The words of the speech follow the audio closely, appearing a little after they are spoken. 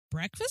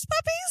breakfast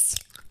puppies?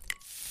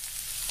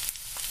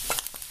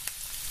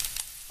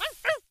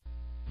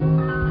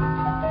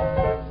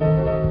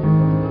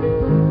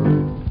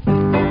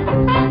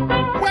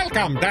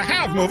 Welcome to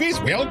Have Movies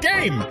Will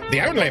Game, the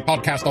only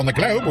podcast on the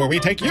globe where we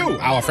take you,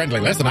 our friendly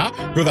listener,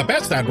 through the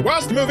best and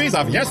worst movies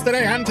of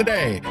yesterday and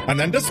today, and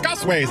then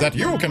discuss ways that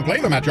you can play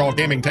them at your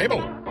gaming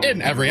table.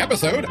 In every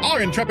episode,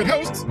 our intrepid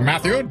hosts,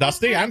 Matthew,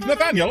 Dusty, and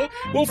Nathanael,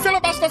 will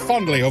filibuster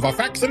fondly over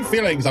facts and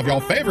feelings of your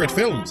favorite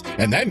films,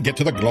 and then get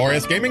to the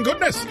glorious gaming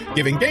goodness,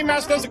 giving game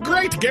masters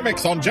great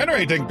gimmicks on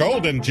generating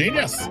golden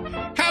genius.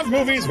 Have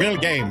Movies Will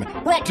Game,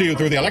 brought to you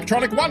through the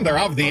electronic wonder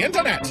of the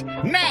internet.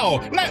 Now,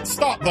 let's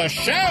start the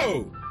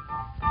show!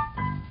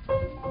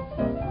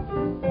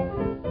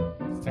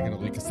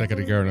 A second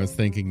ago, and I was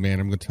thinking, man,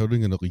 I'm totally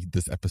going to lead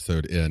this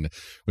episode in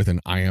with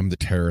an "I am the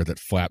terror that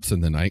flaps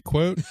in the night"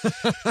 quote,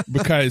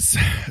 because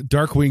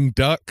Darkwing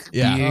Duck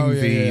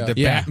being the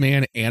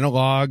Batman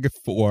analog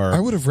for. I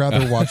would have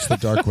rather watched the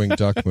Darkwing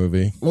Duck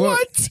movie.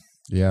 What?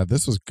 Yeah,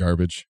 this was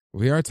garbage.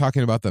 We are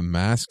talking about the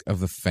Mask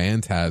of the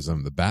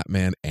Phantasm, the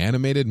Batman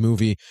animated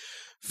movie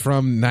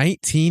from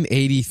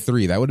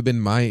 1983. That would have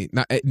been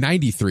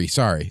 93.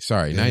 Sorry,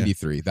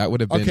 93. That would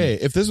have been. Okay,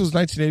 if this was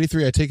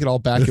 1983, I take it all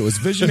back. It was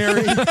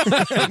visionary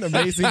and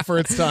amazing for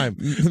its time.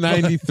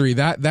 93.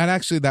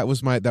 That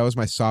was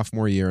my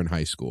sophomore year in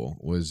high school.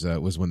 Was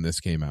when this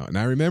came out, and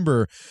I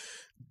remember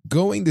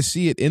going to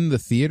see it in the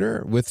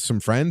theater with some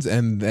friends,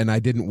 and I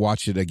didn't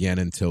watch it again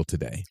until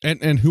today.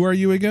 And who are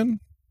you again?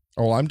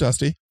 Oh, I'm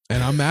Dusty.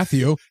 And I'm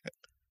Matthew.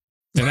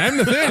 And I'm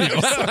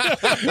Nathanael.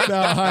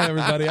 No, hi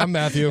everybody. I'm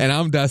Matthew. And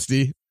I'm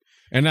Dusty.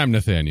 And I'm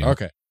Nathanael.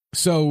 Okay.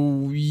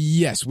 So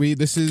yes,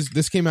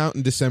 this came out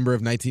in December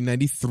of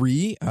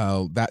 1993.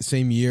 That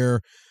same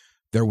year,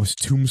 there was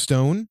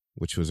Tombstone,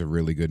 which was a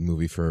really good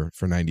movie in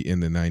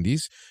the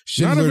 90s.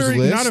 Schindler's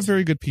List. Not a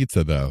very good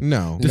pizza though.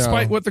 No.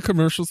 Despite what the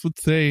commercials would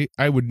say,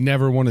 I would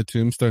never want a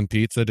Tombstone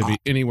pizza to be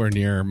anywhere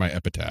near my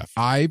epitaph.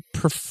 I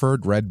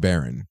preferred Red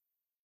Baron.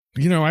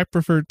 You know, I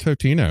prefer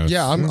Totino's.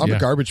 Yeah, I'm a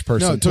garbage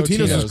person. No,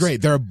 Totino's is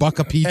great. They're a buck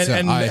a pizza.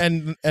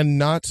 And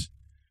not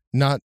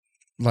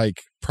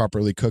like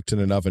properly cooked in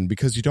an oven,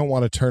 because you don't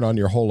want to turn on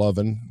your whole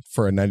oven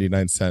for a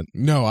 99-cent.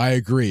 No, I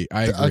agree.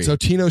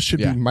 Totino's should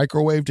be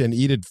microwaved and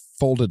eaten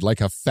folded like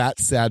a fat,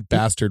 sad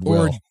bastard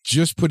will. Or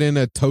just put in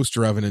a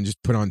toaster oven and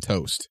just put on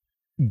toast.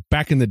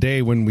 Back in the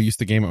day when we used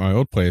to game at my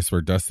old place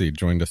where Dusty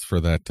joined us for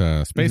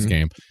that space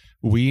game,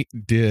 we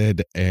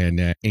did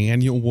an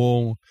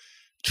annual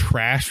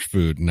trash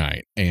food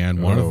night,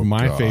 and one of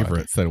my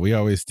favorites that we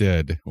always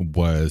did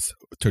was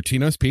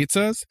Totino's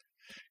pizzas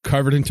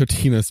covered in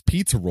Totino's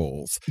pizza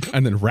rolls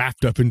and then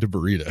wrapped up into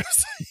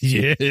burritos.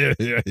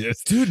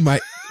 Yes, dude.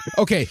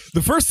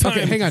 The first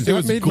time, hang on, it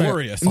was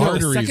glorious.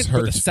 Arteries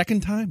hurt. The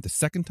second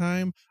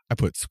time, I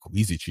put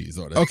squeezy cheese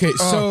on it. Okay,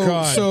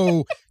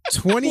 so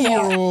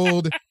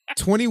 21-year-old,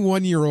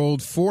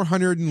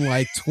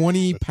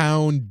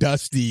 420-pound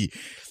Dusty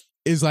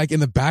is like in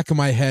the back of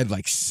my head,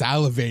 like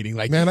salivating,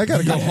 like, man, I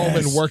gotta go home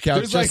and work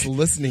out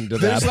listening to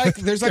that.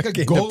 There's like a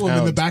golem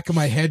in the back of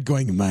my head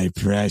going, my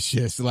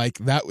precious, like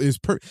that is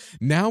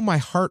now my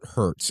heart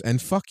hurts,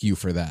 and fuck you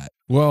for that.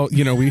 Well,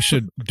 you know, we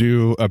should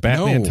do a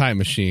Batman time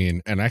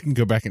machine, and I can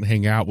go back and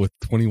hang out with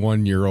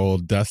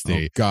 21-year-old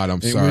Dusty. Oh, God,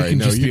 I'm sorry.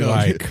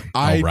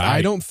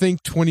 I don't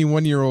think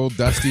 21-year-old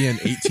Dusty and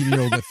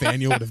 18-year-old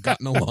Nathanael would have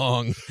gotten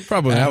along.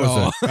 Probably. I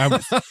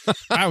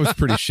was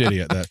pretty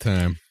shitty at that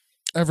time.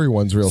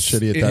 Everyone's real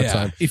shitty at that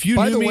time.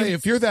 By the way,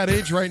 if you're that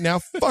age right now,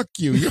 fuck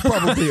you. You're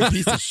probably a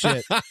piece of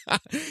shit.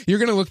 You're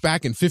going to look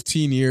back in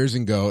 15 years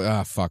and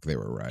go, fuck, they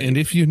were right. And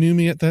if you knew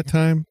me at that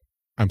time,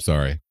 I'm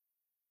sorry.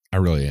 I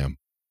really am.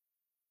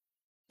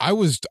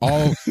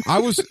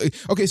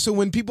 Okay, so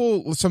when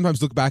people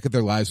sometimes look back at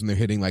their lives when they're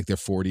hitting like their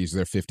 40s,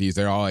 their 50s,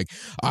 they're all like,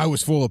 I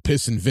was full of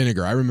piss and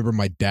vinegar. I remember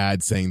my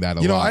dad saying that a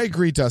lot. You know, I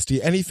agree, Dusty.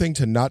 Anything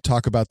to not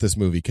talk about this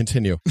movie.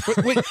 Continue.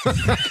 Wait.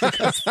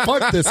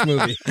 Fuck this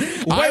movie.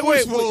 I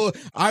was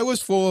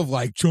full of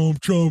like, chomp,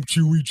 chomp,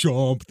 chewy,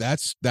 chomp.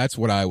 That's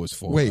what I was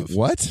full of. Wait,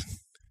 what?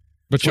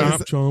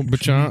 Ba-chomp, chomp,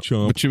 ba-chomp,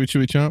 chewy,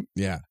 chewy, chomp.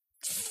 Yeah.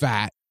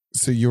 Fat.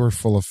 So you were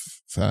full of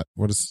fat.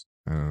 What is...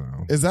 I don't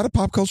know. Is that a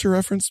pop culture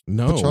reference?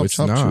 No, it's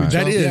not.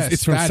 That is. Yes,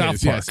 it's from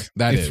South Park. Yes,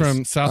 it's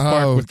from South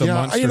Park with the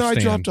monster stand. I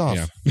dropped off.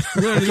 Yeah.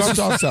 I dropped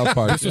off South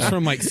Park. This was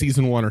from like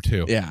season 1 or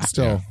 2. Yeah.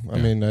 Still, I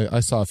mean,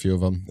 I saw a few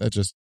of them.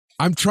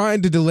 I'm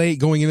trying to delay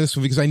going into this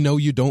movie because I know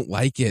you don't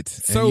like it,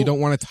 and you don't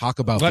want to talk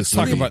about let's this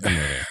movie. Let's talk about the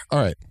movie. All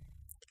right.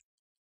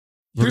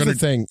 Here's the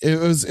thing. It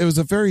was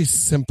a very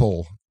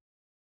simple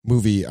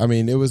movie. I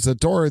mean, it was a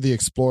Dora the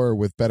Explorer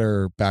with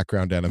better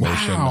background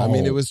animation. Wow. I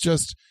mean, it was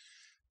just,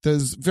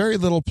 there's very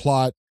little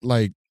plot.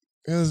 Like,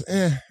 it was,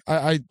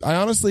 I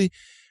honestly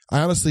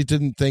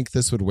didn't think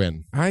this would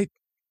win. I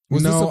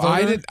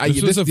didn't.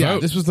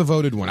 This was the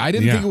voted one. I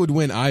didn't think it would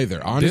win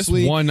either.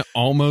 Honestly, this won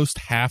almost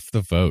half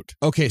the vote.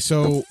 Okay,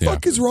 so what the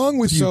fuck is wrong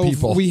with you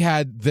people? We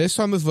had this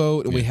on the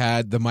vote, and we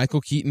had the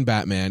Michael Keaton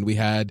Batman, we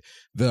had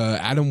the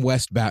Adam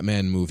West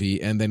Batman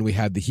movie, and then we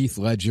had the Heath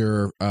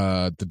Ledger,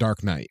 The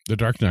Dark Knight. The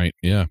Dark Knight,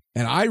 yeah.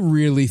 And I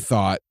really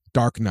thought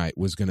Dark Knight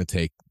was going to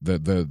take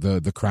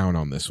the crown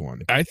on this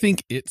one. I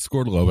think it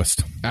scored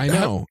lowest. I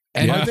know.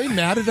 And are they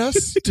mad at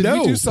us? Did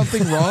we do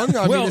something wrong?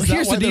 I mean, is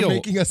that why they're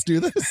making us do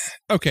this?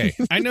 Okay,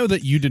 I know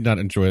that you did not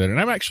enjoy that, and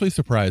I'm actually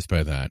surprised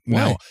by that. Why?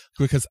 No,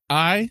 because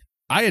I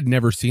had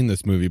never seen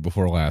this movie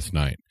before last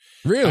night.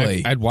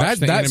 Really? I'd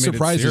watched the that animated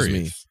surprises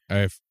series.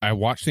 me. I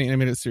watched the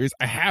animated series.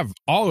 I have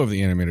all of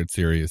the animated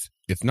series.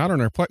 It's not on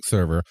our Plex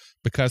server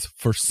because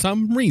for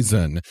some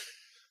reason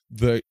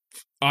the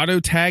auto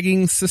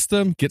tagging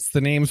system gets the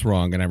names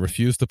wrong, and I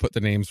refuse to put the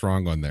names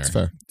wrong on there. That's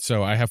fair.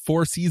 So I have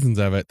 4 seasons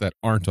of it that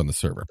aren't on the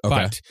server. Okay.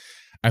 But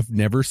I've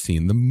never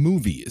seen the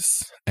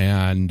movies,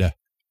 and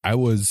I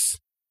was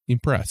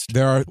impressed.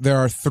 There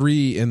are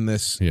 3 in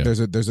this. Yeah.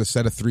 There's a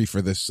set of 3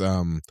 for this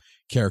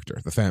character,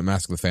 the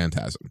Mask of the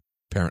Phantasm.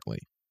 Apparently.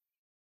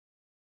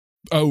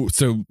 Oh,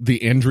 so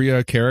the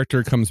Andrea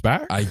character comes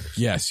back?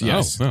 Yes.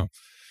 Oh,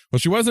 well,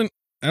 she wasn't.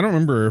 I don't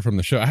remember her from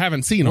the show. I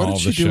haven't seen What all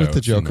did of the she do show. with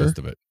the Joker? Most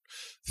of it.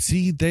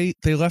 See, they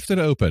left it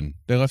open.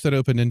 They left it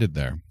open-ended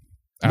there.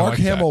 Mark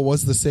Hamill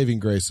was the saving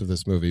grace of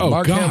this movie. Oh,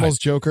 Mark God. Hamill's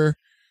Joker.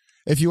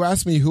 If you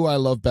ask me who I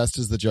love best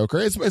as the Joker,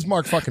 it's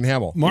Mark fucking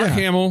Hamill. Mark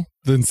Hamill,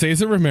 then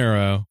Cesar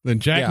Romero, then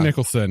Jack Yeah.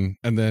 Nicholson,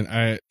 and then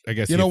I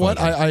guess You know Heath what?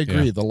 Ledger. I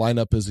agree. Yeah. The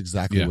lineup is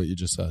exactly Yeah. what you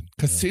just said.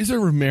 Because Cesar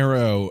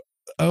Romero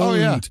Oh,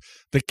 yeah. owned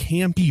the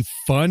campy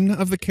fun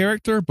of the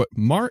character, but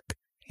Mark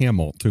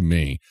Hamill, to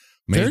me,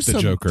 made the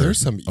Joker There's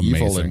some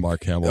evil amazing. in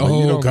Mark Hamill.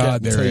 Oh, you don't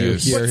God, get until there you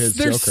is. hear But his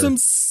there's Joker. some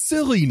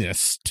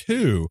silliness,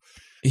 too.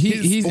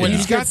 He's when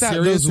he's he got gets that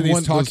serious those and he's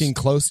one talking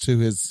close to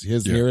his Yeah.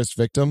 nearest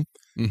victim.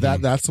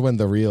 Mhm. That's when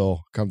the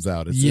real comes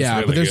out. It's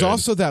really but there's good.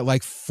 also that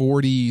like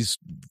 40s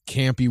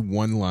campy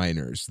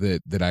one-liners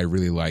that I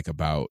really like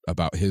about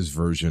his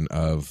version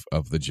of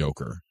the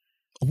Joker.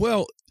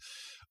 Well,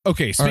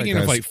 okay, All right, speaking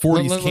of guys. like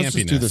 40s Let's campiness.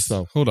 just do this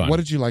though. Hold on. What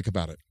did you like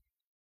about it?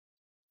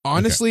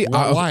 Honestly,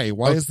 Why?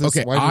 Why is this?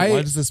 okay, Why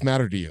does this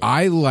matter to you?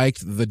 I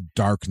liked the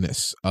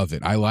darkness of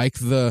it. I liked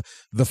the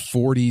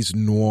 40s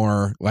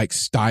noir like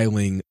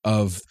styling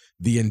of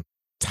the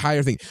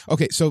entire thing.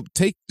 Okay, so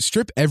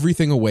strip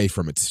everything away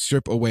from it.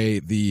 Strip away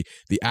the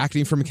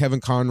acting from Kevin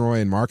Conroy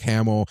and Mark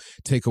Hamill.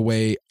 Take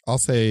away I'll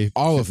say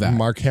all of that.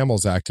 Mark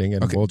Hamill's acting,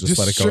 and Okay, we'll just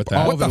let it go strip at that.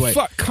 all What of the the way.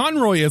 fuck?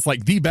 Conroy is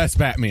like the best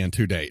Batman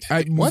to date.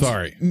 What?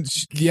 Sorry.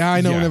 Yeah, I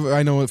know. Yeah.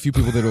 I know a few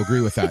people that will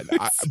agree with that.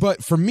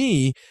 But for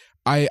me,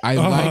 I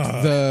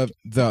like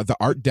the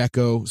Art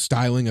Deco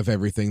styling of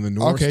everything. The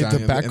noir Okay, styling the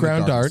and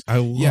background darkness. I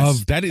love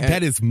Yes. that.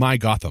 That is my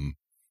Gotham.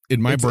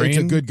 In my It's brain,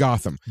 a good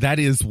Gotham. that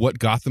is what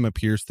Gotham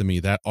appears to me,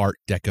 that Art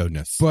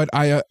Deco-ness. But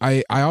I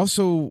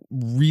also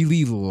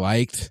really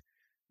liked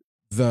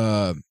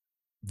the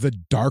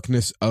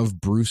darkness of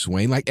Bruce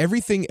Wayne. Like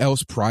everything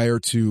else prior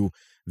to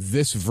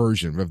this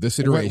version of this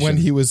iteration. When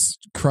he was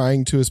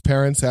crying to his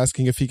parents,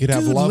 asking if he could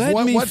have Dude, love.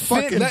 let me What fit-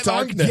 fucking let-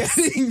 darkness?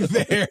 I'm getting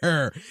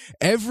there.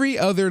 Every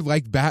other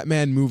like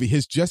Batman movie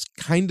has just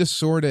kind of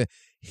sort of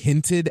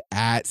hinted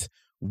at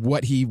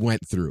what he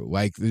went through,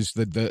 like this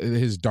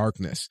his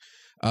darkness.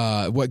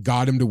 What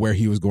got him to where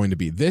he was going to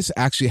be. This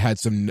actually had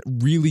some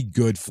really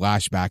good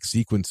flashback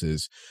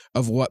sequences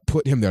of what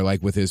put him there,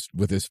 like with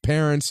his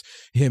parents,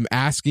 him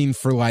asking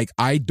for like,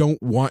 I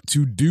don't want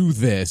to do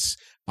this.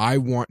 I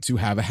want to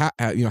have a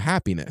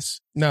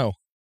happiness. No.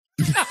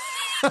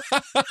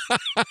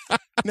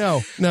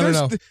 No.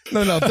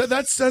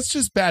 That's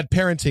just bad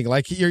parenting.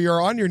 Like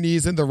you're on your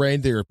knees in the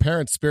rain. Your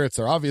parents' spirits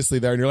are obviously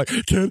there, and you're like,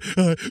 "Can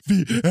I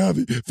be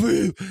happy,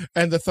 please?"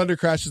 And the thunder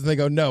crashes, and they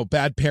go, "No,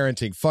 bad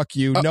parenting. Fuck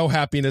you. No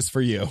happiness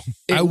for you."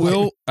 I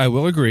will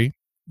agree.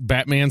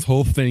 Batman's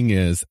whole thing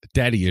is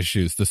daddy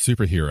issues, the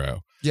superhero.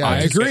 Yeah, I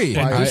agree.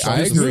 And I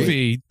this agree.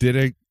 movie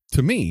did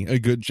to me a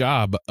good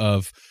job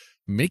of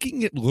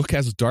making it look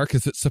as dark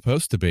as it's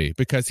supposed to be,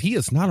 because he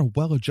is not a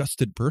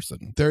well-adjusted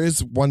person. There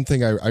is one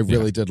thing I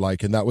really did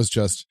like, and that was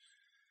just,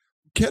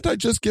 can't I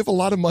just give a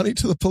lot of money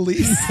to the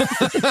police?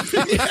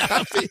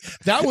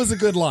 That was a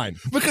good line.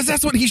 Because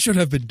that's what he should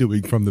have been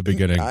doing from the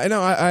beginning. I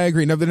know. I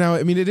agree. Now,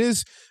 I mean, it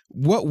is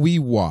what we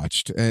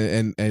watched,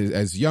 and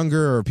as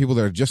younger or people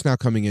that are just now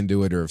coming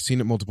into it or have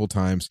seen it multiple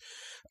times.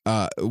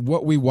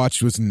 What we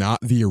watched was not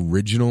the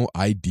original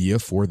idea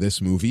for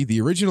this movie. The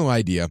original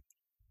idea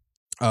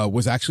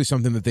was actually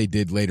something that they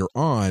did later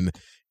on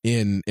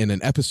in an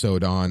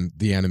episode on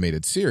the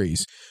animated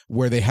series,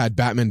 where they had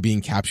Batman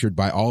being captured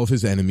by all of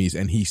his enemies,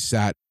 and he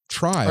sat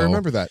trial. I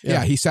remember that.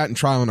 Yeah, he sat in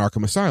trial in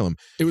Arkham Asylum.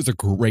 It was a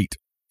great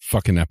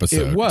fucking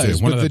episode. It was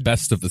too. One but of the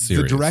best of the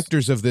series. The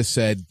directors of this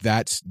said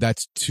that's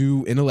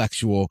too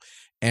intellectual,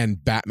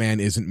 and Batman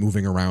isn't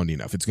moving around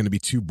enough. It's going to be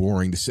too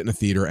boring to sit in a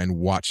theater and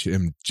watch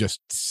him just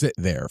sit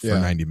there for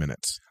 90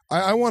 minutes.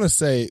 I want to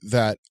say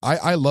that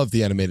I love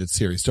the animated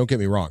series. Don't get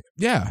me wrong.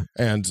 Yeah.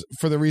 And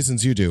for the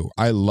reasons you do,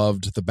 I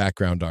loved the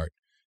background art.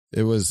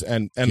 It was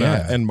and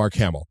Mark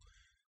Hamill,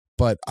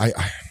 but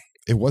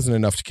it wasn't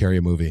enough to carry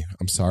a movie.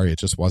 I'm sorry, it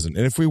just wasn't.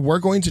 And if we were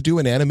going to do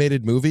an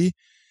animated movie,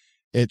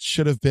 it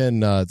should have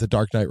been The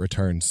Dark Knight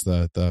Returns,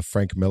 the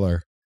Frank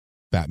Miller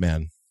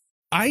Batman.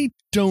 I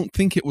don't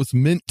think it was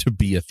meant to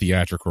be a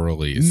theatrical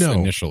release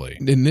initially.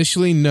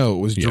 Initially, no.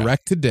 It was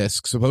direct to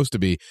disc, supposed to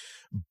be.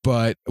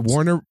 But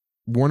Warner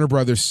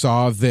Brothers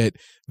saw that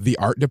the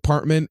art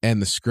department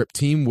and the script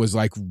team was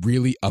like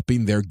really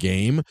upping their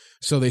game.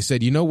 So they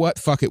said, you know what?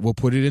 Fuck it. We'll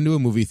put it into a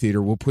movie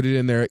theater. We'll put it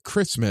in there at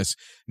Christmas,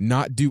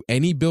 not do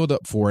any build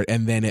up for it.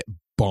 And then it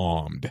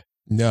bombed.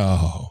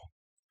 No.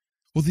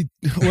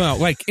 Well,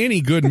 like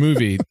any good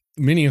movie,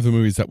 many of the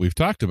movies that we've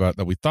talked about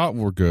that we thought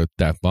were good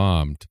that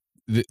bombed,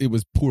 it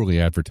was poorly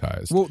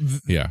advertised. Well,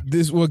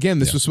 this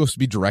was supposed to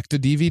be direct to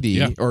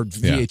DVD or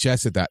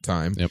VHS at that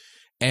time. Yep.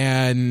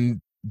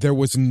 And there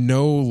was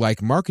no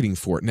like marketing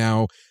for it.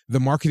 Now, the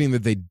marketing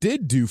that they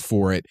did do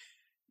for it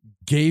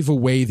gave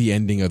away the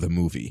ending of the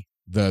movie.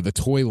 The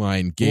toy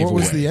line gave away. What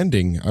was the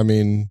ending? I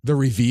mean, the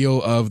reveal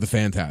of the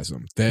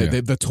Phantasm.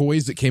 The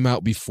toys that came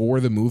out before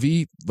the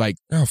movie, like,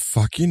 oh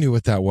fuck, you knew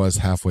what that was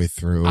halfway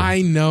through.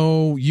 I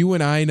know, you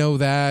and I know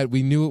that.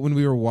 We knew it when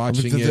we were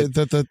watching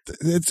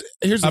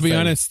it. I'll be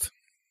honest,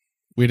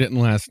 we didn't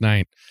last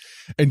night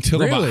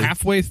until about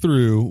halfway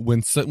through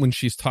when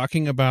she's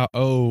talking about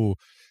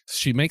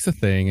she makes a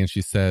thing and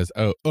she says,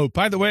 oh,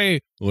 by the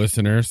way,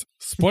 listeners,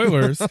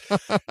 spoilers.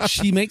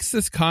 She makes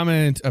this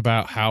comment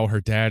about how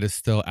her dad is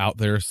still out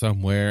there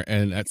somewhere.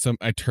 And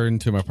I turned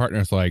to my partner.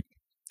 It's like,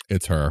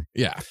 it's her.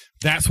 Yeah.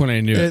 That's when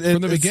I knew it.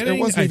 From the beginning.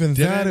 It wasn't even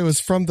that. It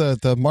was from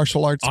the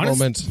martial arts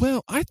moment.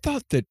 Well, I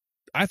thought that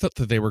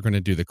they were going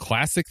to do the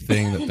classic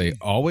thing that they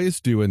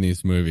always do in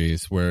these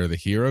movies where the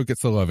hero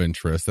gets a love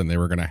interest and they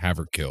were going to have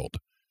her killed.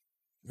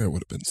 It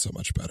would have been so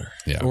much better.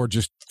 Yeah. Or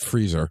just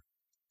freeze her.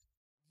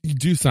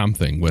 Do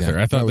something with her.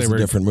 I thought they were a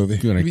different movie.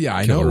 Yeah,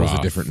 I know it was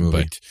a different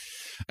movie.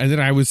 And then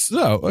I was,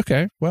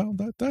 okay, well,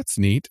 that's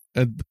neat.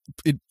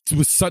 It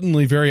was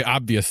suddenly very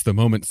obvious the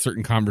moment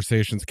certain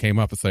conversations came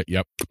up. It's like,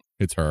 yep,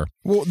 it's her.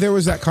 Well, there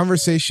was that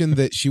conversation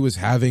that she was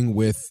having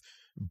with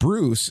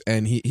Bruce,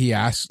 and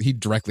he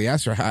directly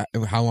asked her,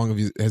 how long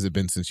has it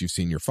been since you've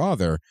seen your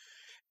father?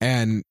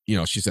 And,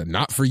 she said,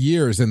 not for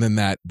years. And then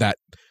that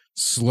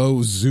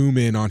slow zoom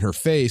in on her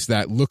face,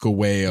 that look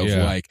away of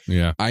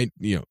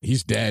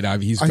he's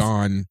dead, he's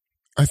gone.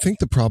 I think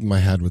the problem I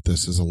had with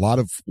this is a lot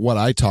of what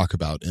I talk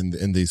about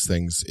in these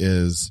things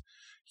is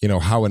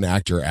how an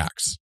actor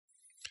acts,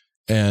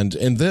 and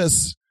in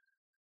this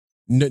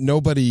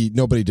nobody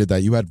did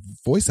that. You had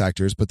voice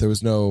actors, but there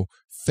was no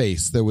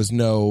face, there was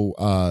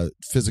no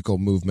physical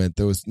movement,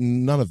 there was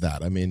none of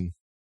that. I mean,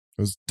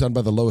 it was done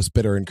by the lowest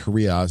bidder in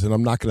Korea, and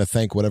I'm not going to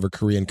thank whatever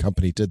Korean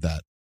company did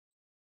that.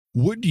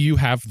 Would you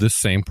have this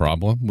same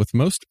problem with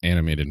most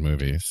animated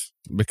movies?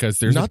 Because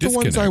there's not a the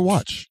ones I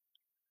watch.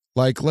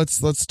 Like let's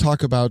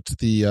talk about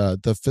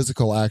the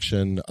physical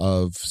action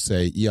of,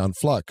 say, Eon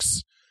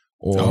Flux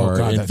or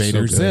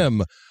Invader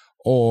Zim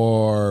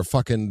or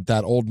fucking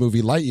that old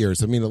movie Light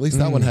Years. I mean, at least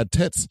that one had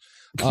tits.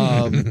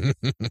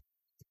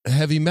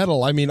 Heavy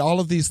Metal. I mean, all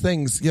of these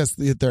things. Yes,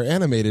 they're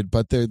animated,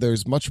 but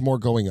there's much more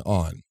going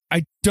on.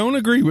 I don't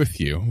agree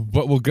with you,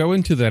 but we'll go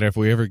into that if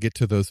we ever get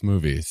to those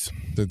movies.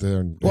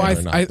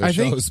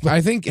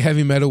 I think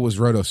Heavy Metal was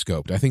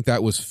rotoscoped. I think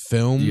that was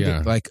filmed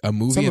like a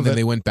movie, and then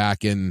they went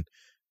back and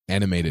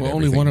animated. Well,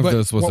 only one of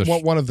those was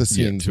one of the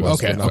scenes.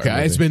 Was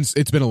okay.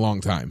 It's been a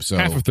long time. So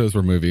half of those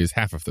were movies,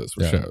 half of those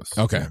were shows.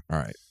 Okay, all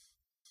right.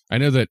 I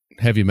know that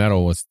Heavy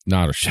Metal was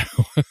not a show,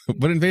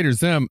 but Invader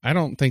Zim, I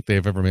don't think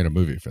they've ever made a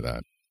movie for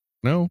that.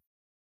 No,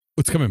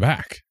 it's coming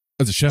back.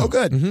 As a show. Oh,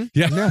 good. Mm-hmm.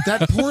 Yeah.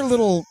 That poor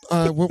little,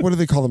 what do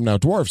they call them now?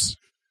 Dwarfs.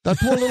 That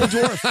poor little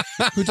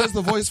dwarf who does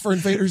the voice for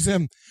Invader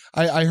Zim.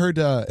 I heard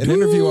an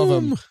interview of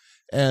him,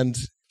 and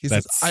he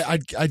says,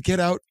 I'd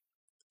get out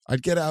of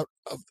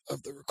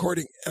the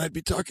recording, and I'd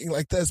be talking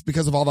like this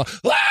because of all the.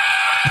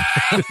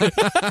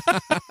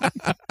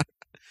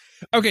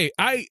 Okay,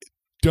 I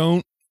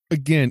don't.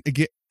 Again,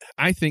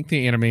 I think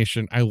the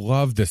animation. I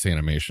love this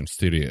animation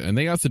studio, and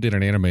they also did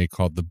an anime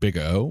called The Big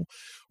O,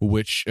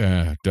 which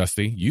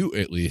Dusty, you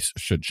at least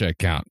should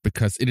check out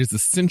because it is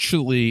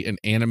essentially an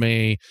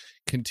anime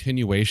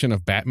continuation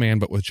of Batman,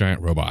 but with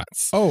giant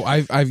robots. Oh,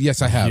 I have.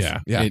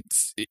 Yeah.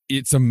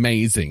 It's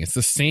amazing. It's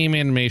the same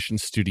animation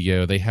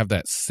studio. They have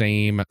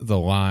the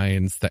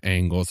lines, the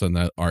angles, and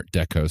the Art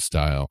Deco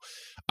style.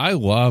 I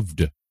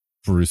loved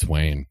Bruce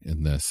Wayne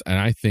in this, and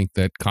I think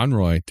that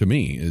Conroy's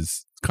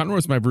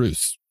my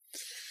Bruce.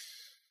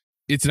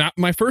 It's not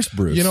my first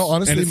Bruce.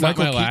 Honestly,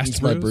 Michael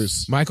Keaton's my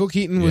Bruce. Michael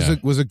Keaton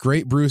was a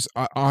great Bruce.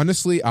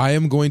 Honestly, I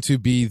am going to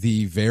be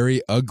the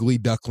very ugly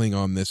duckling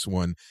on this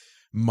one.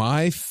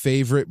 My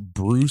favorite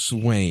Bruce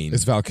Wayne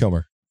is Val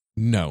Kilmer.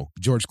 No,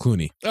 George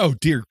Clooney. Oh,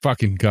 dear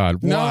fucking God.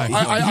 Why? No,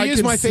 he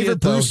is my favorite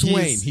Bruce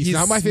Wayne. He's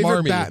not my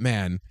favorite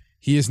Batman.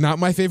 He is not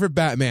my favorite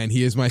Batman.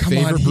 He is my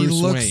favorite Bruce Wayne.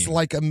 He looks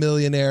like a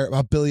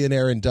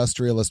billionaire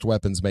industrialist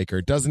weapons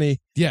maker, doesn't he?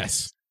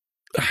 Yes.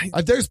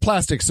 There's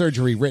plastic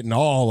surgery written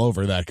all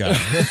over that guy.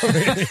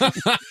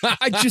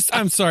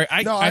 I'm sorry.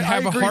 I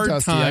have a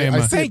hard time.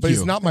 I see it, but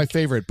he's not my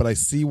favorite, but I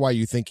see why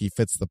you think he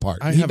fits the part.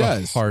 I have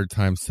a hard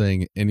time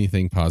saying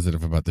anything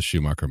positive about the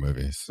Schumacher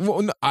movies.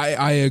 Well, no,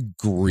 I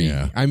agree.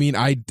 Yeah. I mean,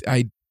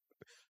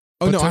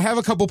 Oh, no, I have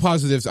a couple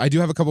positives. I do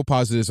have a couple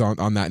positives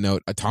on that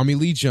note. Tommy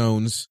Lee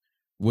Jones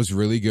was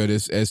really good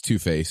as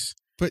Two-Face.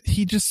 But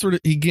he just sort of,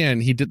 again,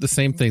 he did the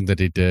same thing that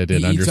he did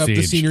in Under Siege. He eats up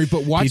the scenery,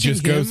 but watching he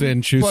just goes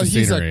in, chews the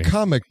scenery. He's a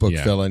comic book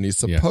villain. He's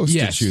supposed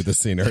to chew the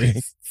scenery.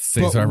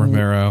 Cesar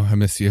Romero, I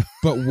miss you.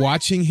 But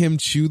watching him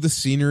chew the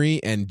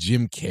scenery and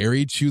Jim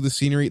Carrey chew the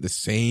scenery at the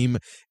same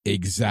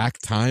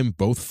exact time,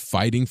 both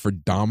fighting for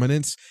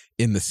dominance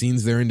in the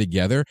scenes they're in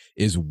together,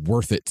 is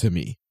worth it to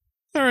me.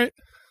 All right.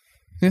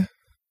 Yeah.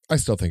 I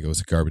still think it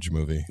was a garbage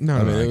movie.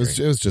 No, it was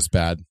just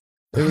bad.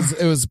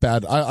 It was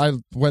bad. I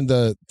when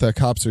the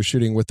cops are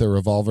shooting with their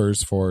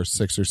revolvers for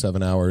 6 or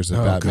 7 hours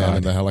of Batman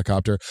in the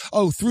helicopter.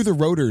 Oh, through the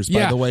rotors,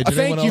 by the way. Did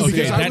thank you.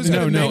 Okay, I did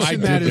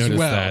that as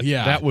well. That.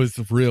 Yeah, that was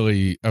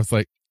really. I was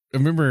like, I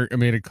remember I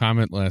made a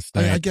comment last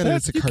night. I get it.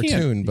 It's a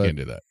cartoon, but you can't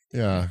do that.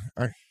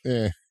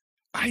 Yeah.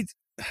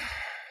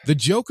 The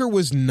Joker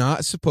was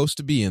not supposed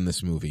to be in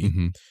this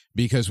movie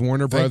because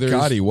Warner Brothers. Thank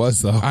God he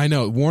was, though. I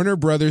know. Warner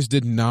Brothers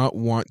did not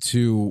want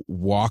to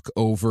walk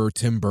over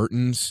Tim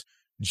Burton's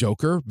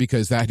Joker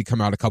because that had come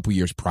out a couple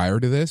years prior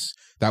to this.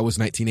 That was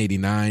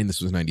 1989.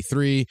 This was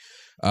 93.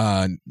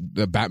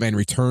 The Batman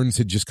Returns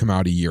had just come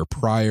out a year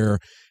prior,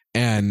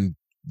 and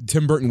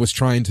Tim Burton was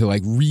trying to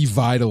like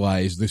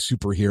revitalize the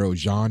superhero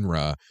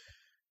genre,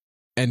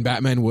 and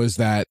Batman was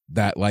that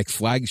like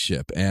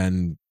flagship.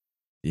 And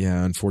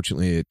yeah,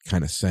 unfortunately, it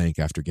kind of sank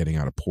after getting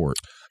out of port.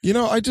 You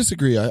know, I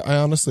disagree. I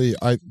honestly,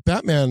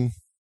 Batman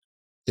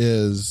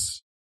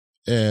is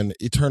an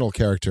eternal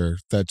character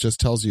that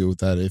just tells you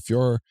that if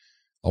you're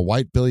a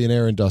white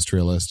billionaire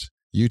industrialist,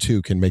 you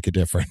too can make a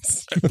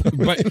difference.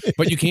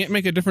 but you can't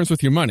make a difference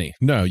with your money.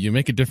 No, you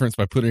make a difference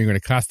by putting you in a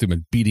costume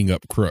and beating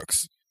up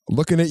crooks.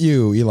 Looking at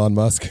you, Elon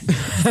Musk.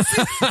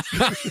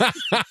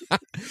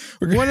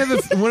 One of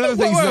the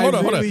things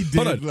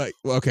hold on. Like,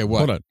 okay, what?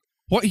 Hold on.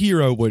 What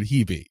hero would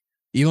he be?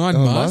 Elon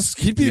Musk?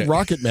 He'd be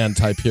Rocket Man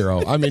type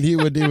hero. I mean, he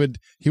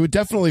would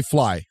definitely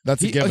fly.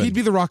 That's a given. He'd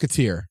be the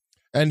Rocketeer,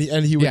 and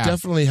he would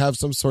definitely have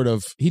some sort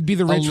of he'd be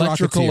the rich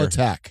electrical Rocketeer.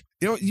 attack.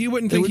 You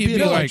wouldn't think he'd be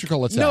an like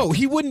electrical attack. No,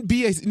 he wouldn't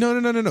be a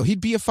no.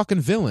 He'd be a fucking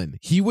villain.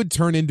 He would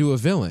turn into a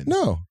villain.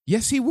 No.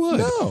 Yes, he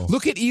would. No.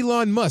 Look at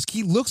Elon Musk.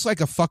 He looks like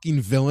a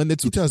fucking villain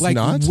that's like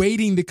not.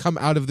 waiting to come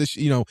out of this,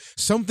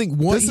 something.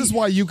 This is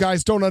why you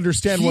guys don't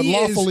understand what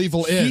lawful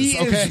evil is,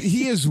 okay?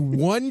 He is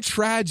one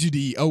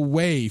tragedy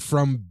away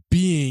from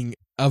being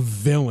a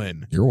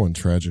villain. You're one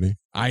tragedy.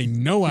 I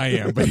know I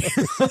am, but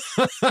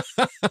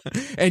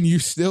and you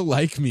still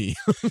like me.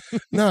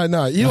 No.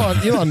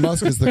 Elon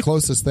Musk is the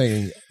closest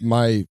thing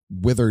my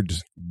withered,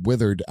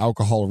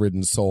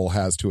 alcohol-ridden soul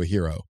has to a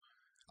hero.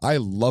 I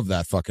love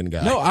that fucking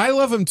guy. No, I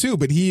love him too,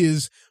 but he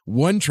is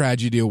one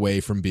tragedy away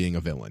from being a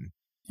villain.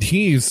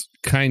 He's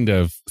kind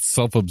of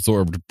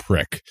self-absorbed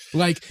prick.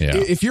 Like,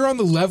 if you're on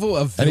the level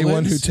of villains,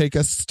 anyone who take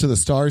us to the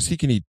stars, he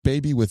can eat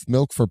baby with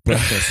milk for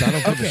breakfast. I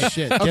don't give a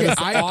shit. Get us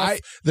off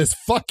this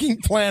fucking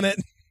planet.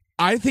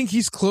 I think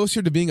he's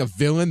closer to being a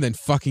villain than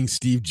fucking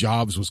Steve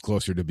Jobs was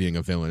closer to being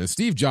a villain. And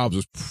Steve Jobs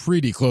was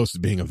pretty close to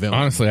being a villain.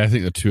 Honestly, I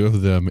think the two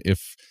of them, if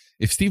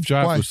Steve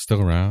Jobs was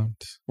still around.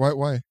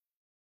 Why?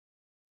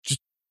 Just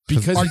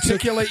because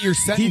articulate your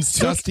sentence,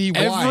 Dusty.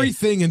 Why?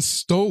 Everything and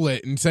stole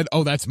it and said,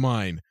 "Oh, that's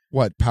mine."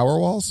 What, power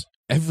walls?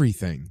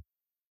 Everything.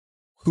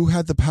 Who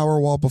had the power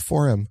wall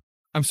before him?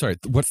 I'm sorry,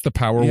 what's the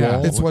power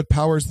wall? It's what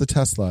powers the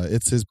Tesla.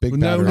 It's his big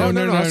battery.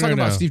 No. I was talking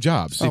about Steve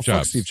Jobs.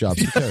 Fuck Steve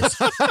Jobs. Who cares?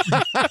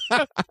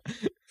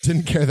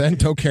 Didn't care then,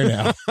 don't care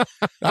now.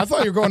 I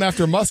thought you were going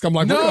after Musk. I'm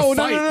like, no.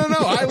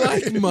 I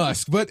like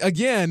Musk. But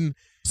again...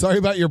 Sorry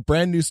about your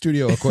brand new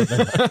studio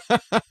equipment.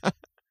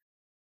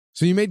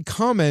 So you made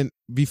comment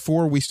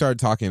before we started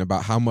talking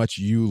about how much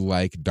you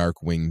like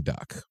Darkwing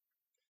Duck.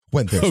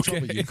 When there's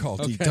trouble, you call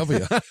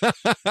DW.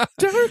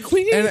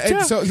 Darkwing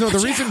and so no,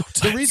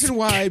 the reason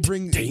why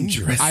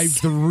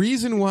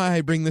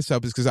I bring this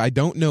up is because I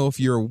don't know if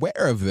you're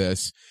aware of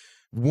this.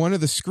 One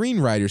of the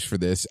screenwriters for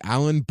this,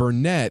 Alan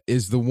Burnett,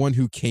 is the one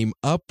who came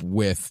up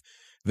with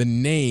the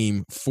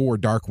name for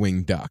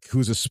Darkwing Duck,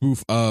 who's a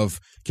spoof of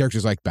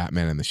characters like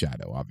Batman and the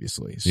Shadow,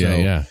 obviously.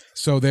 So,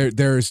 So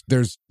there's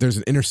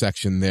an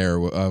intersection there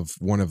of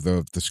one of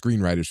the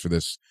screenwriters for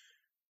this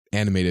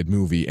animated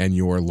movie and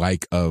your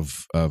like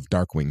of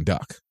Darkwing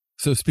Duck.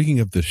 So speaking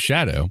of the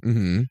Shadow,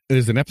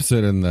 there's an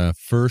episode in the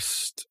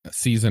first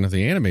season of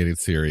the animated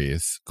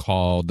series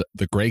called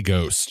The Gray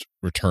Ghost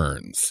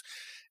Returns.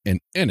 And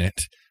in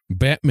it,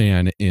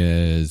 Batman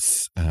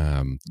is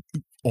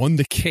on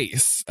the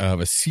case of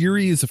a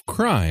series of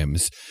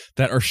crimes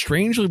that are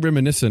strangely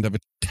reminiscent of a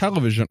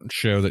television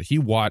show that he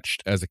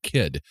watched as a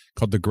kid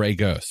called The Gray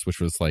Ghost,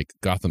 which was like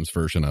Gotham's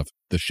version of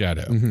The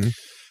Shadow.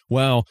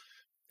 Well,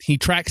 he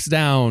tracks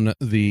down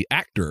the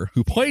actor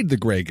who played the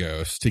Gray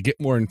Ghost to get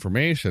more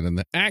information, and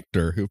the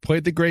actor who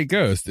played the Gray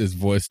Ghost is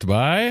voiced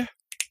by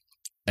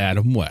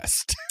Adam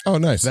West. Oh,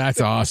 nice.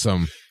 That's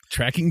awesome.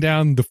 Tracking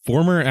down the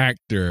former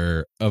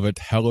actor of a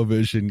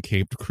television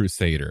caped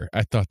crusader.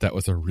 I thought that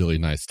was a really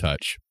nice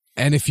touch.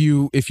 And if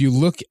you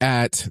look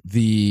at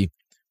the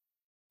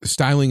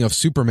styling of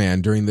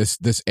Superman during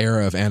this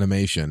era of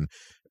animation,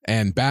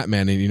 and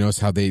Batman, and you notice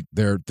how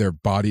their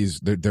bodies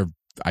they're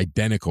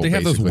identical. They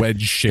have basically. those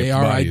wedge shaped. They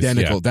are bodies,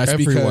 identical. Yeah. That's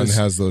everyone because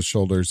has those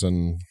shoulders,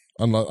 and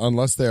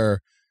unless they're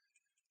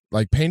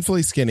like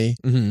painfully skinny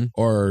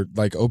or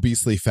like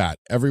obesely fat,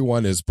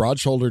 everyone is broad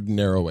shouldered and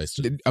narrow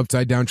waisted,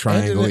 upside down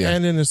triangle,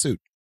 and in a suit.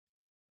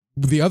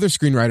 The other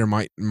screenwriter,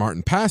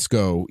 Martin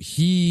Pascoe,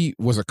 he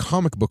was a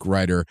comic book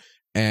writer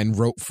and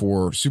wrote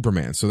for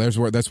Superman. So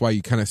that's why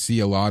you kind of see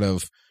a lot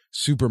of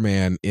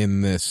Superman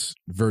in this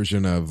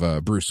version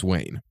of Bruce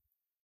Wayne.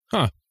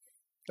 Huh.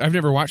 I've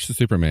never watched the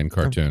Superman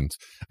cartoons.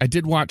 I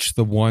did watch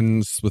the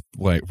ones with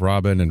like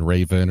Robin and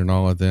Raven and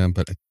all of them,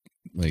 but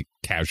like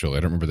casually.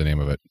 I don't remember the name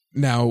of it.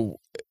 Now,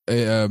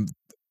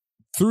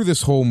 through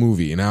this whole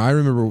movie, now I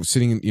remember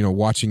sitting,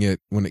 watching it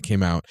when it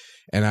came out,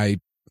 and I,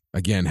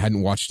 again,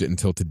 hadn't watched it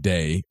until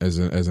today as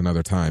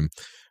another time.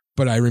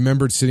 But I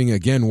remembered sitting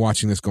again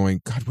watching this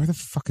going, God, where the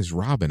fuck is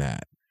Robin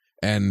at?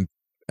 And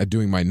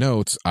doing my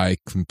notes, I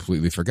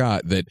completely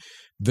forgot that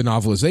the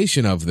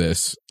novelization of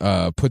this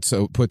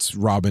puts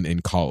Robin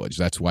in college.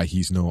 That's why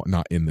he's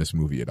not in this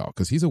movie at all,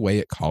 because he's away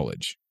at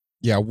college.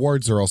 Yeah,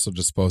 wards are also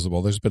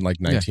disposable. There's been like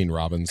 19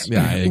 Robins.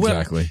 Yeah,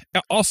 exactly.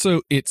 Well,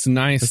 also, it's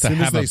nice to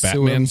have a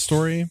Batman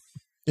story.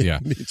 Yeah.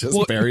 He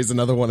just buries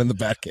another one in the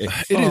Batcave.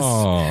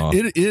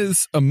 It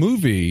is a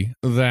movie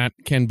that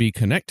can be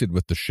connected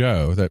with the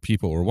show that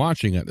people were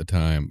watching at the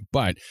time,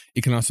 but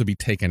it can also be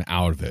taken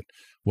out of it.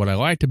 What I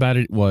liked about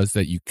it was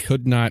that you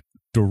could not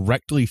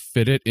directly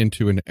fit it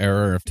into an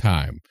era of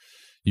time.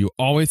 You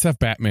always have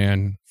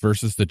Batman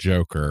versus the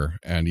Joker.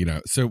 And,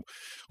 so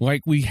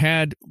like we've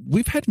had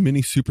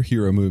many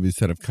superhero movies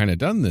that have kind of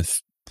done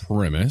this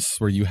premise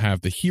where you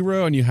have the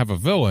hero and you have a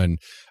villain,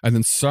 and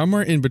then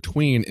somewhere in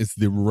between is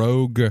the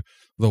rogue,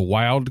 the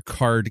wild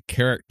card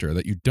character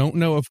that you don't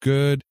know if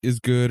is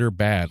good or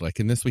bad. Like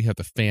in this, we have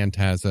the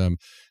Phantasm.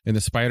 In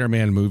the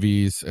Spider-Man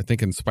movies, I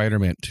think in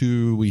Spider-Man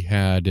 2, we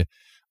had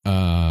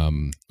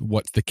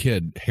what's the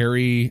kid,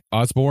 Harry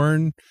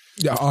Osborn?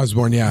 Yeah,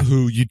 Osborn, yeah.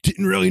 Who you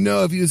didn't really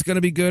know if he was going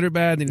to be good or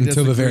bad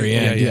until the very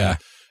end. Yeah.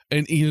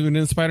 And even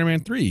in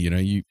Spider-Man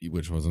 3,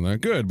 which wasn't that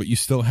good, but you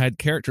still had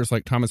characters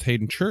like Thomas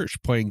Hayden Church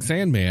playing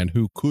Sandman,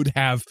 who could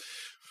have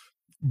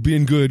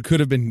been good, could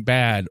have been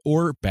bad,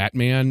 or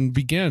Batman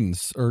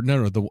Begins, or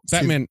the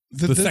Batman,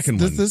 the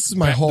second one. This is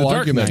my whole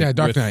argument.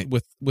 Dark Knight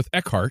with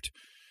Eckhart.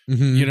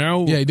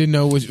 Yeah, he didn't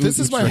know. This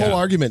is my whole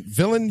argument.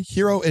 Villain,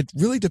 hero, it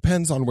really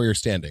depends on where you're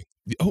standing.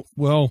 Oh,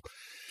 well.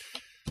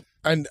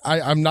 And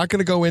I'm not going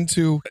to go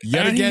into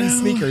yet again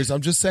sneakers.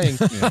 I'm just saying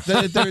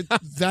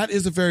that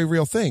is a very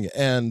real thing.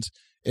 And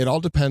it all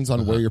depends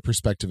on where your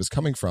perspective is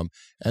coming from.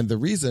 And the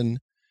reason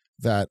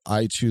that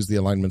I choose the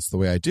alignments the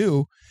way I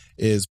do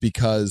is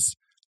because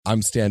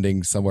I'm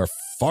standing somewhere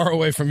far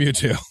away from you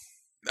two.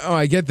 Oh,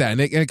 I get that.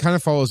 And it kind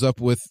of follows up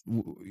with,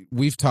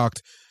 we've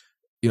talked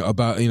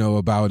about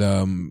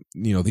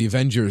the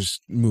Avengers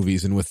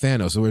movies and with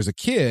Thanos. So as a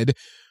kid,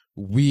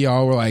 we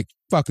all were like,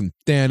 fucking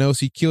Thanos,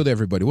 he killed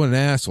everybody. What an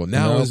asshole.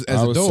 Now, as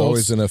I was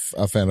adults, always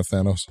a fan of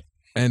Thanos.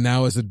 And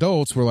now as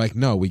adults, we're like,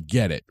 no, we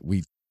get it.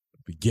 We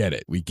get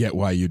it. We get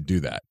why you'd do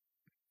that.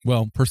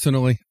 Well,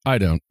 personally, I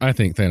don't. I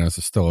think Thanos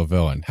is still a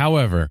villain.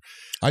 However,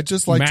 I'd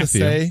just like to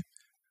say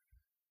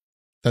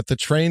that the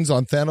trains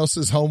on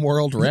Thanos'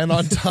 homeworld ran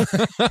on time.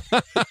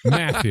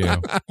 Matthew,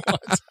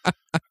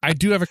 I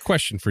do have a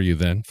question for you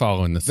then,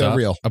 following this up,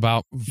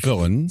 about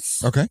villains.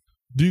 Okay.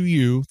 Do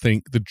you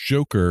think the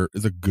Joker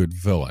is a good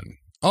villain?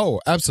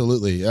 Oh,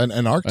 absolutely.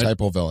 An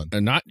archetypal villain.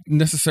 And not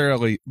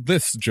necessarily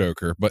this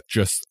Joker, but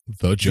just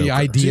the Joker. The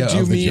idea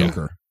of the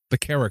Joker. The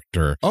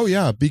character. Oh,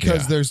 yeah,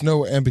 because there's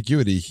no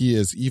ambiguity. He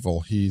is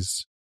evil. He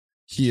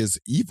is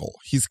evil.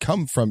 He's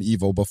come from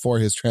evil before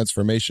his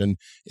transformation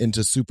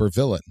into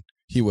supervillain.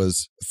 He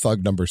was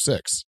thug number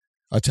 6,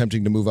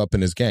 attempting to move up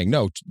in his gang.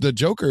 No, the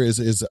Joker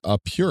is a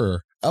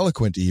pure,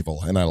 eloquent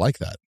evil, and I like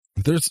that.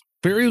 There's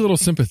very little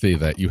sympathy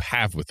that you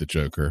have with the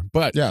Joker,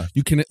 but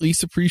you can at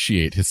least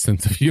appreciate his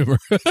sense of humor.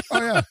 Oh,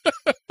 yeah.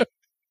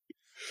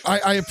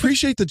 I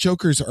appreciate the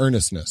Joker's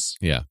earnestness.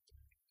 Yeah.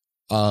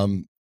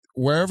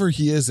 Wherever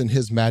he is in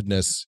his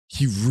madness,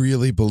 he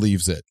really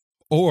believes it.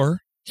 Or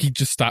he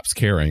just stops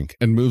caring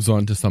and moves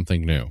on to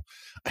something new.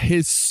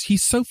 He's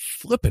so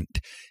flippant.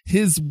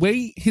 His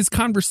way, his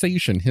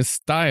conversation, his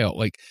style,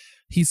 like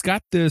he's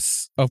got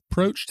this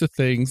approach to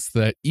things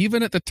that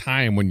even at the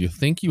time when you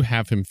think you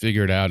have him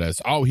figured out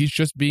as, oh, he's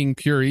just being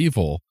pure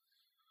evil,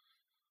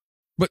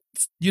 but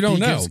you don't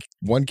know. Gives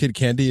one kid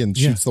candy and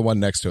shoots the one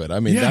next to it. I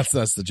mean,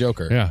 that's the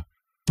Joker. Yeah.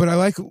 But I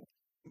like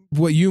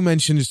what you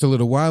mentioned just a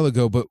little while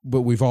ago, but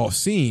what we've all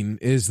seen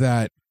is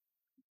that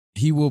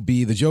he will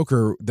be the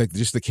Joker,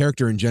 just the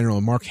character in general.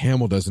 And Mark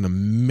Hamill does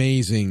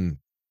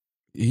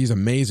he's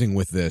amazing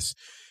with this,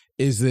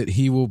 is that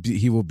he will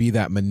be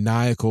that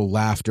maniacal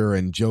laughter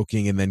and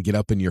joking and then get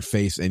up in your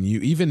face. And you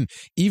even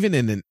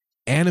in an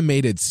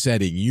animated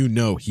setting,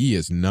 he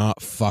is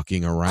not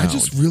fucking around. I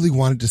just really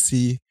wanted to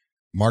see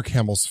Mark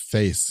Hamill's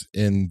face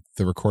in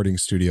the recording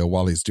studio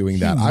while he's doing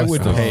that. I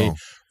would pay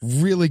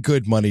really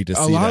good money to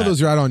see that. A lot of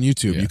those are out on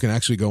YouTube. Yeah. You can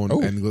actually go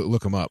and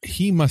look them up.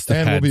 He must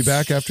have we'll be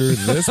back after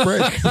this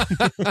break.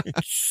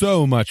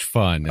 So much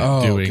fun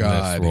doing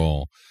this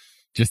role.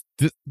 Just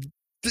the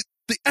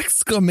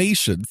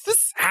exclamations, the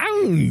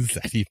sounds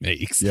that he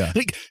makes. Yeah.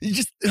 Like, you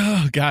just,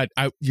 oh, God,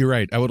 you're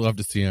right. I would love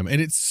to see him.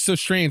 And it's so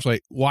strange,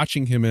 like,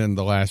 watching him in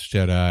The Last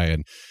Jedi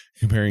and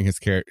comparing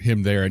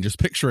him there and just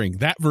picturing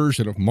that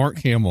version of Mark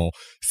Hamill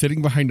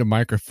sitting behind a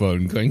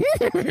microphone going,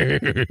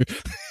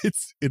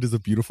 it is a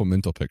beautiful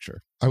mental picture.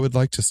 I would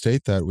like to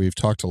state that we've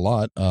talked a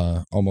lot,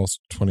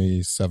 almost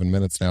 27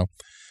 minutes now,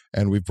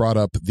 and we've brought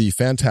up the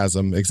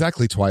Phantasm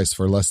exactly twice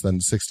for less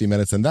than 60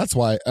 minutes, and that's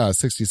why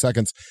 60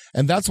 seconds,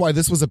 and that's why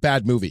this was a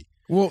bad movie.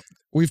 Well,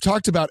 we've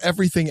talked about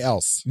everything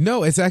else.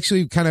 No, it's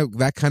actually kind of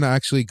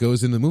actually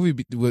goes in the movie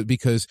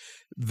because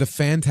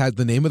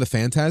the name of the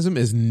Phantasm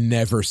is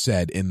never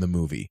said in the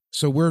movie,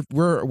 so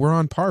we're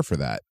on par for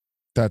that.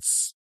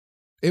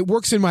 It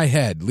works in my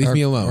head. Leave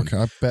me alone. Okay,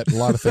 I bet a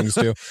lot of things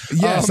do.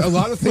 Yes, a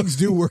lot of things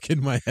do work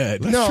in my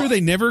head. I'm sure they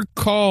never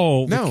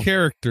call the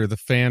character the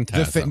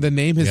Phantasm. The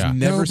name has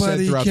never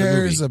said throughout the movie. Nobody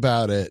cares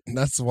about it.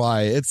 That's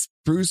why. It's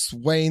Bruce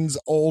Wayne's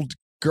old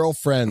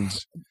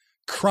girlfriend.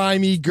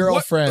 Crimey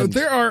girlfriend.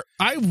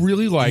 I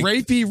really like...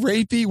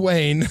 Rapey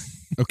Wayne.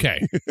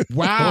 Okay.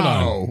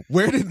 Wow.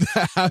 Where did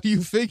that... How do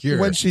you figure?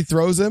 When she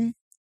throws him.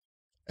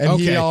 And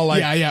he all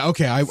like,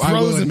 okay. I throws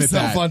will admit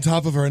himself that. on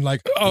top of her and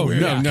like, no.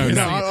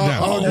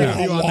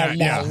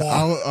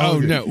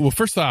 Well,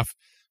 first off,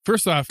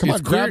 come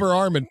on, grab her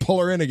arm and pull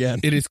her in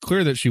again. It is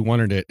clear that she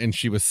wanted it, and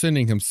she was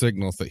sending him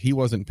signals that he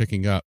wasn't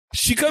picking up.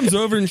 She comes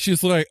over and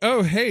she's like,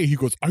 "Oh, hey." He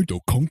goes, "I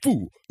do kung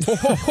fu."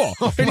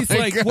 And he's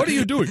like, "What are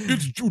you doing?"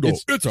 "It's judo.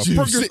 It's a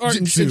martial art."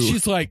 And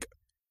she's like,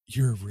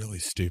 "You're really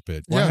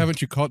stupid. Why haven't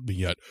you caught me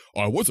yet?"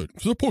 "I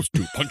wasn't supposed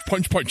to."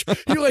 Punch.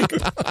 You're like,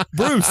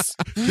 Bruce,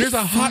 there's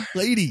a hot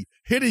lady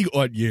hitting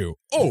on you.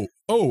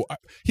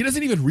 He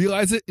doesn't even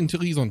realize it until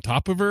he's on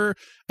top of her,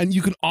 and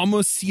you can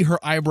almost see her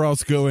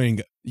eyebrows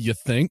going, "You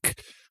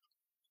think?"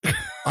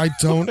 I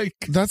don't.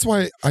 That's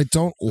why I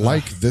don't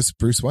like this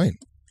Bruce Wayne.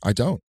 I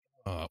don't.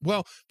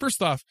 Well,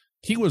 first off,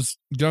 he was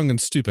young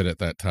and stupid at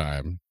that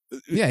time.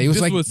 Yeah, he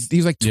was like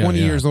 20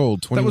 years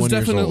old, 21 years old. That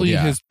was definitely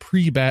his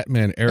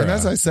pre-Batman era. And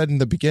as I said in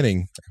the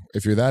beginning,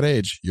 if you're that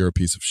age, you're a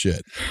piece of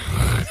shit.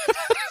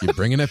 You're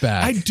bringing it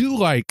back. I do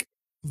like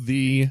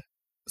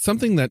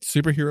something that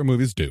superhero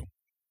movies do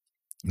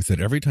is that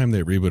every time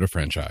they reboot a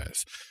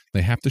franchise,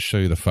 they have to show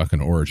you the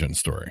fucking origin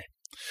story.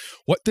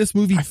 What this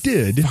movie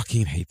did,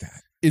 fucking hate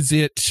that, is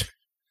it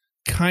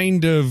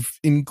kind of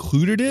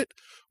included it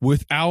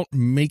without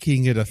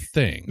making it a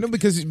thing. No,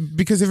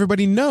 because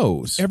everybody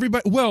knows.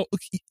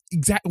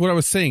 Exactly what I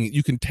was saying.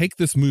 You can take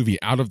this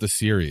movie out of the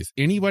series.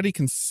 Anybody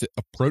can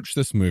approach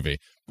this movie.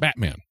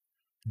 Batman,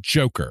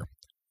 Joker,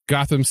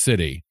 Gotham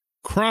City,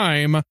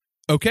 crime.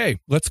 Okay,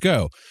 let's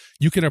go.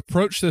 You can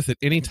approach this at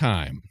any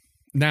time.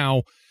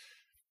 Now,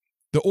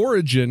 the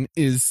origin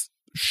is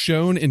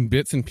shown in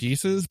bits and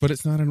pieces, but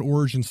it's not an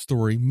origin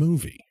story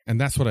movie.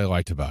 And that's what I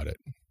liked about it.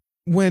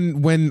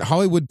 When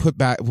Hollywood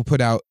put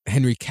out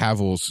Henry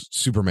Cavill's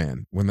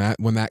Superman, when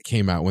that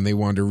came out, when they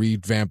wanted to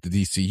revamp the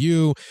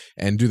DCU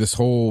and do this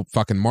whole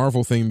fucking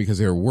Marvel thing because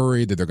they were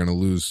worried that they're going to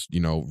lose,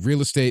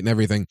 real estate and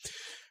everything,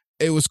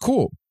 it was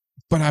cool.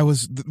 But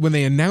when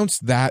they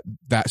announced that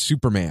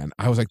Superman,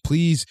 I was like,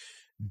 please,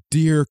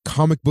 dear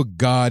comic book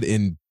god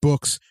in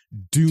books,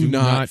 do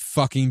not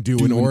fucking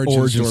do an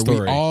origin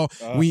story.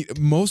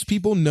 Most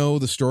people know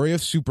the story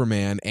of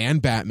Superman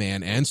and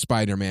Batman and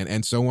Spider-Man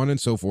and so on and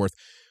so forth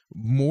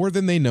more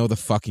than they know the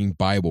fucking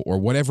Bible or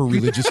whatever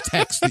religious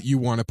text that you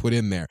want to put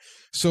in there.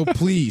 So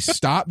please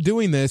stop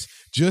doing this.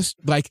 Just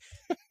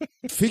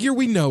figure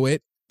we know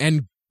it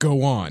and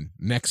go on.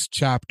 Next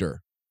chapter,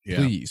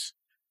 please.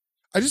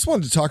 I just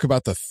wanted to talk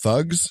about the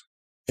thugs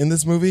in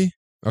this movie.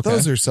 Okay.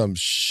 Those are some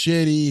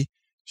shitty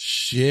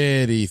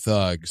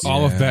thugs.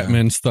 All of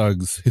Batman's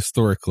thugs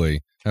historically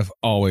have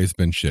always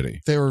been shitty.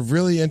 They were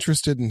really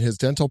interested in his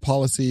dental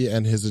policy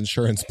and his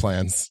insurance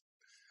plans.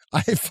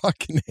 I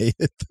fucking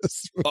hated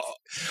this movie.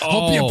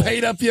 Hope you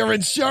paid up your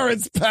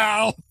insurance,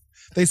 pal.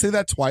 They say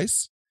that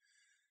twice,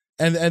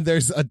 and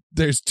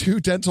there's two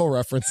dental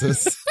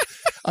references.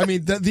 I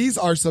mean, these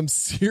are some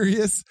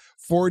serious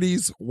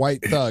 40s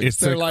white thugs.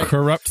 They're like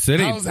corrupt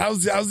city.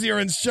 How's your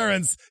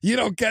insurance? You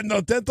don't get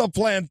no dental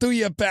plan, do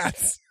you,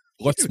 Bats?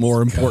 What's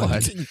more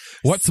important?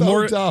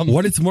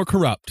 What is more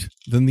corrupt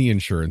than the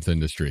insurance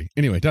industry?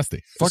 Anyway,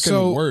 Dusty.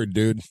 Fucking word,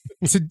 dude.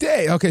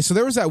 Today, okay, so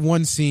there was that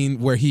one scene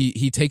where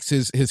he takes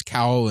his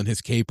cowl and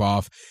his cape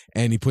off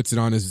and he puts it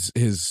on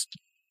his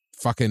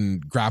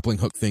fucking grappling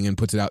hook thing and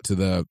puts it out to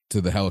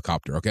the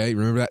helicopter, okay?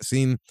 Remember that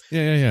scene?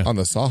 Yeah. On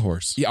the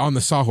sawhorse. Yeah, on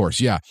the sawhorse,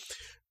 yeah.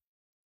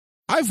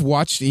 I've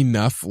watched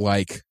enough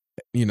crime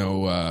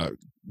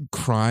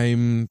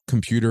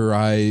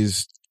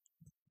computerized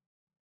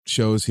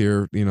shows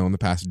here, in the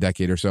past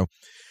decade or so.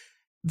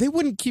 they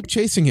wouldn't keep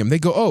chasing him. They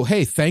go, oh,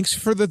 hey, thanks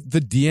for the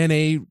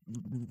DNA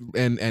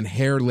and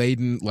hair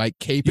laden like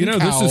cape and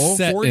cowl. This is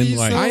set in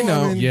like I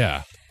know,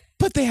 yeah.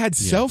 But they had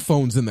cell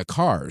phones in the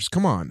cars.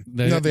 Come on.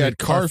 They had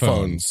car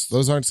phones.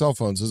 Those aren't cell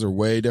phones. Those are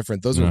way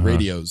different. Those are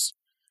radios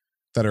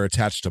that are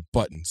attached to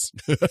buttons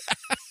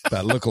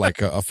that look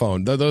like a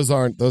phone. Those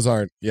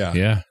aren't. Yeah.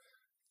 Yeah.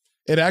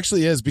 It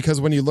actually is, because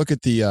when you look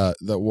at the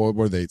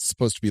were they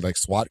supposed to be like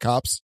SWAT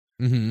cops?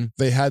 Mm-hmm.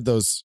 They had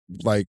those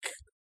like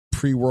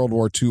pre-World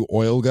War II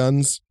oil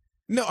guns.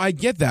 No, I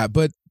get that,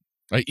 but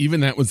like even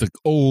that was an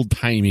old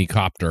timey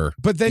copter.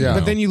 But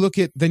then you look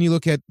at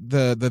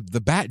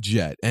the Bat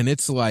Jet, and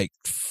it's like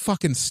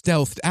fucking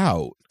stealthed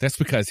out. That's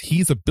because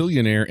he's a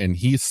billionaire and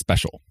he's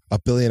special. A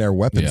billionaire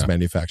weapons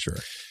manufacturer.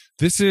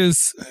 This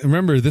is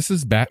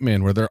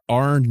Batman, where there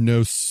are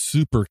no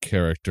super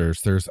characters.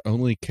 There's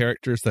only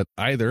characters that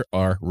either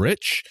are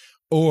rich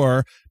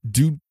or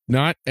do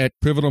not at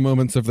pivotal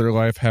moments of their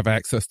life have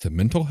access to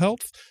mental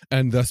health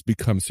and thus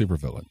become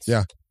supervillains.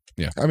 Yeah.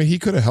 Yeah. I mean, he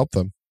could have helped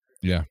them.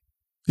 Yeah.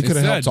 He could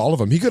have helped all of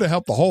them. He could have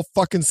helped the whole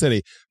fucking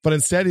city. But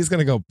instead, he's going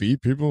to go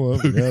beat people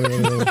up.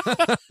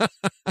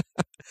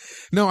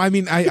 No, I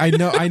mean, I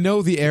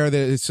know the era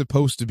that it's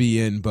supposed to be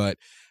in, but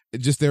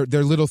just there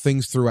are little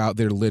things throughout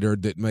they're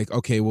littered that like,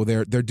 okay, well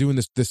they're doing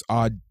this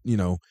odd,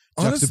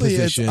 honestly,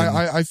 juxtaposition.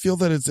 I feel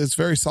that it's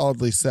very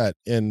solidly set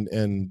in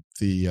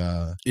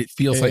the it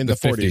feels like the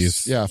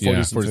 40s. Yeah,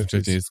 40s and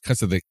 50s.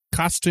 Because of the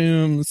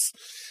costumes,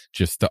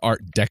 just the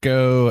art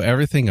deco,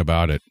 everything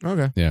about it.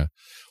 Okay. Yeah.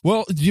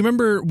 Well, do you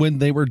remember when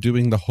they were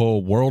doing the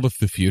whole World of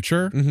the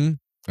Future? Mm-hmm.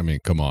 I mean,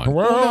 come on.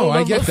 No,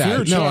 I get that.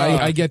 Future. No,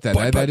 I get that.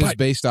 That is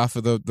based off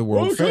of the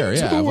World Fair.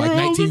 Yeah, like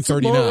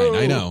 1939.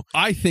 I know.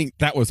 I think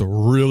that was a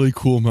really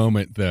cool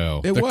moment,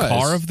 though. It the was.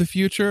 car of the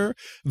future,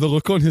 the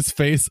look on his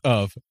face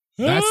of,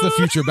 that's the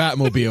future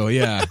Batmobile,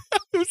 yeah.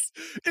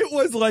 It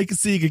was like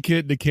seeing a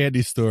kid in a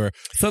candy store.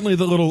 Suddenly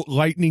the little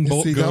lightning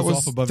bolt goes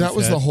off above his head. That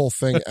was the whole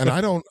thing. And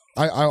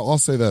I'll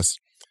say this.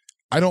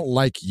 I don't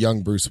like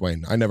young Bruce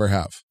Wayne. I never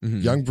have.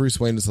 Mm-hmm. Young Bruce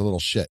Wayne is a little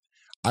shit.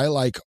 I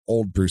like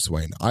old Bruce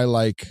Wayne. I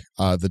like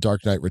the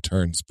Dark Knight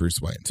Returns Bruce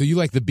Wayne. So you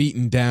like the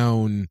beaten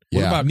down?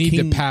 Yeah. What about need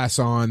to pass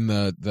on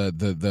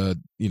the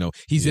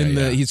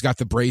he's got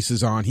the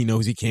braces on. He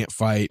knows he can't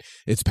fight.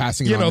 It's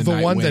passing on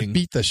the one Nightwing. that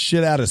beat the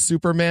shit out of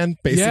Superman.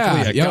 Basically,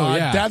 a god.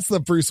 Yeah. That's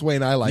the Bruce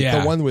Wayne I like. Yeah.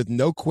 The one with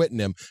no quitting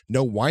him,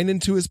 no whining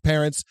to his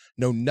parents,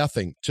 no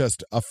nothing.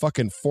 Just a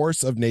fucking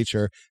force of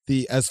nature.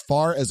 As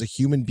far as a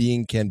human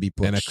being can be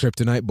pushed, and a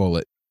kryptonite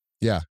bullet.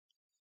 Yeah,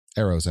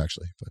 arrows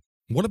actually, but.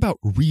 What about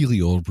really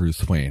old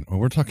Bruce Wayne? Well,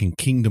 we're talking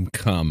Kingdom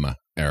Come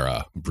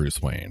era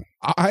Bruce Wayne.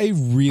 I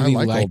really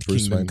like liked old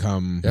Bruce Kingdom Wayne.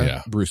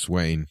 Come Bruce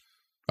Wayne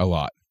a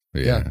lot.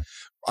 Yeah.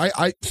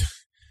 I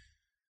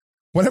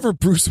whenever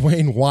Bruce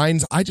Wayne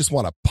whines, I just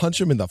want to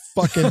punch him in the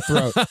fucking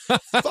throat.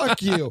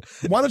 Fuck you.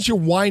 Why don't you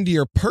whine to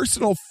your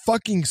personal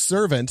fucking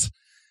servant?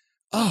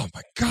 Oh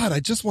my God, I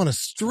just want to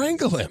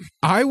strangle him.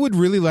 I would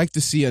really like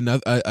to see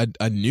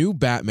a new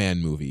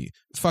Batman movie.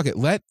 Fuck it.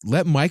 Let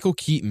Michael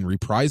Keaton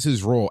reprise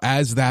his role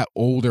as that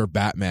older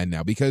Batman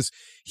now, because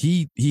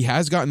he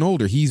has gotten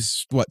older.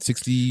 He's what,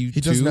 62?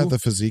 He doesn't have the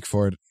physique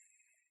for it.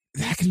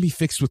 That can be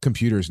fixed with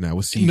computers now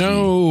with CG.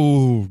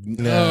 No.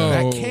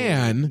 That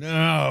can.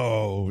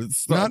 No.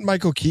 It's not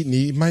Michael Keaton.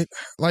 He might,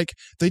 like,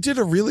 they did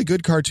a really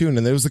good cartoon,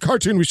 and it was the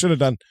cartoon we should have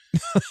done.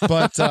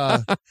 But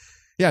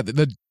yeah,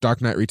 the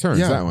Dark Knight Returns,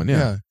 that one,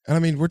 yeah. And I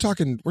mean, we're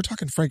talking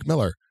Frank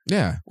Miller.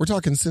 Yeah. We're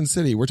talking Sin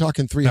City. We're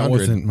talking 300. That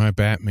wasn't my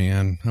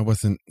Batman. I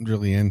wasn't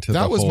really into that.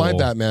 That was my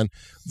Batman.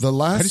 The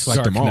last I just liked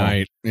Dark them all.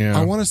 Knight. Yeah.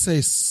 I want to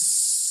say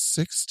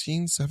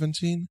 16,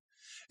 17.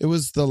 It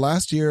was the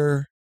last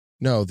year.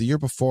 No, the year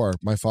before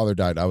my father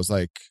died. I was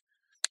like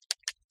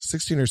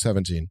 16 or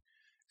 17.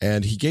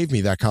 And he gave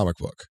me that comic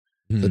book,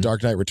 The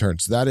Dark Knight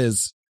Returns. That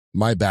is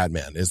my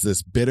Batman, is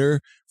this bitter,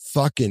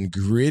 fucking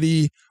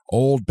gritty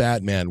old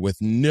Batman with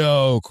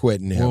no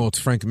quitting him. Well, it's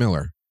Frank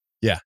Miller.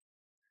 Yeah.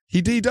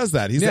 He does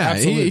that. He's the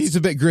absolute. He's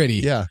a bit gritty.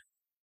 Yeah.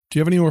 Do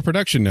you have any more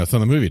production notes on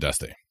the movie,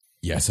 Dusty?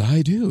 Yes,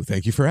 I do.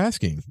 Thank you for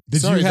asking.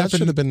 Sorry, that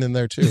should have been in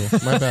there too.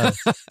 My bad.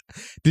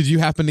 Did you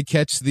happen to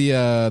catch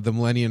the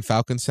Millennium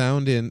Falcon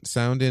sound in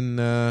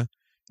the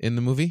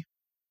movie?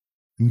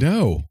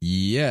 No.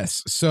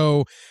 Yes.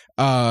 So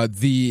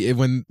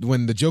when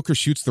the Joker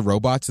shoots the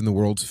robots in the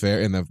World's Fair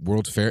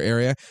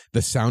area,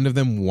 the sound of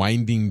them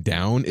winding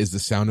down is the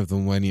sound of the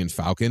Millennium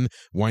Falcon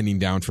winding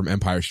down from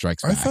Empire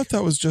Strikes Back. I thought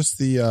that was just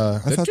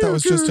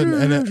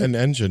an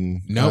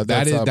engine. No,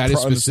 that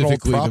is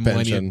specifically the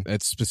Millennium. Engine.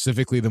 It's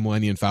specifically the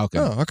Millennium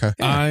Falcon. Oh, okay.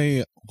 Yeah.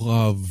 I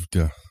loved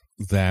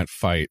that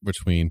fight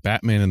between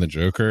Batman and the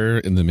Joker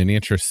in the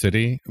miniature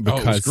city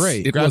because it was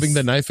great. Grabbing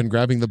the knife and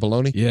grabbing the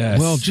bologna. Yes.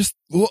 Well,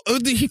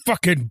 he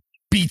fucking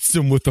beats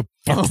him with a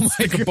fucking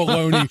stick of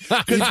bologna.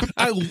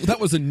 That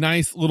was a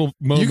nice little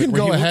moment. You can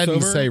go ahead and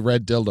over, say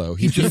red dildo.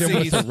 He beat him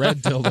with a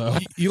red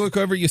dildo. You look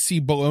over, you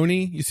see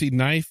bologna, you see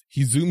knife.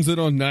 He zooms in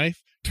on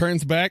knife,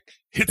 turns back,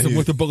 hits him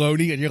with a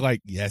bologna, and you're like,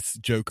 yes,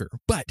 Joker.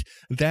 But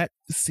that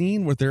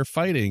scene where they're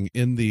fighting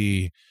in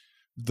the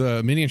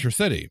miniature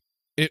city,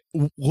 It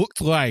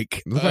looked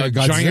like a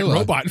giant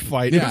robot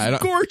fight. Yeah, it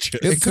was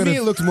gorgeous. To me,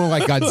 it looked more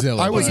like Godzilla.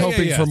 I was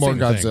hoping for more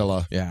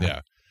Godzilla.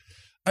 Yeah.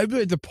 I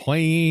bet the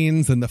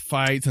planes and the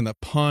fights and the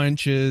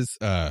punches.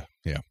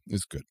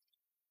 It's good.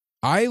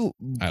 I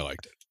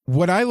liked it.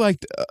 What I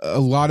liked a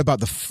lot about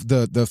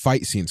the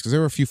fight scenes, because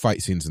there were a few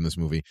fight scenes in this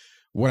movie.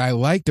 What I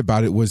liked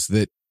about it was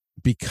that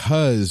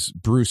because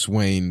Bruce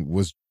Wayne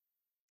was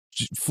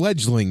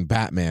fledgling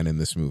Batman in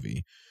this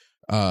movie,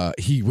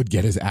 he would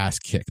get his ass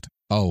kicked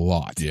a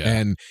lot. Yeah.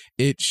 And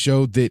it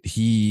showed that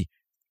he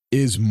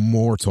is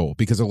mortal,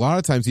 because a lot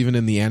of times, even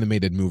in the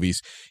animated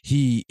movies,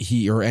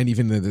 and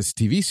even in this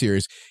TV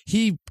series,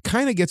 he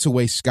kind of gets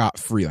away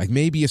scot-free, like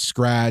maybe a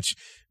scratch,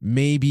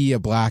 maybe a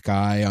black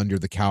eye under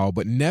the cowl,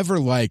 but never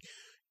like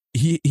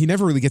he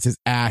never really gets his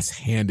ass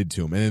handed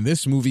to him. And in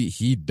this movie,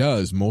 he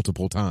does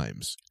multiple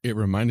times. It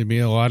reminded me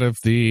a lot of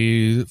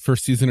the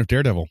first season of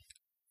Daredevil.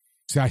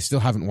 See, I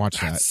still haven't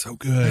watched that. That's so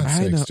good.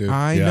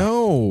 I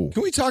know.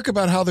 Can we talk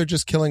about how they're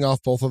just killing off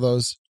both of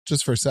those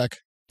just for a sec?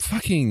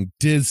 Fucking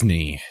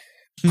Disney.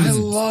 I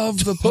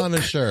love the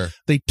Punisher.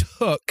 They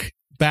took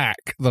back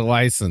the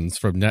license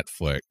from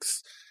Netflix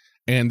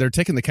and they're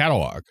taking the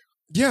catalog.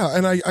 Yeah,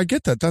 and I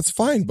get that. That's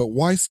fine, but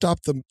why stop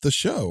the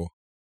show?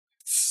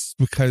 It's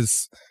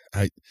because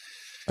I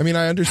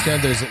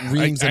understand there's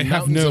reams and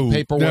mountains of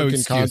paperwork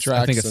and contracts.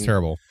 I think it's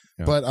terrible.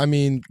 Yeah. But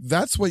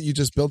that's what you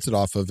just built it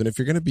off of. And if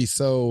you're going to be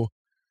so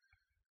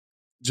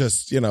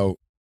just,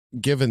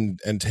 give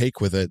and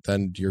take with it,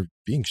 then you're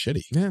being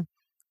shitty. Yeah.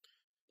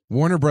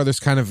 Warner Brothers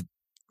kind of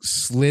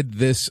slid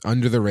this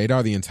under the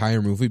radar the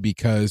entire movie,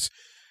 because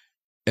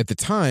at the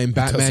time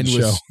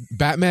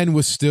Batman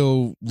was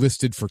still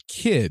listed for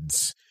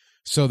kids.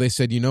 So they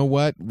said, you know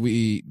what?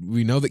 We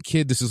know that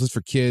this is listed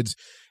for kids,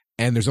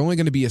 and there's only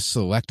going to be a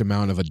select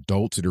amount of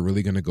adults that are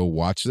really going to go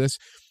watch this.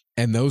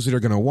 And those that are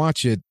going to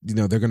watch it,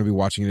 they're going to be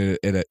watching it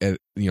at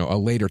a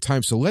later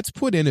time. So let's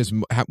push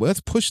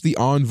the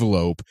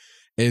envelope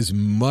as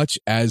much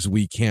as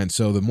we can.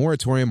 So the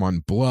moratorium on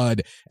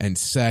blood and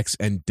sex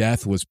and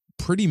death was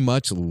pretty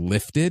much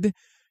lifted,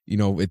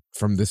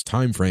 from this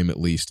time frame at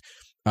least.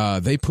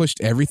 They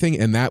pushed everything,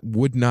 and that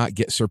would not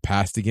get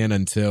surpassed again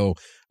until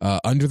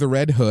Under the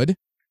Red Hood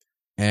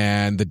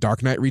and The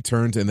Dark Knight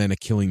Returns, and then A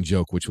Killing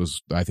Joke, which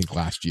was, I think,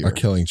 last year. A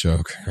Killing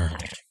Joke.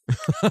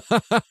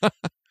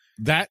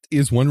 That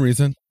is one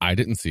reason I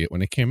didn't see it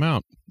when it came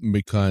out,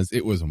 because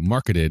it was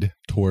marketed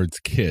towards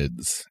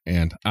kids.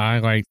 And I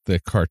liked the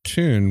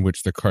cartoon,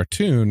 which the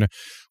cartoon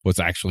was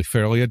actually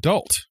fairly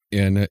adult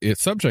in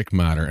its subject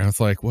matter. And I was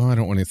like, well, I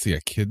don't want to see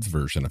a kid's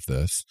version of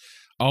this.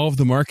 All of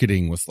the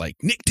marketing was like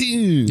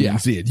Nicktoons.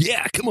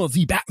 Yeah, come on,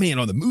 see Batman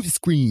on the movie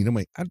screen. I'm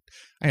like, I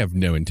have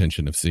no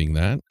intention of seeing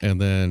that. And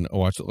then I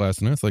watched it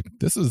last night. It's like,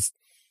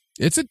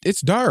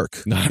 it's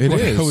dark. Not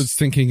what I was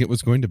thinking it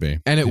was going to be.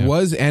 And it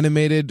was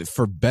animated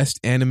for Best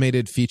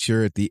Animated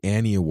Feature at the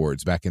Annie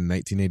Awards back in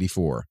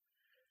 1984.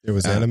 It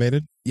was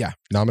animated? Yeah.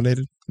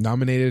 Nominated,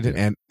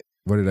 and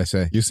what did I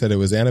say? You said it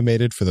was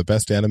animated for the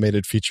Best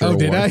Animated Feature Award.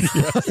 Did I?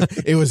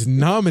 It was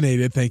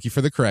nominated, thank you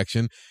for the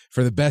correction,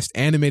 for the Best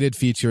Animated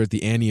Feature at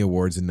the Annie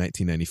Awards in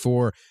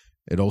 1994.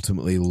 It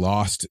ultimately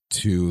lost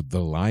to The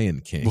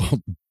Lion King. Well,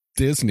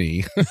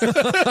 Disney.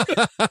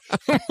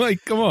 I'm like,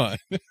 come on.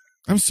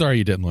 I'm sorry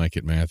you didn't like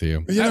it,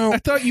 Matthew. I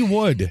thought you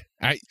would.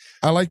 I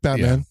like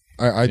Batman.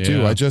 Yeah. I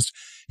do. I just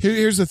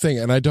here's the thing,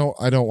 and I don't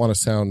want to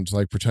sound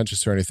like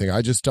pretentious or anything.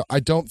 I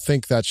don't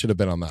think that should have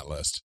been on that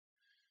list.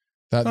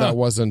 That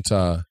wasn't.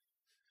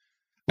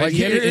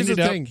 Here's the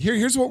thing.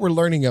 Here's what we're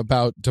learning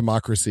about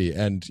democracy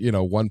and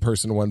one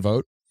person, one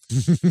vote.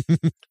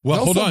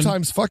 Well, hold on.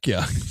 Sometimes fuck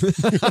you.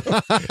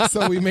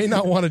 So we may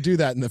not want to do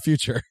that in the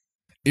future.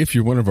 If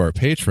you're one of our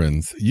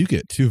patrons, you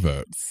get 2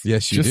 votes.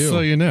 Yes, you do. Just so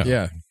you know.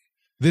 Yeah.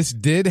 This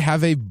did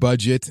have a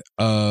budget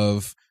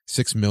of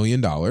 $6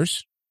 million. Okay.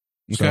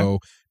 So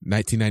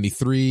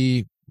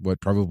 1993,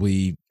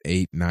 probably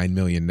 8-9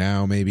 million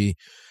now, maybe.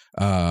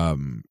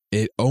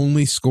 It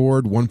only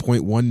scored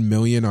 1.1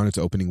 million on its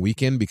opening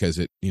weekend because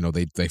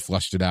they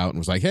flushed it out and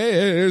was like, hey,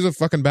 here's a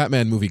fucking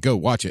Batman movie, go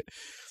watch it.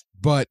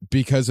 But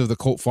because of the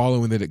cult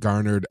following that it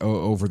garnered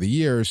over the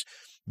years,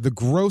 the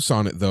gross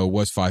on it though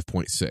was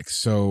 5.6.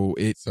 So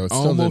it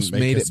almost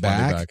made it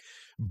back.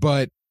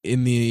 But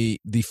in the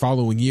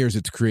following years,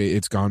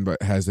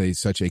 has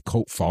such a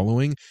cult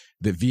following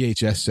that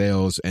VHS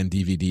sales and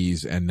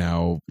DVDs and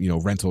now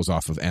rentals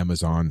off of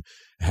Amazon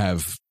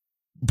have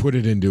put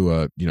it into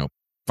a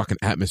fucking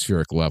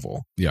atmospheric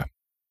level. Yeah,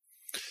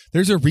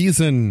 there's a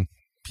reason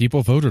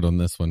people voted on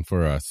this one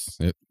for us.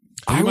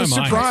 I was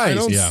surprised. I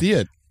don't see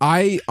it.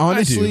 I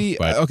honestly,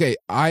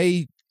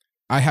 I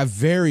have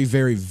very,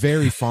 very,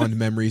 very fond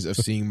memories of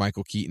seeing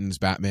Michael Keaton's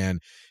Batman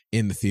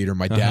in the theater.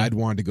 My dad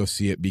wanted to go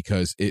see it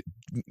because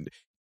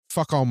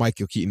fuck all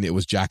Michael Keaton, it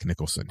was Jack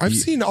Nicholson. I've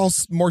seen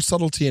more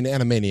subtlety in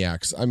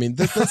Animaniacs. I mean,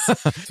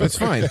 that's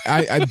fine.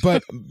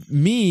 But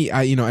me,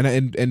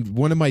 and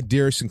one of my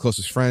dearest and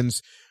closest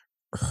friends,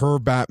 her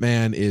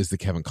Batman is the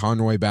Kevin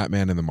Conroy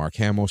Batman and the Mark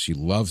Hamill. She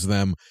loves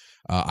them.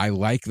 I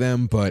like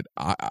them, but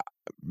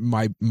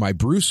my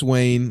Bruce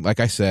Wayne, like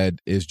I said,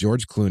 is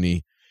George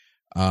Clooney.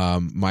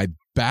 My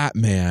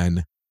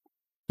Batman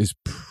is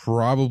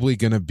probably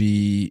going to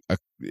be a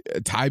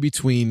tie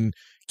between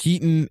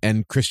Keaton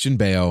and Christian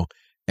Bale,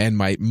 and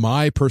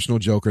my personal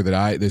Joker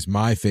that is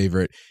my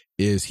favorite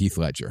is Heath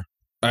Ledger.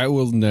 I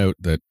will note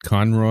that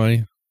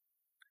Conroy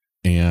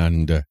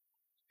and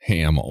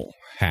Hamill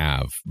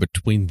have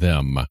between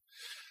them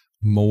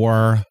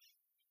more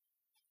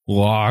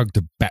logged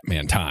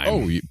Batman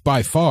time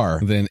by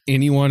far than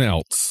anyone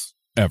else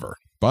ever.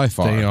 By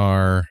far. They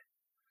are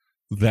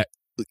that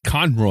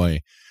Conroy,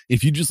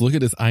 if you just look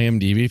at his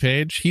IMDb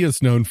page, he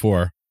is known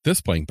for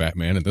this playing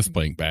Batman and this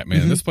playing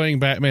Batman and this playing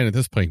Batman and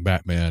this playing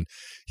Batman.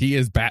 He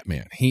is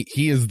Batman.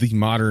 He is the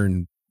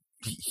modern.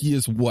 He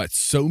is what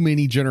so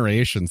many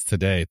generations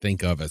today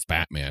think of as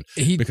Batman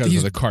because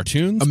of the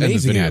cartoons and the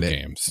video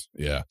games.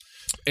 Yeah,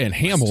 and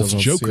Hamill's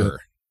Joker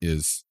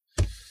is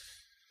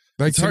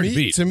like hard to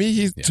beat. To me,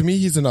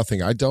 he's a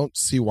nothing. I don't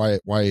see why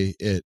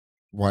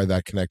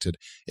that connected.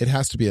 It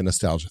has to be a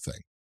nostalgia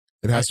thing.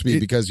 It has to be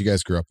because you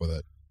guys grew up with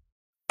it.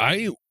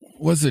 I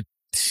was a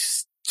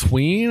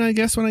tween, I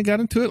guess, when I got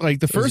into it. Like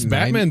the first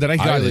Batman that I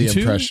got into,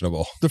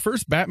 impressionable. The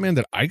first Batman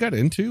that I got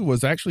into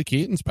was actually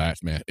Keaton's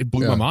Batman. It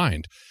blew my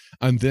mind,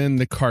 and then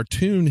the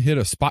cartoon hit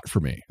a spot for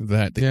me.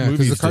 That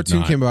because the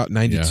cartoon came out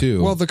 92.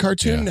 Yeah. Well, the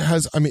cartoon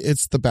has. I mean,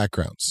 it's the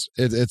backgrounds.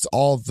 It's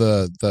all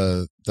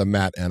the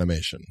matte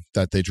animation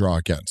that they draw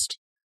against.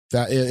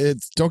 That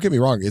it's. Don't get me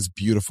wrong. It's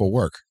beautiful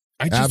work.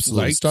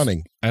 Absolutely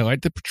stunning. I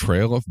like the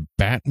portrayal of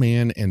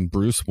Batman and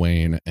Bruce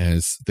Wayne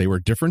as they were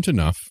different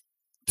enough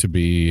to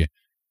be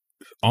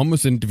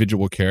almost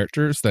individual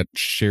characters that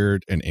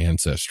shared an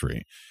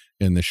ancestry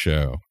in the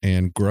show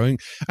and growing.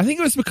 I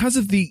think it was because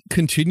of the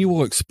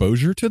continual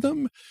exposure to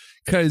them,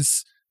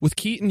 because with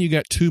Keaton, you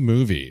got 2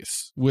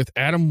 movies. With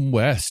Adam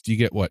West, you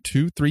get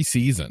 2-3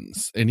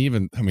 seasons. And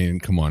even, I mean,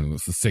 come on, it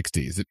was the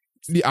 60s.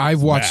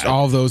 I've watched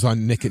all those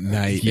on Nick at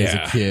Night as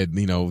a kid,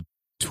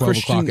 12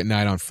 o'clock at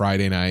night on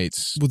Friday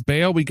nights. With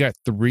Bale, we got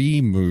 3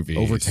 movies.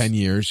 Over 10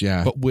 years,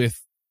 yeah. But with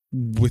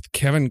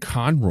Kevin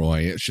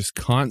Conroy, it's just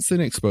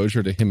constant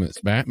exposure to him as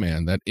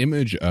Batman. That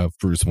image of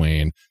Bruce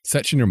Wayne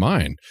sets in your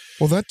mind.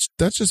 Well,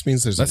 that just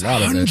means there's a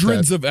lot of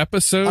hundreds of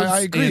episodes.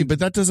 I agree, but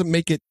that doesn't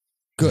make it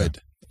good.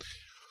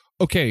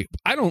 Okay,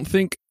 I don't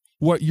think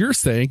what you're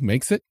saying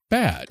makes it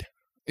bad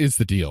is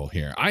the deal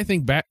here. I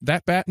think that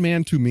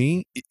Batman, to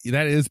me,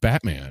 that is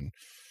Batman.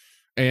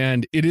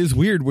 And it is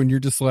weird when you're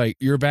just like,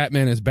 your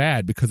Batman is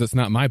bad because it's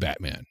not my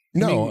Batman.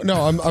 No,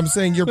 I'm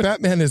saying your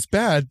Batman is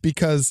bad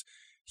because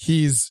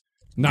he's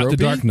not gropey. The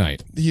Dark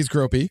Knight. He's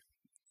gropey.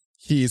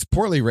 He's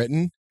poorly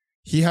written.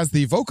 He has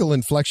the vocal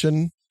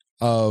inflection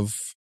of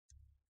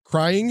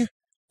crying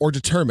or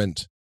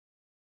determined.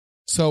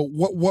 So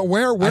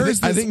where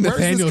is this? I think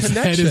Nathanael's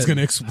head is going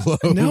to explode.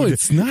 No,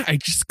 it's not. I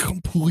just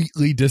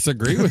completely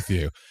disagree with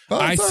you.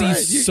 I see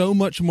so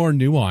much more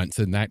nuance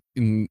in that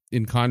in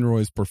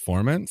Conroy's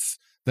performance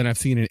than I've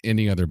seen in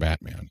any other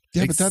Batman.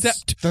 Yeah, but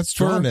that's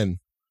drawn in.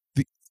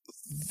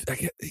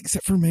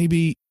 Except for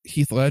maybe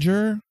Heath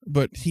Ledger,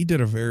 but he did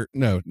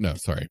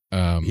sorry.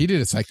 He did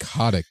a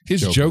psychotic.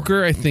 His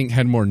Joker, I think,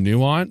 had more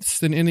nuance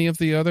than any of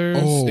the others.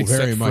 Oh,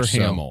 except very much for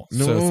Hamill.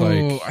 So.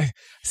 No,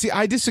 it's like,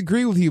 I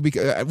disagree with you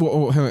because.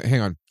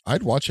 Hang on.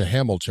 I'd watch a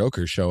Hamill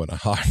Joker show in a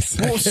heartbeat.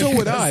 Well, so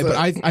would I. But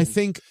I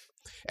think,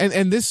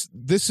 and this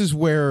is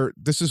where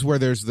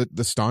there's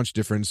the staunch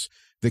difference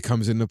that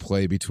comes into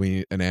play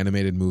between an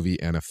animated movie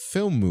and a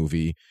film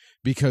movie.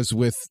 Because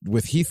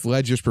with Heath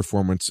Ledger's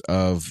performance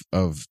of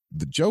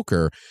the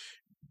Joker,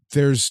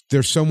 there's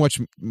so much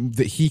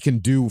that he can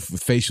do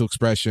with facial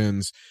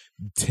expressions,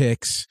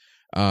 tics.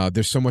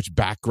 There's so much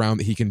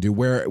background that he can do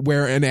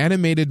where an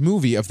animated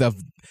movie of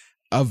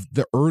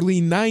the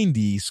early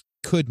 90s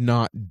could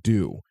not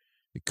do.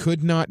 It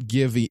could not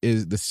give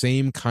the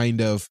same kind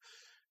of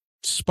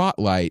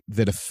spotlight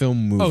that a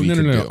film movie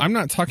could do. I'm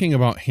not talking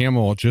about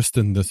Hamill just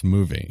in this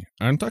movie.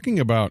 I'm talking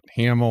about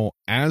Hamill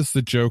as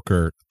the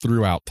Joker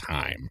throughout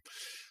time,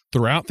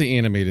 throughout the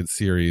animated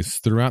series,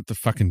 throughout the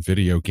fucking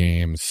video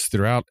games,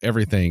 throughout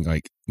everything.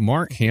 Like,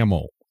 Mark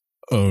Hamill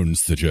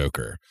owns the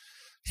Joker.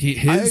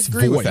 His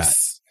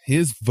voice,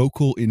 his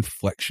vocal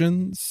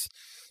inflections,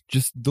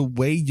 just the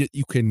way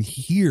you can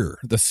hear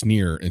the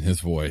sneer in his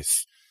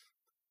voice.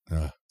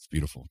 It's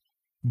beautiful.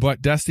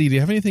 But Dusty, do you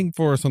have anything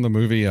for us on the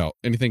movie?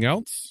 Anything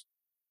else?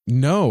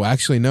 No,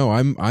 actually, no.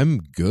 I'm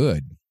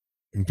good.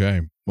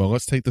 Okay. Well,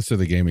 let's take this to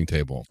the gaming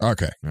table.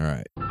 Okay. All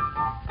right.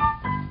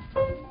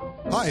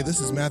 Hi, this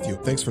is Matthew.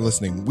 Thanks for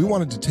listening. We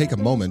wanted to take a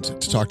moment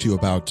to talk to you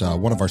about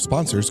one of our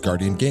sponsors,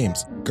 Guardian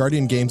Games.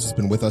 Guardian Games has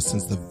been with us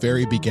since the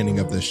very beginning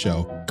of this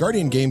show.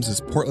 Guardian Games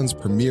is Portland's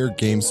premier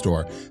game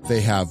store. They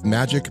have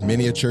magic,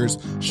 miniatures,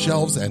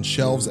 shelves and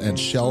shelves and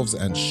shelves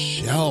and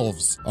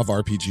shelves of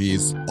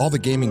RPGs, all the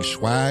gaming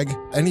swag,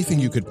 anything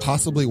you could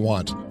possibly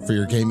want for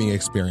your gaming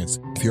experience.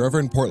 If you're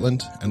ever in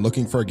Portland and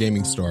looking for a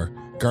gaming store,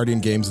 Guardian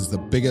Games is the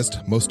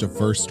biggest, most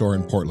diverse store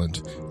in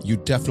Portland. You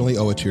definitely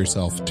owe it to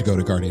yourself to go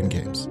to Guardian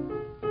Games.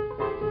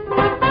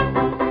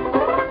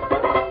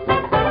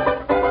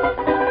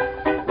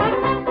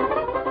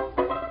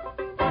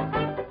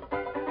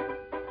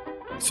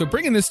 So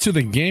bringing this to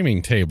the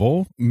gaming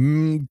table,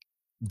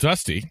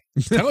 Dusty,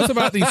 tell us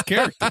about these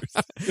characters.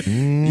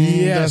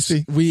 Yes,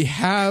 Dusty. we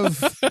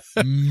have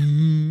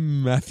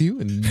Matthew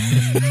and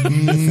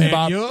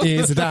Nathanael.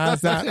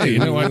 Hey, you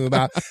know what?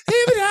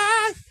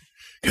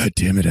 God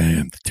damn it, I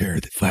am the terror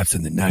that flaps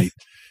in the night.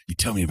 You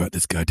tell me about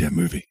this goddamn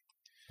movie.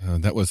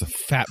 That was a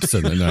faps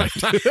in the night.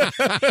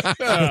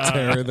 The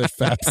terror that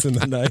faps in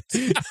the night.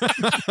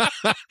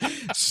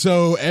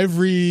 So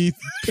every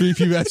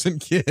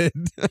prepubescent kid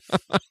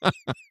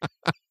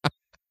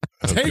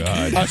Take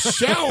a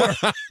shower.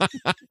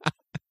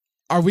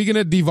 Are we going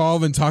to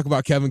devolve and talk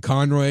about Kevin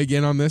Conroy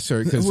again on this,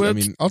 or because I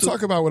mean, I'll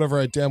talk about whatever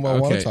I damn well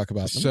want to talk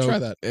about. Let me try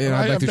that. And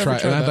I'd like to try.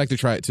 And I'd like to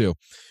try it too.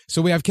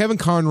 So we have Kevin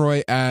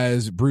Conroy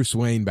as Bruce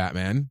Wayne,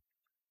 Batman.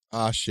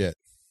 Ah, shit.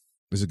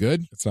 Is it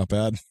good? It's not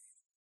bad.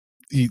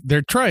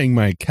 They're trying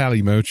my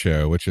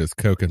Calimocho, which is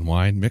Coke and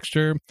wine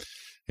mixture.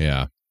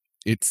 Yeah.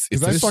 It's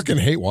I fucking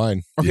hate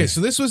wine. Okay, so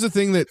this was the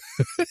thing that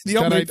we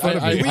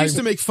used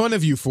to make fun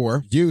of you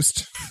for.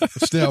 Used.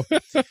 Still.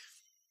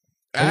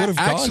 I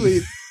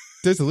Actually,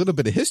 there's a little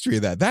bit of history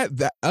of that.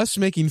 That us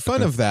making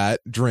fun of that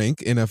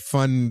drink in a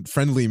fun,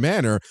 friendly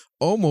manner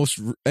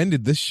almost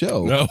ended this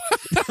show. No.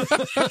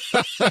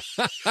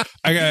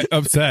 I got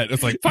upset.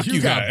 It's like, fuck you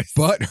guys.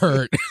 Butt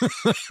hurt.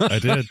 I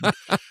did.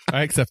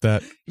 I accept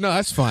that. No,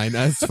 that's fine.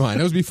 That's fine.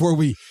 That was before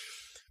we.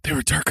 There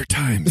were darker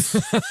times.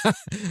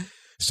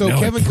 So now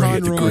Kevin I pray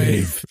at the Conroy,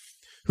 grave.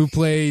 who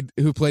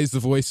plays the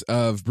voice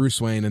of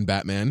Bruce Wayne and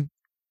Batman,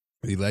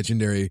 the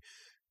legendary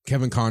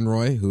Kevin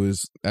Conroy, who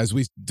is, as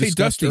we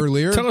discussed Dusty,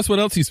 earlier, tell us what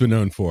else he's been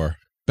known for.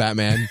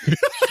 Batman.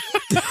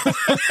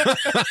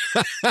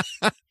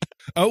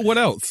 Oh, what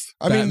else?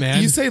 I Batman.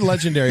 mean, you say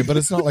legendary, but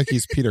it's not like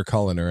he's Peter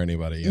Cullen or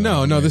anybody. You know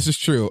what I No, mean? this is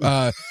true.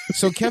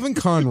 So Kevin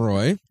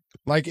Conroy,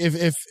 Like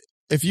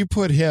if you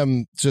put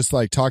him just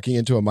like talking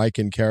into a mic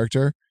in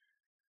character,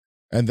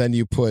 and then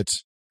you put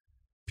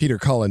Peter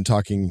Cullen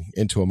talking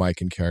into a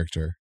mic in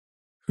character,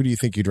 who do you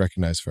think you'd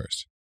recognize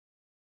first?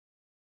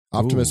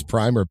 Optimus Ooh.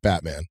 Prime or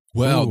Batman?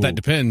 Well, Ooh. that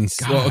depends.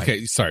 God. Well,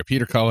 okay, sorry.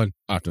 Peter Cullen,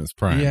 Optimus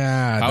Prime.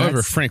 yeah. However,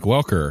 that's- Frank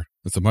Welker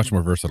is a much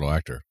more versatile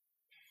actor.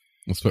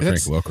 Let's put Frank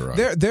Welker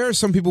on. there are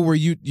some people where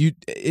you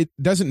it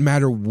doesn't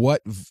matter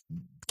what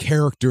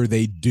character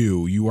they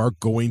do, you are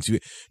going to.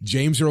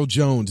 James Earl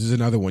Jones is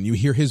another one. You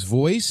hear his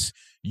voice,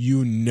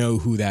 you know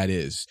who that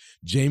is.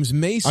 James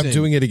Mason. I'm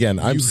doing it again.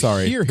 I'm you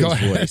sorry. Hear Go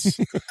his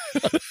ahead.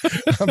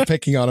 voice. I'm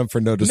picking on him for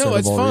no discernible No,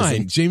 it's fine.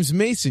 reason. James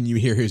Mason, you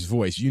hear his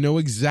voice. You know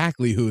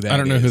exactly who that is. I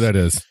don't know who that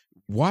is.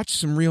 Watch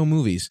some real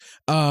movies.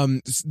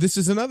 This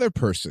is another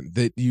person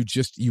that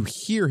you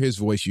hear his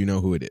voice, you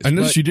know who it is. I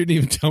noticed But- you didn't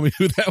even tell me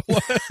who that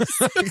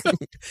was.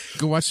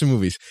 Go watch some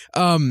movies.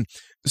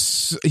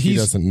 So He he's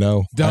doesn't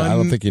know. I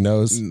don't think he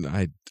knows.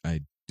 I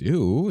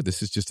do.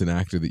 This is just an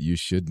actor that you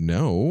should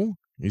know.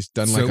 He's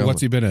done like So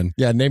what's he been in?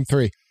 Yeah, name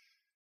 3.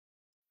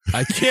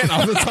 I can't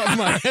off the top of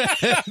my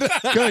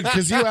head. Good,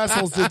 because you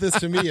assholes did this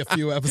to me a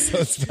few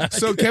episodes back.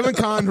 So Kevin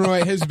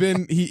Conroy has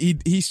been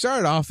he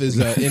started off as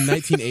in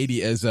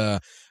 1980 as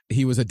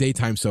he was a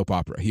daytime soap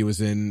opera. He was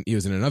in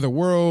Another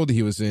World.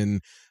 He was in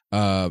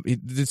he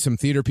did some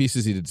theater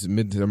pieces. He did some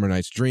Midsummer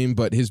Night's Dream,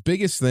 but his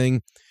biggest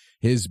thing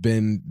has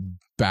been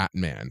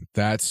Batman.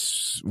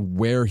 That's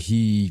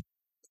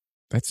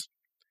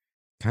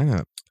kind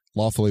of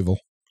Lawful Evil.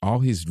 all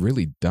he's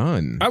really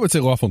done. I would say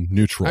lawful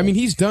neutral. I mean,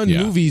 he's done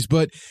Yeah. movies,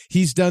 but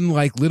he's done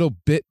like little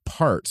bit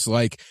parts,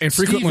 like And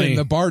frequently- Steven,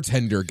 the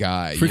bartender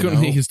guy.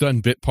 frequently you know? he's done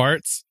bit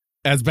parts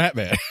as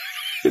Batman.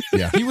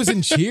 He was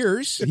in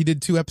Cheers. He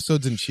did 2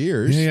 episodes in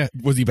Cheers. Yeah.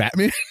 Was he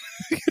Batman?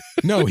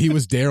 No, he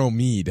was Daryl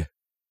Mead,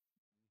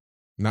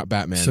 not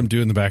Batman. Some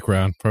dude in the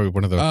background, probably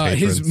one of those.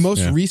 His most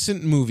yeah.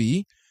 recent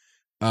movie,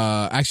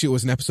 actually, it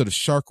was an episode of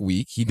Shark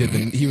Week.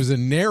 He was a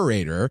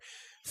narrator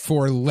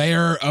for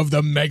Lair of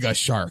the Mega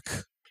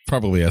Shark.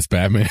 Probably as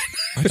Batman.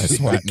 I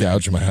just want to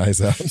gouge my eyes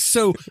out.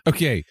 So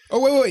okay, Oh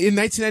wait! In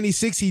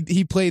 1996,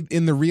 he played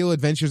in The Real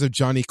Adventures of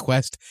Johnny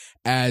Quest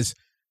as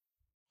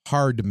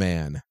Hard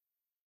Man.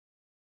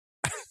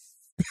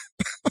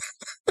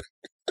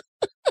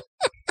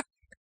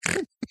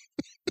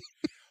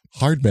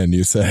 Hard men,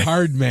 you say?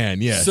 Hard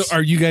Man, yes. so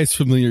are you guys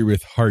familiar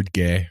with Hard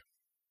Gay?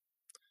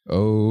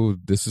 Oh,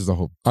 this is the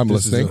whole. I'm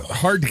this is listening.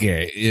 Hard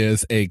Gay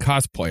is a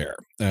cosplayer.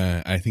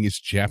 I think it's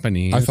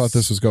Japanese. I thought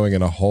this was going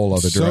in a whole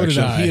other So did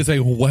direction. I. He is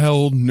a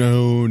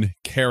well-known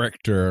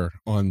character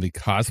on the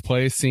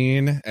cosplay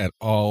scene at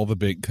all the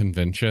big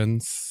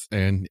conventions,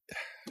 and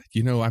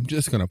I'm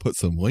just going to put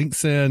some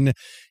links in.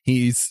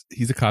 He's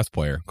a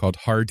cosplayer called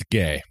Hard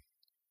Gay.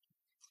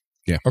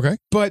 Yeah. Okay.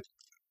 But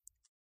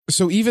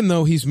so even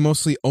though he's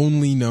mostly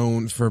only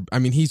known for, I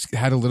mean, he's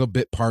had a little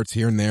bit parts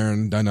here and there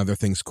and done other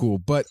things cool.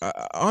 But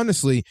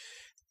honestly,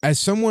 as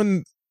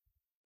someone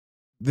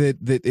that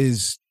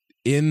is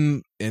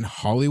in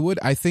Hollywood,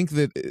 I think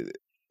that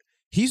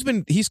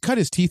he's cut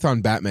his teeth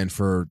on Batman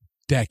for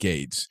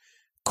decades.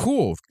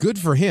 Cool, good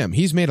for him.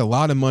 He's made a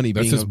lot of money.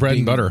 That's his bread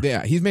and butter.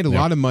 Yeah, he's made a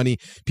lot of money.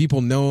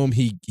 People know him.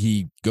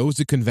 He goes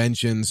to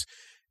conventions.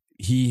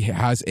 He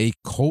has a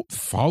cult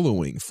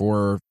following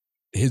for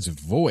his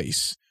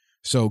voice.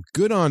 So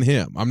good on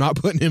him. I'm not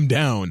putting him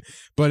down,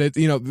 but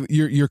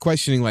you're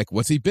questioning like,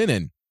 what's he been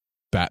in?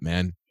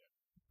 Batman.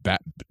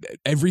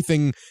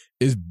 Everything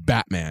is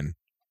Batman.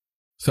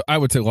 So I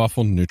would say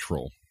lawful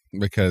neutral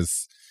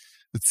because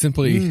it's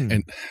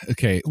simply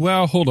okay.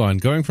 Well, hold on.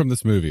 Going from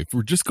this movie, if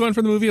we're just going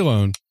from the movie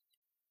alone,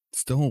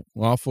 still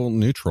lawful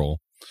neutral.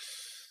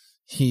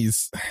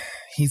 He's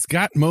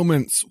got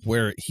moments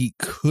where he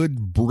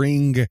could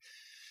do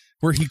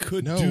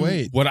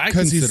what I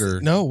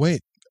consider. No,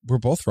 wait. We're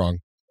both wrong.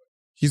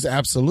 He's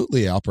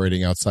absolutely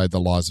operating outside the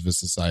laws of his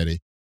society.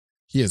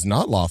 He is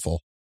not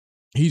lawful.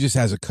 He just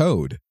has a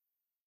code.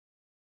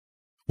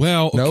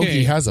 Well, okay. No,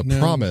 he has a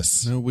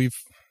promise. No, we've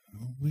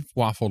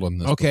waffled on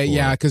this. Okay,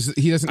 before. because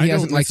he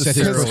hasn't like set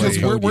his because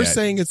code we're yet.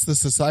 saying it's the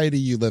society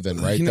you live in,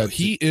 right?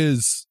 He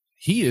is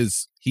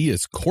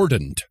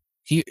cordoned.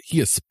 He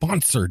is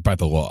sponsored by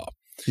the law.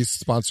 He's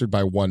sponsored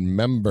by one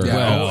member.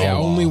 Yeah,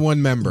 only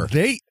one member.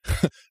 They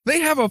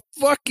have a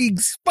fucking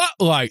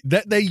spotlight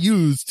that they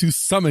use to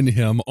summon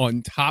him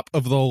on top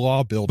of the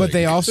law building. But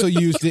they also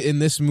used it in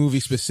this movie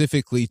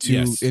specifically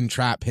to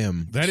entrap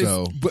him.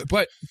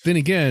 But then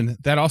again,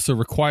 that also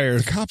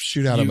requires the cops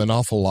shoot at him an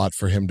awful lot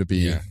for him to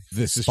be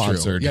this is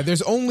sponsored. True. Yeah,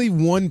 there's only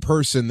one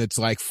person that's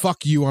like,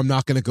 "Fuck you, I'm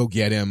not going to go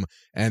get him,"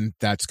 and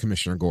that's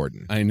Commissioner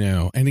Gordon. I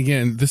know. And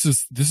again, this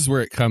is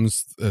where it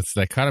comes. It's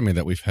the dichotomy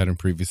that we've had in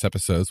previous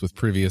episodes with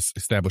previous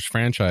established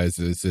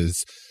franchises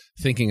is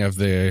thinking of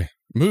the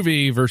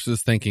movie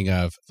versus thinking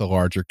of the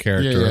larger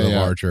character or the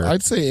larger.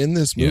 I'd say in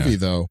this movie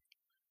though,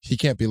 he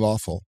can't be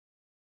lawful.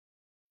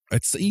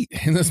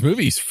 In this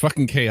movie, he's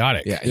fucking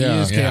chaotic. Yeah, he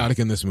is chaotic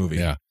in this movie.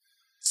 Yeah.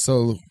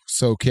 So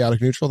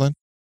chaotic neutral then?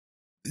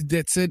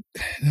 That's it.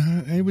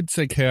 I would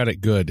say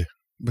chaotic good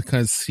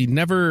because he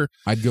never.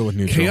 I'd go with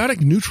neutral. Chaotic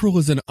neutral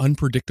is an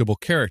unpredictable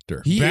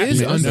character. He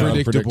is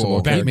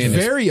unpredictable. Batman is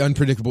very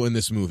unpredictable in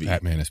this movie.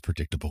 Batman is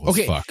predictable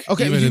as fuck.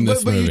 Okay, even in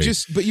this movie.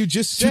 You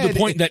just said to the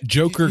point that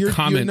Joker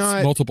comments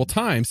multiple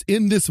times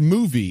in this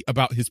movie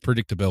about his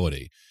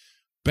predictability.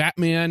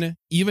 Batman,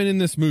 even in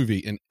this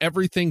movie, and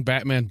everything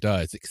Batman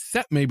does,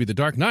 except maybe the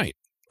Dark Knight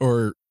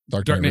or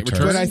Dark Knight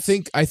Returns. But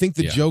I think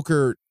the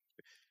Joker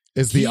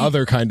is the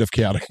other kind of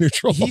chaotic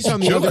neutral. He's on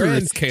the other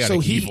end.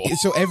 Chaotic evil.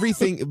 So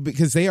everything,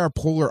 because they are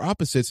polar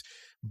opposites,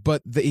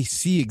 but they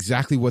see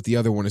exactly what the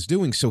other one is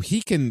doing. So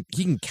he can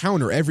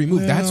counter every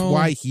move. That's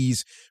why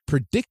he's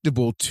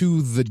predictable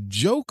to the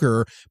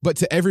Joker, but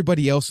to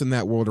everybody else in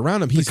that world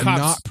around him, he's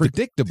not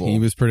predictable. He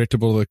was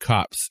predictable to the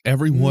cops.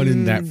 Everyone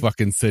in that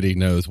fucking city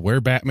knows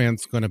where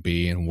Batman's going to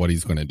be and what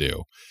he's going to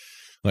do.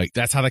 Like,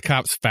 that's how the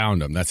cops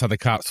found him. That's how the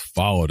cops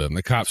followed him.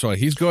 The cops were like,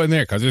 he's going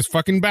there because it's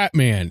fucking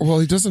Batman. Well,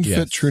 he doesn't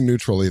fit true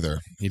neutral either.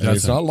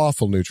 He's not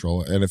lawful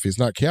neutral. And if he's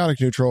not chaotic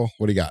neutral,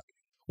 what do you got?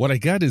 What I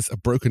got is a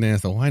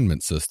broken-ass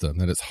alignment system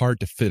that it's hard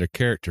to fit a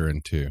character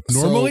into.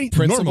 Normally? He's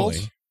principled.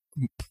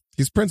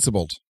 He's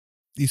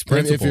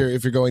principled.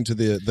 If you're going to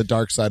the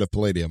dark side of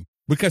Palladium.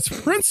 Because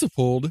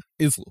principled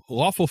is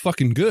lawful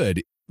fucking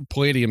good,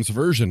 Palladium's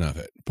version of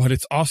it. But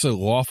it's also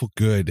lawful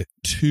good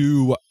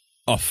to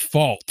a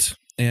fault.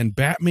 And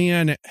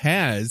Batman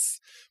has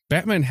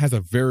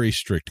a very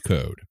strict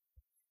code.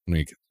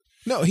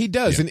 No, he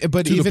does,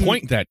 but to the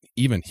point that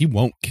even he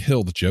won't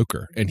kill the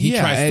Joker, and he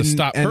tries to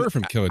stop her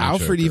from killing the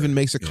Joker. Alfred even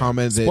makes a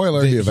comment that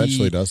spoiler, he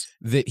eventually does.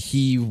 That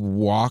he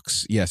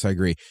walks. Yes, I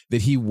agree.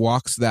 That he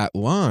walks that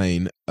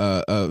line,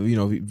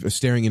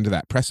 staring into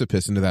that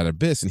precipice, into that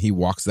abyss, and he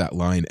walks that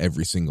line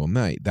every single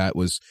night. That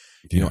was,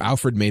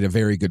 Alfred made a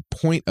very good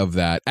point of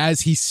that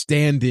as he's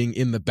standing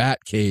in the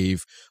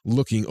Batcave,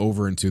 looking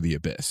over into the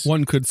abyss.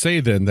 One could say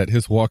then that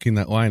his walking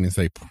that line is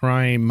a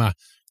prime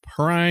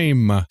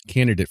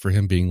candidate for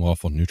him being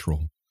lawful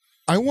neutral.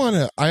 I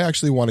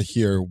actually want to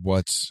hear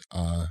what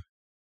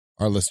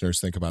our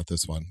listeners think about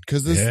this one,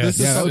 because this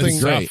is something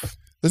great.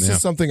 This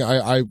is something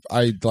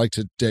I'd like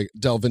to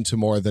delve into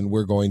more than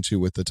we're going to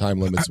with the time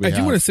limits we have. I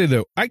do want to say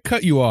though, I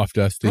cut you off,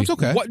 Dusty. That's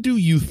okay. What do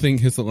you think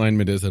his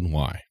alignment is and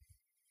why?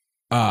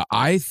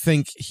 I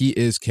think he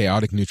is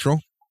chaotic neutral.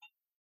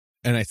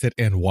 And I said,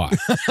 and why?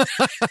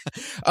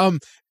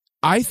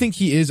 I think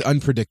he is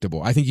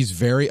unpredictable. I think he's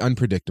very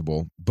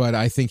unpredictable, but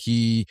I think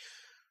he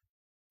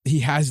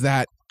has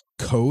that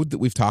code that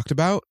we've talked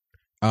about.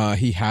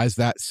 He has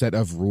that set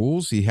of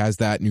rules. He has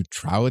that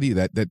neutrality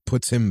that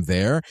puts him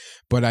there.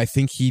 But I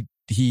think he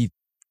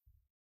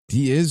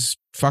is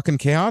fucking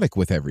chaotic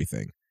with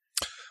everything.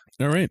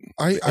 All right.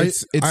 I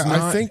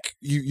think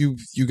you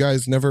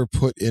guys never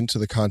put into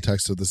the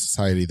context of the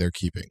society they're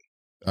keeping.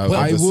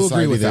 I will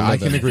agree with that. I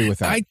can agree with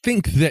that. I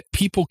think that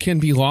people can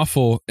be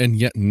lawful and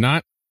yet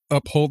not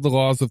uphold the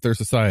laws of their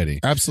society.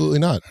 Absolutely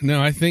not. No,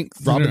 I think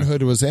Robin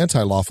Hood was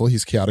anti-lawful.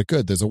 He's chaotic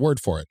good. There's a word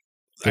for it.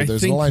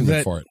 There's an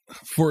alignment for it.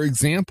 For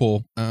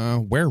example,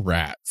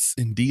 were-rats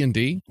in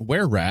D&D,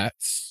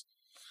 were-rats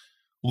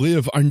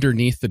live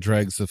underneath the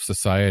dregs of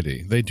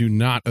society. They do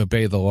not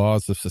obey the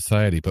laws of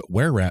society, but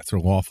were-rats are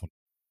lawful.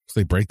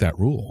 So they break that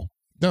rule.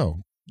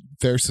 No,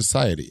 their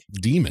society.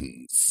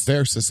 Demons.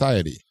 Their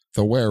society.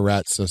 The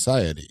were-rat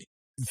society.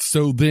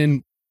 So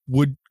then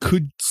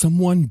could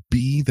someone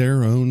be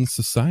their own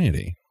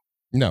society?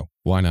 No.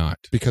 Why not?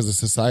 Because a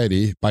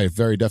society, by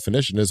very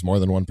definition, is more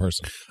than one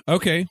person.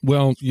 Okay,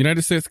 well,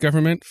 United States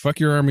government, fuck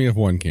your army of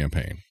one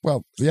campaign.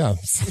 Well, yeah,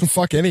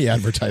 fuck any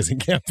advertising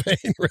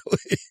campaign,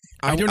 really.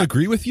 I don't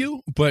agree with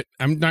you, but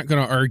I'm not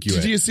going to argue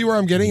it. Do you see where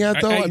I'm getting at,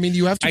 though? I mean,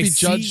 you have to be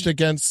judged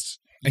against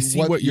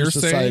what your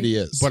society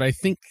is. But I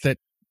think that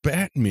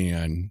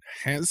Batman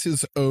has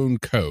his own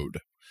code,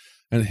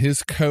 and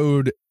his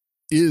code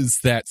is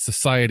that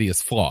society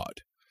is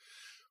flawed.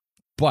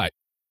 But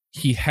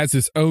he has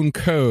his own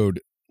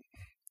code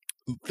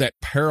that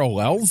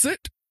parallels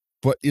it,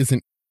 but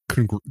isn't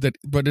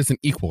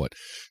equal it.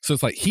 So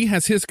it's like he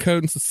has his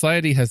code and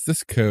society has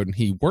this code, and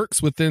he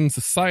works within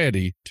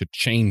society to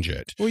change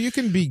it. Well, you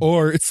can be,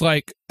 or it's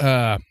like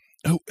a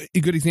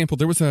good example.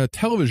 There was a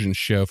television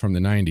show from the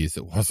 90s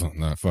that wasn't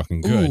that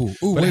fucking good.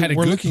 But it had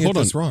we're looking at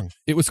this wrong.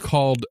 It was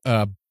called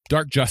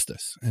Dark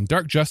Justice, and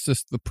Dark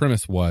Justice. The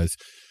premise was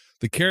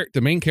the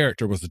main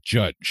character was a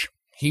judge.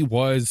 He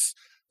was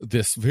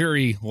this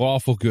very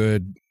lawful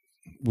good,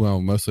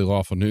 well, mostly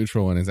lawful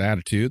neutral in his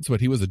attitudes,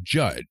 but he was a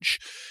judge.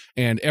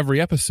 And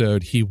every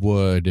episode he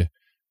would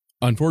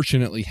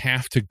unfortunately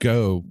have to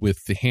go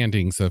with the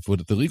handings of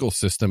the legal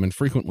system, and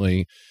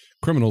frequently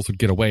criminals would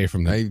get away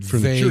from the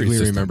jury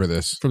system, remember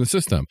this from the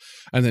system.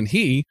 And then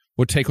he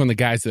would take on the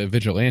guys at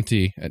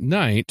vigilante at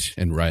night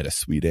and ride a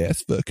sweet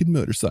ass fucking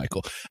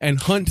motorcycle and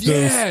hunt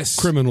those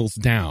criminals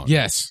down.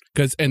 Yes.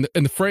 And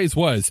the phrase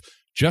was,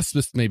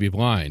 justice may be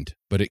blind,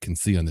 but it can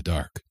see in the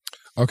dark.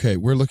 Okay,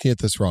 we're looking at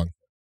this wrong.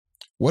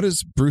 What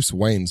is Bruce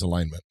Wayne's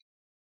alignment?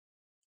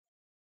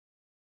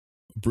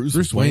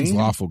 Bruce Wayne's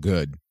lawful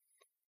good.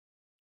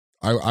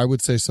 I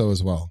would say so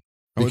as well.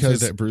 I would say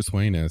that Bruce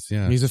Wayne is,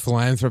 yeah. He's a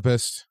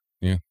philanthropist.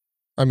 Yeah.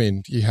 I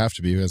mean, you have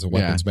to be as a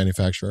weapons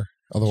manufacturer.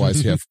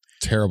 Otherwise, you have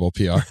terrible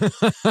PR.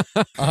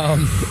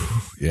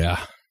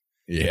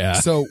 Yeah.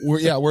 So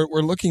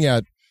we're looking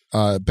at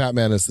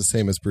Batman as the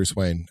same as Bruce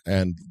Wayne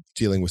and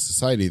dealing with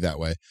society that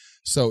way.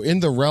 So in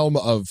the realm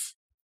of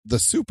the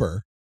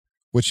super,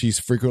 which he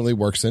frequently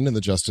works in the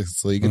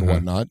Justice League and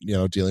whatnot,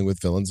 dealing with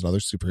villains and other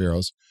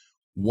superheroes,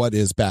 what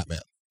is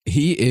Batman?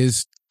 He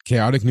is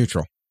chaotic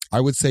neutral.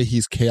 I would say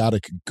he's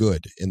chaotic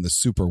good in the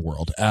super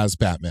world as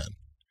Batman.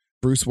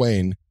 Bruce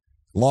Wayne,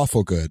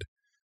 lawful good.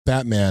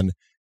 Batman,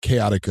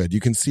 chaotic good. You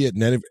can see it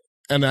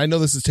and I know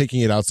this is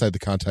taking it outside the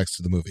context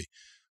of the movie,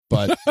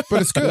 but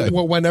it's good.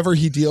 Whenever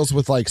he deals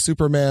with like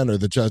Superman or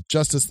the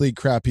Justice League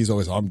crap, he's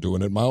always, I'm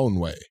doing it my own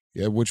way.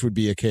 Yeah, which would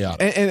be a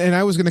chaotic. And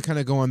I was going to kind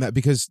of go on that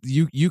because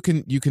you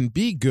can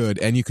be good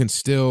and you can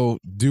still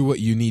do what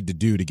you need to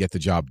do to get the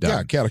job done.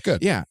 Yeah, chaotic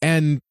good. Yeah,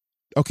 and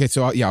okay,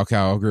 so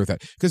I'll agree with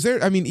that because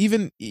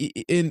even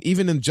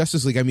in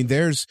Justice League,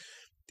 there's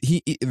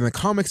in the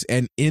comics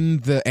and in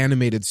the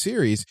animated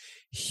series,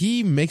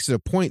 he makes it a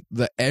point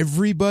that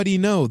everybody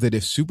know that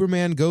if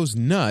Superman goes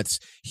nuts,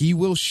 he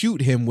will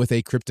shoot him with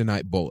a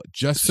kryptonite bullet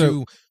just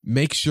to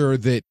make sure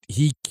that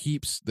he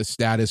keeps the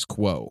status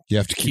quo. You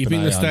have to keep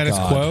Keeping the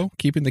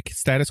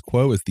status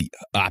quo is the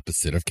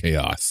opposite of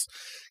chaos.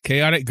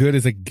 Chaotic good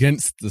is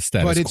against the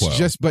status quo.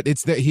 But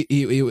it's that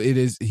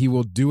he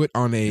will do it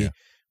on a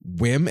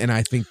whim, and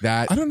I think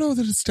that I don't know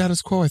that it's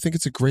status quo. I think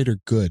it's a greater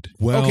good.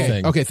 Well,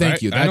 okay,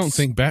 thank you. I don't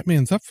think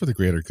Batman's up for the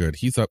greater good.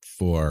 He's up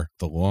for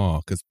the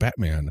law because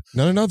Batman.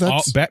 No,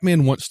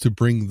 Batman wants to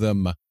bring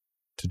them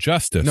to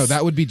justice. No,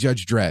 that would be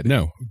Judge Dredd.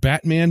 No,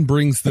 Batman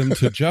brings them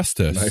to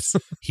justice. Nice.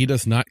 He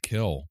does not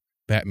kill.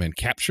 Batman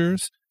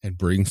captures and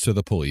brings to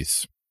the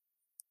police.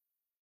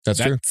 That's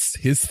true.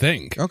 His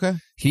thing. Okay.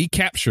 He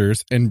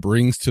captures and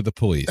brings to the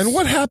police. And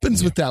what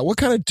happens with that? What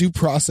kind of due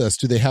process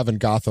do they have in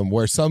Gotham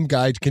where some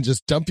guy can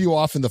just dump you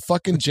off in the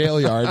fucking jail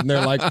yard and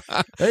they're like,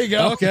 there you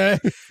go. Okay.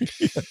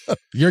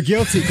 You're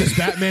guilty because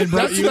Batman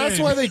brought you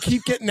That's why they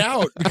keep getting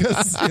out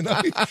because,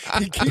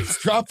 he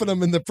keeps dropping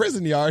them in the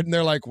prison yard and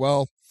they're like,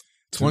 well,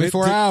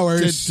 24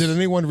 hours. Did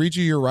anyone read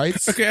you your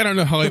rights? Okay, I don't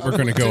know how late we're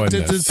going to go in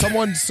this. Did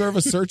someone serve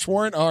a search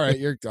warrant? All right,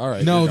 you're all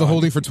right. No, the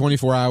holding for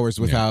 24 hours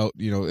without,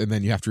 and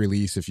then you have to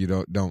release if you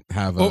don't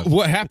have a...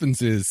 what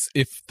happens is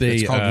if they...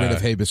 It's called writ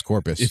of habeas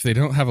corpus. If they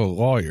don't have a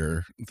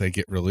lawyer, they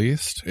get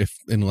released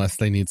unless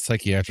they need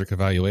psychiatric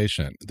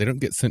evaluation. They don't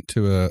get sent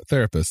to a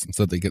therapist, and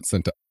so they get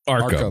sent to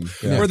Arkham.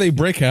 Where they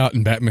break out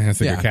and Batman has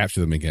to go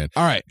capture them again.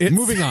 All right,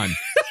 moving on.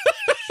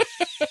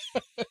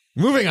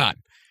 Moving on.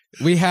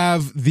 We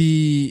have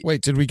the...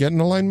 Wait, did we get an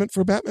alignment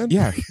for Batman?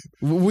 Yeah.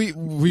 We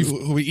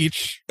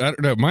each... I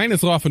don't know. Mine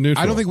is lawful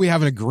neutral. I don't think we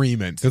have an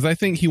agreement. Because I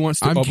think he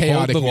wants to uphold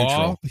the law.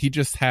 Neutral. He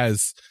just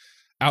has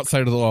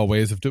outside of the law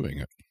ways of doing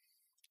it.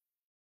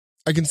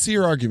 I can see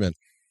your argument.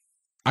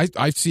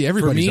 I see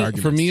everybody's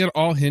argument. For me, it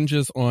all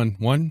hinges on,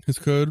 one, his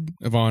code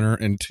of honor,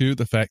 and two,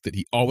 the fact that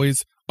he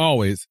always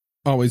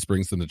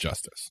brings them to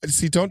justice.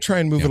 See, don't try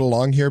and move it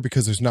along here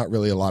because there's not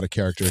really a lot of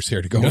characters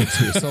here to go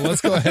into. So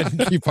let's go ahead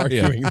and keep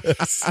arguing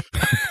this.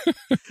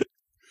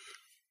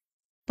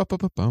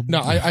 No,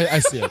 I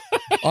see it.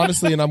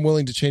 Honestly, and I'm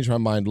willing to change my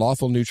mind.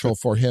 Lawful neutral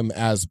for him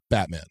as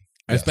Batman.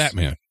 As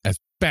Batman.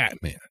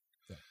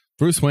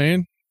 Bruce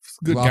Wayne,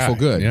 good lawful guy.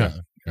 good. Yeah.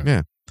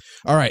 Yeah.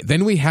 All right.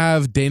 Then we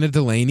have Dana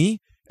Delaney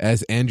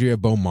as Andrea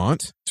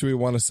Beaumont. Do we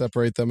want to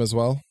separate them as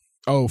well?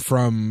 Oh,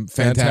 from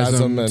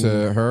Phantasm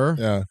to her?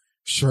 Yeah.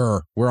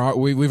 Sure.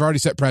 We've already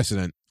set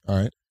precedent. All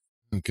right.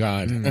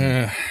 God.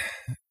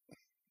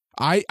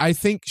 I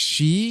think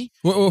she...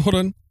 Well, hold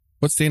on.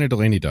 What's Dana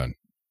Delaney done?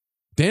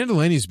 Dana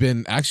Delaney's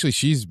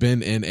she's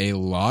been in a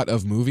lot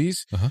of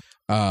movies.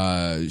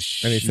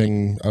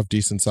 Anything of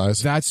decent size?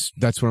 That's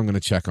what I'm going to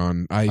check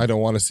on. I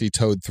don't want to see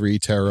Toad 3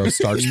 Terror of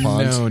Stark's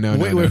Pond. No.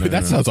 Wait,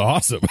 that sounds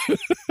awesome.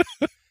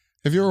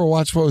 Have you ever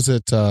watched, what was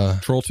it?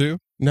 Troll 2?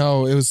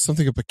 No, it was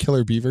something about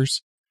Killer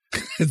Beavers.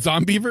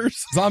 Zombievers?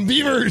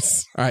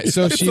 Zombievers! All right,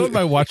 so it's on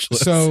my watch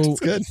list. So it's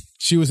good.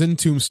 She was in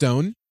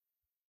Tombstone.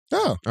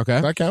 Oh, okay.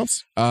 That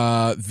counts.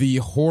 The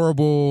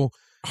horrible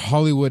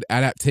Hollywood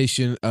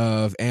adaptation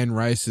of Anne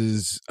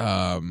Rice's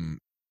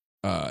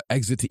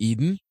Exit to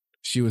Eden.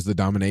 She was the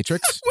dominatrix.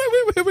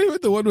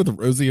 Wait, the one with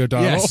Rosie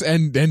O'Donnell? Yes,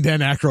 and Dan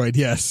Aykroyd,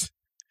 yes.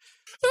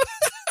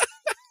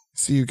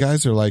 See, you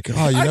guys are like,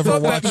 oh, you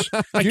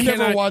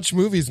never watch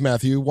movies,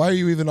 Matthew. Why are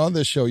you even on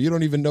this show? You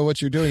don't even know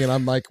what you're doing. And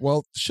I'm like,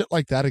 well, shit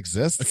like that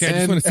exists. Okay, I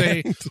just want to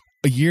say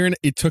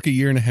it took a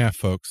year and a half,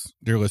 folks,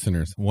 dear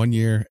listeners, 1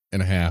 year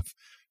and a half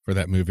for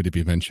that movie to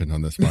be mentioned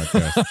on this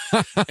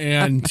podcast.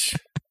 And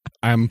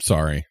I'm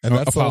sorry. And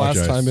that's the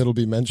last time it'll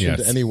be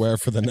mentioned anywhere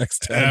for the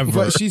next 10. Ever.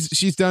 But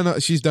she's done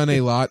a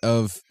lot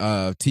of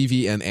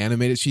TV and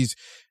animated. She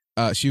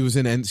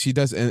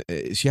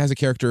has a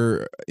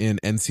character in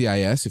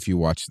NCIS, if you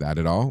watch that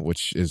at all,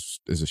 which is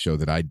a show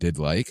that I did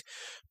like.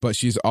 But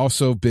she's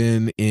also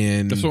been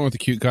in this one with the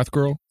cute goth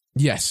girl.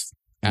 Yes,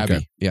 Abby.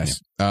 Okay. Yes,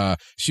 yeah.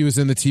 She was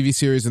in the TV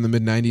series in the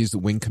mid-90s, the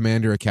Wing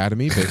Commander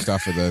Academy, based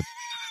off of the.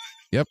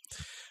 Yep.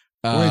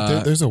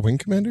 Wait, there's a Wing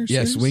Commander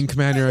series? Yes, Wing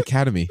Commander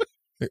Academy.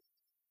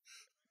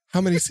 How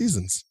many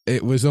seasons?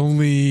 It was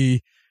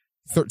only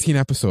 13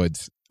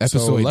 episodes.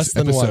 So less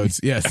than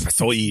episodes. One. Yes.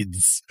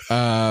 Episodes.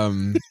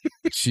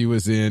 She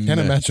was in... Can't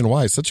imagine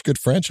why. Such a good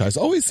franchise.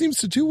 Always seems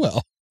to do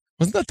well.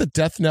 Wasn't that the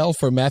death knell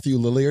for Matthew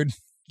Lillard?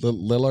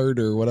 Lillard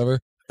or whatever?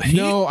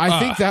 No, I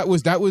think that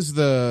was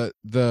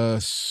the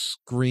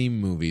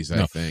Scream movies,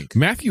 I think.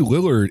 Matthew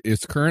Lillard is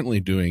currently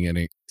doing an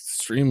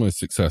extremely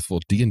successful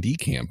D&D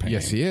campaign.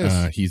 Yes, he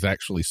is. He's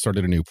actually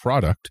started a new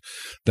product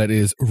that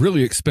is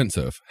really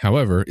expensive.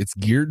 However, it's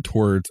geared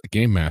towards a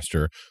game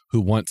master who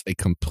wants a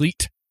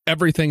complete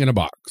everything in a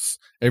box.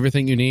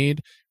 Everything you need,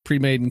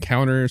 pre-made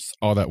encounters,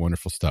 all that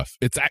wonderful stuff.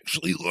 It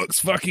actually looks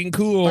fucking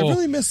cool. I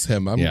really miss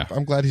him.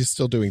 I'm glad he's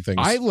still doing things.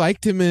 I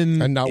liked him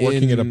in... And not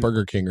working at a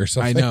Burger King or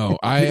something. I know.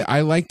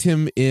 I liked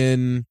him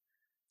in...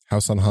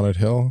 House on Haunted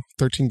Hill,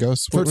 13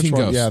 Ghosts. 13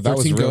 Ghosts. Yeah, that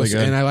was really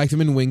good. And I liked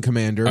him in Wing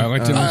Commander. I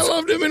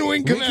loved him in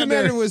Wing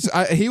Commander.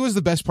 He was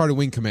the best part of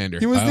Wing Commander.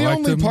 He was the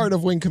only part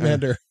of Wing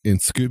Commander. In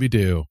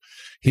Scooby-Doo.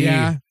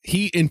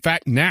 He in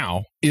fact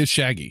now is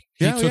Shaggy.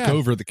 He took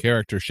over the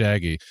character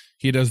Shaggy.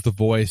 He does the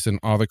voice in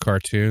all the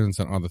cartoons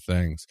and all the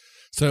things.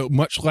 So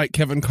much like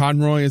Kevin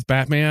Conroy is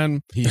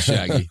Batman, he's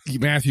Shaggy.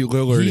 Matthew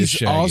Lillard is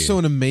Shaggy. He's also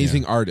an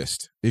amazing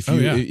artist. He's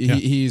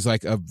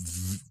like a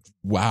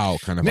wow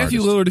kind of Matthew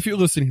artist. Lillard, if you're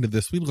listening to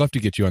this, we'd love to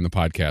get you on the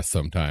podcast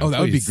sometime. Oh,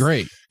 that would be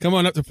great. Come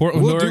on up to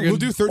Portland, Oregon. We'll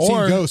do 13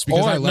 Ghosts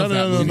because I love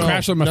that movie.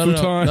 Crash on my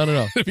futon. No.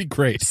 That'd be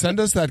great. Send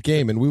us that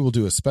game and we will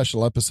do a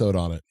special episode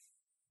on it.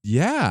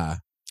 Yeah.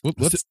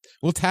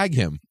 We'll tag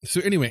him.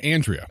 So anyway,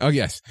 Andrea. Oh,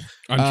 yes.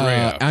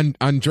 Andrea.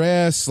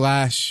 Andrea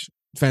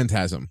 /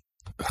 Phantasm.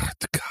 Oh,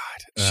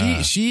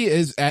 God. She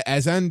is,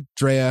 as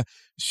Andrea,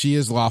 she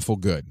is lawful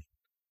good.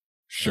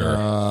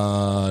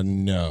 Sure.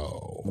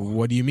 No.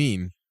 What do you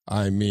mean?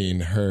 I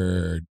mean,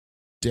 her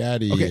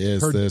daddy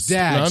is her this.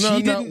 Dad.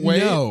 She didn't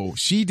know.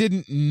 She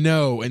didn't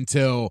know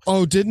until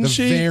didn't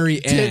she?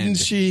 Very end. Didn't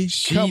she?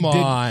 Come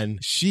on.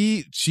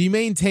 She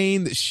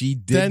maintained that she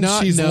did not know.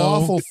 Then she's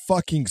lawful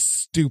fucking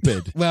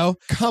stupid. Well,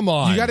 come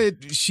on. You gotta.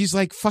 She's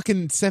like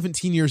fucking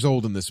 17 years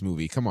old in this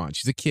movie. Come on,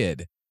 she's a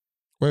kid.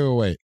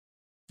 Wait.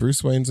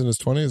 Bruce Wayne's in his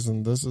 20s,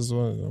 and this is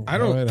what... I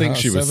don't think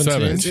she was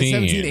 17.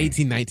 17,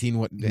 18, 19.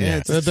 What?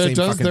 Yeah,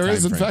 there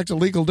is, in fact, a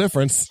legal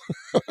difference.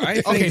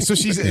 Okay, so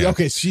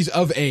she's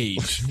of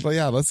age. Well,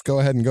 yeah, let's go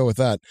ahead and go with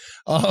that.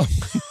 Well,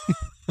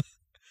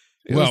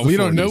 we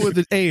don't know what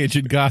the age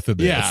in Gotham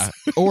is. Yeah,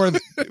 or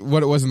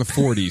what it was in the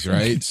 40s,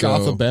 right?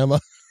 Gothabama.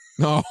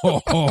 More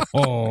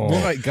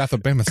like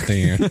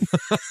Gothabamistan.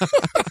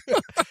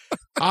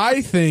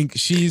 I think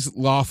she's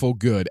lawful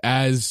good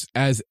as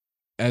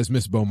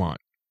Miss Beaumont.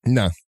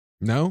 No.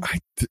 No,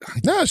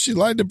 she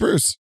lied to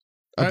Bruce.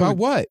 About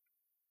what?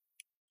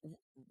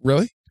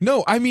 Really?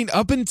 No, I mean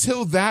up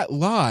until that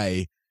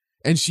lie,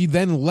 and she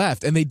then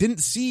left, and they didn't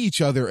see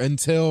each other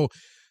until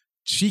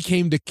she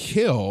came to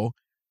kill.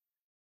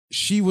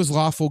 She was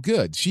lawful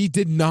good. She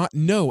did not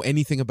know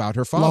anything about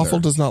her father. Lawful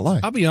does not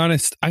lie. I'll be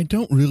honest, I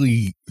don't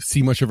really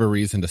see much of a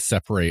reason to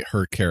separate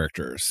her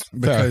characters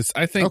because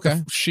I think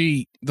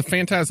the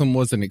Phantasm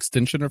was an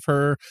extension of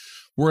her,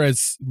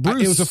 whereas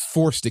Bruce... It was a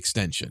forced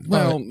extension.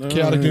 Well,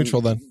 chaotic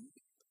neutral then.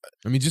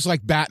 I mean, just like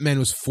Batman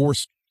was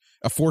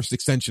a forced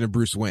extension of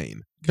Bruce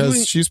Wayne.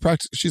 Because she's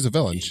a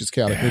villain. She's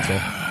chaotic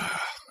neutral.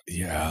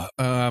 Yeah.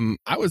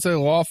 I would say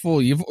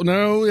lawful evil.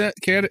 No, that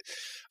can't.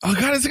 Oh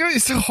God,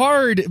 it's so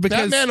hard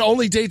because Batman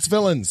only dates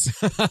villains.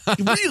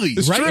 really,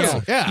 It's right?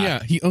 true.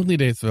 Yeah. He only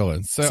dates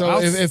villains. So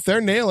if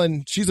they're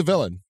nailing, she's a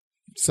villain.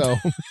 So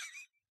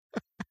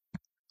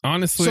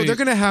honestly, So they're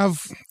going to have.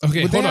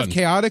 Okay, would they hold have on.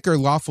 chaotic or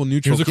lawful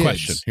neutral?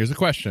 Here's a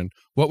question.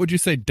 What would you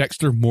say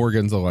Dexter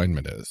Morgan's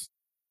alignment is?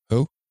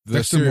 Who?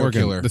 The serial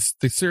killer.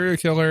 The serial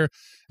killer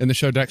in the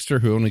show Dexter,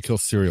 who only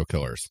kills serial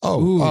killers.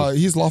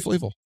 He's lawful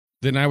evil.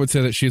 Then I would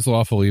say that she's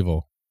lawful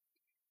evil.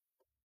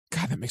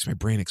 God, that makes my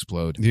brain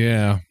explode.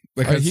 Yeah.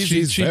 Because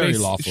he's very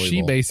lawful she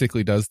evil.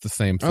 basically does the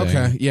same thing.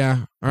 Okay,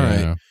 yeah. All right.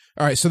 Yeah.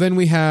 All right, so then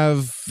we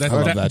have. I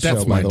love that that's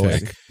show, my by the way.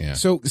 pick. Yeah.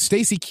 So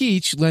Stacy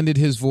Keach lended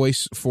his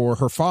voice for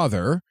her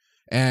father,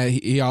 and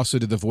he also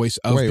did the voice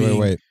of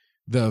Wait.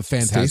 the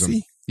Phantasm.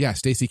 Stacey? Yeah,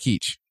 Stacy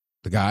Keach,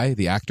 the guy,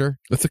 the actor.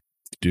 That's a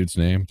dude's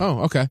name.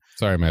 Oh, okay.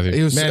 Sorry, Matthew.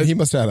 It was, Man, he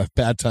must have had a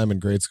bad time in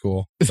grade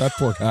school. That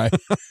poor guy.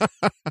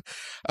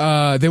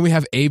 Then we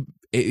have Abe.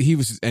 He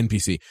was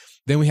NPC.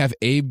 Then we have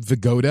Abe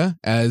Vigoda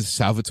as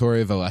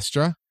Salvatore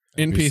Valestra.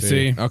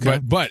 NPC. Okay.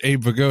 But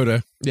Abe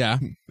Vigoda. Yeah,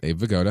 Abe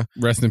Vigoda.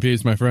 Rest in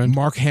peace, my friend.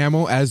 Mark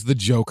Hamill as the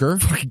Joker.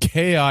 Fucking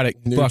chaotic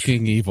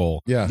fucking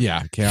evil. Yeah.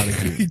 Yeah, chaotic.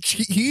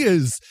 He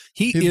is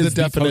the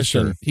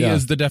definition. poster. He Yeah.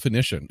 is the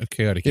definition of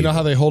chaotic You know evil.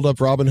 how they hold up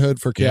Robin Hood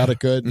for chaotic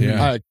good?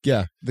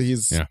 Yeah.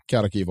 He's Yeah.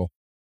 chaotic evil.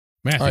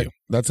 Matthew, All right,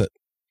 that's it.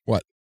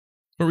 where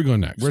are we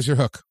going next? Where's your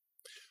hook?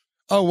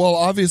 Oh, well,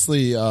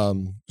 obviously,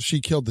 she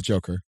killed the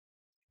Joker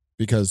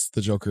because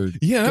the Joker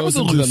Yeah, that goes was a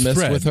into the loose mist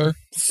thread. with her.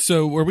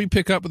 So where we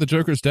pick up with the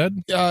Joker's dead?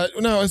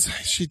 No,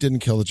 she didn't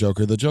kill the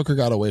Joker. The Joker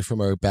got away from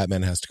her.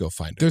 Batman has to go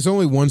find her. There's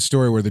only one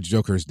story where the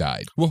Joker's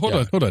died. Well,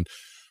 hold on.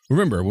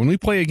 Remember, when we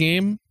play a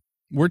game,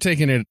 we're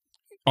taking it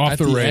off At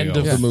the the rails. end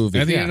of the movie.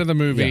 At the Yeah. end of the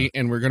movie, Yeah.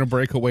 and we're going to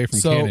break away from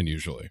So- canon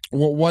usually.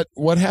 Well,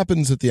 what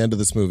happens at the end of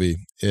this movie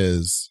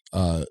is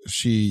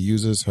she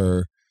uses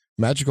her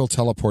magical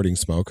teleporting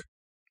smoke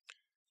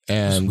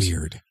and That's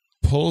weird.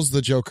 pulls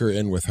the Joker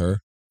in with her,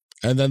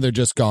 and then they're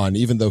just gone,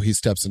 even though he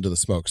steps into the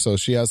smoke. So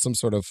she has some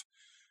sort of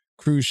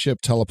cruise ship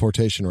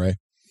teleportation ray.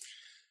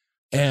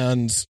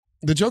 And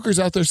the Joker's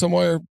out there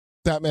somewhere.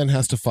 Batman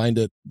has to find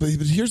it. But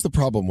here's the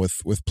problem with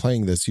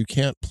playing this. You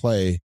can't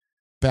play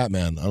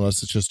Batman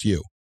unless it's just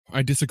you.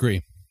 I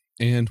disagree.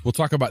 And we'll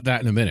talk about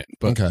that in a minute.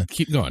 But Okay.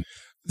 keep going.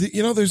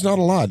 There's not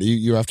a lot.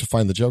 You have to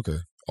find the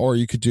Joker. Or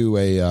you could do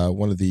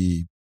one of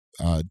the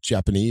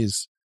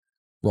Japanese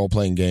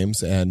role-playing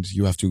games, and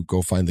you have to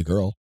go find the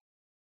girl.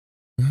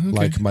 Okay.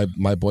 Like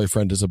my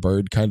boyfriend is a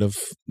bird kind of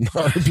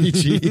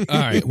RPG. All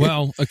right.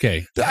 Well,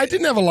 okay. I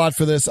didn't have a lot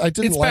for this. I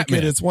didn't It's like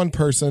Batman. it. It's one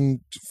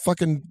person.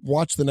 Fucking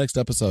watch the next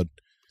episode.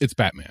 It's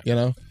Batman. You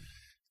know?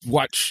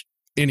 Watch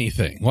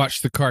anything.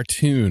 Watch the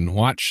cartoon.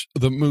 Watch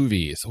the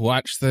movies.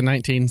 Watch the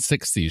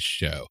 1960s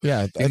show.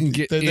 Yeah. You can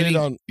get they any-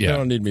 don't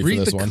need me Read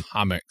for this the one.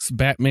 comics.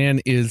 Batman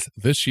is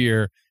this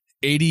year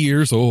 80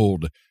 years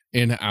old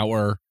in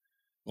our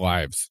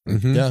lives.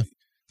 Mhm. Yeah.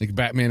 Like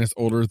Batman is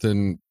older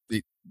than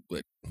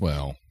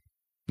well,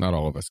 not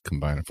all of us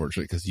combined,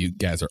 unfortunately, because you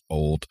guys are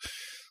old.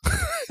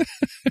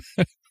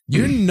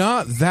 You're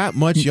not that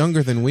much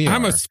younger than we are.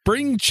 I'm a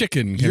spring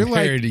chicken You're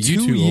compared like to you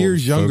 2 two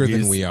years old younger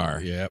fogies. than we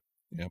are. Yep.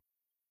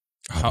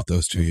 Oh,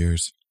 those 2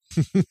 years.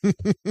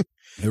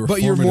 They were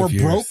But you're more formative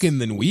years. broken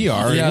than we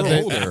are. Yeah,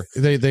 You're older.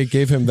 They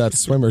gave him that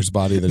swimmer's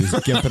body that he's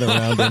gimping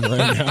around in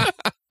right now.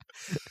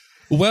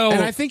 Well,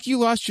 And I think you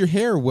lost your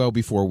hair well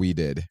before we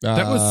did.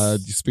 That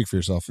was- You speak for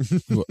yourself.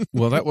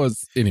 that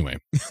was anyway.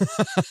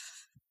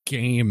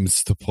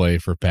 Games to play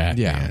for Batman.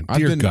 Yeah, I've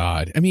Dear been-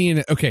 God. I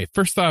mean, okay,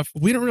 first off,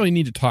 we don't really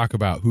need to talk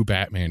about who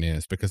Batman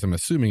is because I'm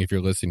assuming if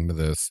you're listening to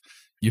this,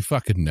 you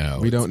fucking know.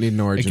 We don't need an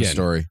origin again,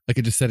 story. Like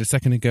I just said a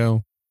second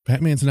ago,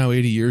 Batman's now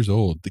 80 years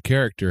old. The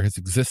character has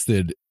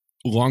existed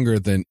longer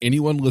than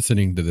anyone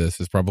listening to this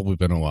has probably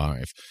been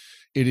alive.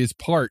 It is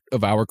part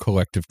of our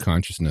collective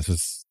consciousness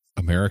as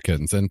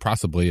Americans and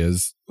possibly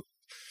as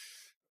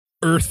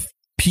Earth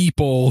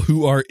people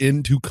who are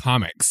into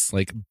comics.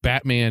 Like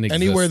Batman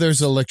exists. Anywhere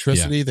there's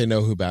electricity, they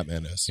know who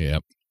Batman is.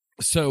 Yep.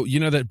 So, you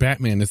know that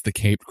Batman is the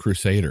Caped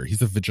Crusader.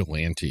 He's a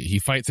vigilante. He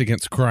fights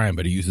against crime,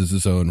 but he uses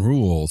his own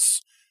rules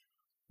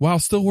while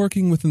still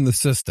working within the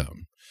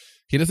system.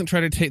 He doesn't try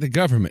to take the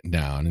government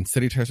down.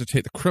 Instead, he tries to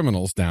take the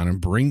criminals down and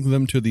bring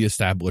them to the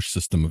established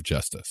system of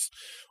justice,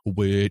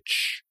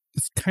 which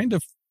is kind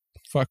of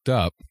fucked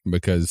up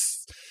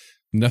because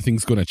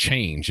nothing's going to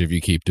change if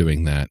you keep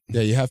doing that.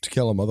 Yeah, you have to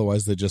kill him.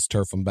 Otherwise, they just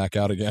turf him back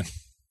out again.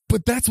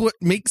 But that's what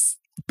makes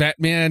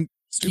Batman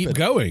keep Stupid.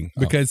 going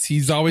because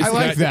he's always I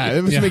like that.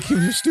 It was Yeah. making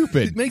you It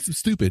stupid. makes him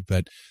stupid,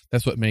 but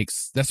that's what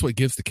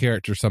gives the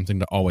character something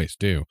to always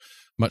do.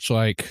 Much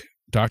like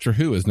Doctor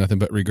Who is nothing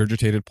but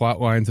regurgitated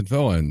plot lines and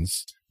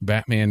villains.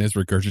 Batman is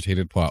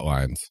regurgitated plot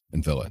lines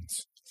and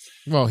villains.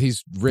 Well,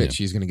 he's rich.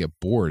 He's going to get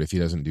bored if he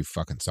doesn't do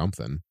fucking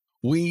something.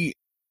 We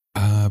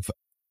have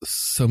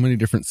so many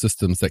different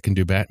systems that can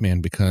do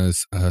Batman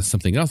because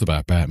something else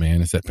about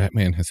Batman is that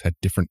Batman has had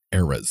different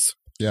eras.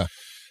 Yeah.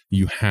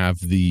 You have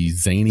the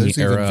zany There's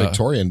era. even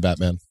Victorian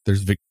Batman.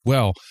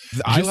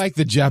 I like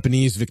the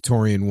Japanese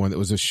Victorian one that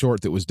was a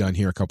short that was done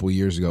here a couple of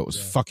years ago. It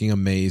was fucking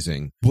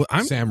amazing. Well,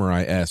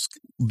 Samurai-esque.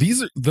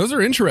 Those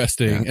are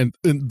interesting, and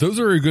those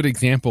are a good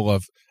example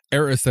of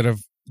eras that have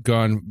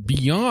gone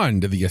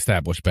beyond the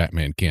established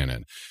Batman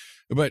canon.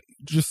 But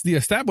just the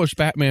established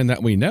Batman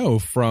that we know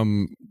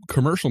from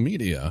commercial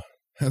media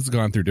has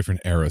gone through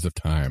different eras of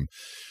time.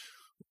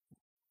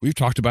 We've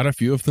talked about a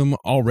few of them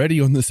already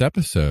on this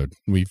episode.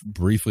 We've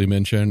briefly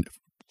mentioned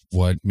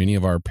what many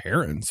of our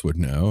parents would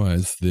know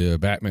as the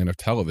Batman of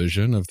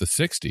television of the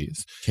 60s.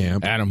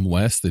 Camp. Adam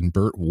West and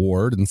Burt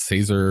Ward and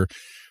Cesar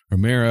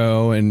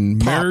Romero and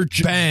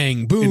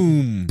Bang, boom.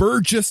 and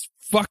Burgess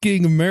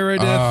fucking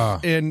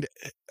Meredith and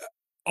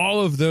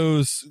all of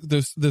those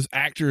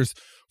actors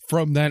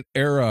from that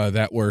era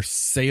that were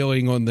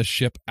sailing on the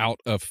ship out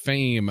of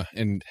fame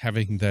and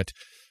having that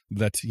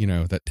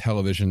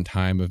television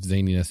time of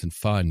zaniness and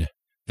fun.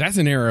 That's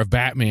an era of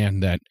Batman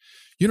that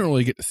you don't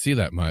really get to see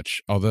that much.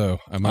 Although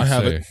I must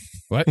say, it.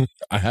 What?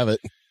 I have it.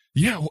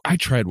 Yeah, I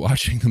tried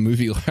watching the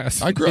movie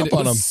last. I grew up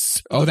on him.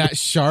 That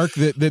shark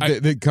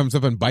that comes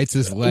up and bites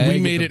his leg. We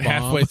made it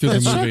halfway through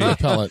the movie.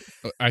 Repellent.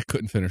 I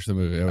couldn't finish the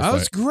movie. That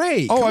was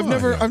great. Oh,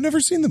 I've never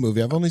seen the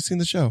movie. I've only seen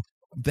the show.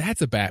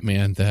 That's a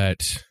Batman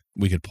that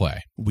we could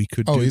play. We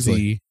could do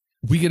easily.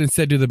 We could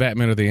instead do the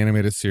Batman of the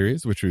animated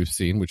series, which we've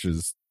seen, which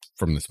is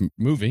from this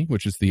movie,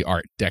 which is the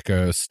Art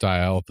Deco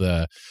style,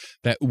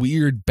 that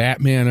weird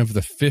Batman of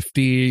the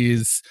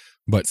 50s,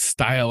 but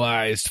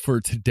stylized for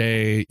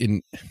today.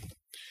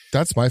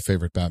 That's my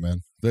favorite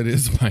Batman. That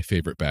is my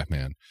favorite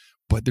Batman.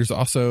 But there's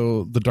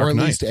also the Dark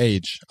Knight. Or at least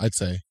age, I'd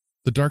say.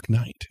 The Dark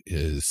Knight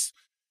is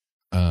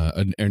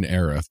an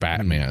era of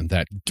Batman,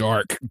 that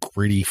dark,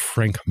 gritty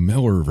Frank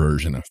Miller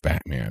version of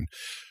Batman.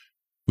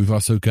 We've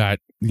also got,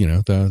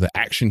 the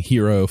action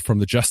hero from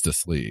the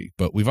Justice League,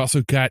 but we've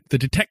also got the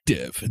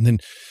detective. And then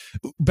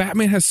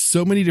Batman has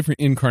so many different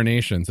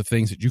incarnations of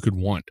things that you could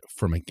want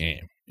from a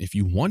game. If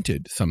you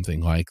wanted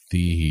something like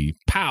the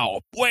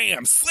pow,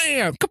 wham,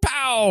 slam,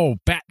 kapow,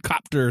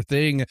 Batcopter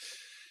thing,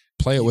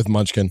 play it with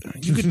Munchkin.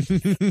 You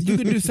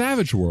could do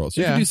Savage Worlds.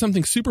 You could do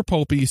something super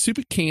pulpy,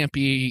 super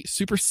campy,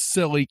 super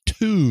silly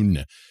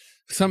tune.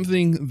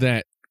 Something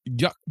that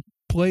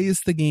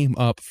plays the game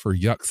up for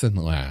yucks and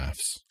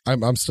laughs.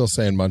 I'm still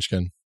saying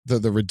Munchkin.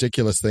 The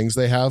ridiculous things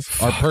they have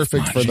are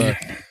perfect for the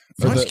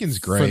Munchkin's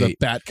great. For the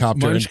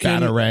Batcopter and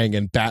Batarang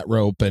and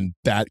Batrope and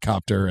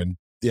Batcopter and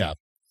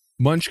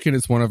Munchkin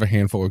is one of a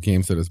handful of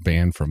games that is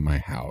banned from my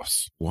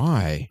house.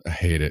 Why? I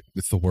hate it.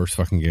 It's the worst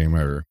fucking game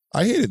ever.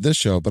 I hated this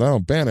show, but I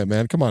don't ban it,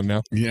 man. Come on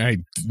now. Yeah,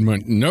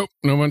 nope,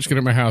 no Munchkin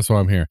at my house while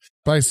I'm here.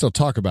 But I still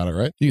talk about it,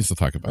 right? You can still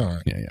talk about All it.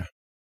 right. Yeah.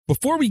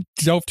 Before we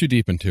delve too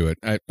deep into it,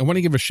 I want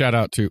to give a shout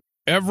out to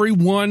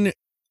everyone.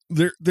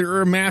 There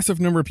are a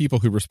massive number of people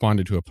who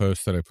responded to a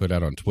post that I put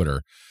out on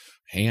Twitter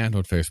and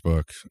on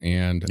Facebook,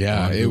 and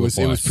it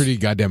was pretty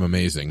goddamn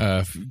amazing.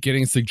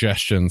 Getting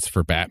suggestions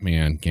for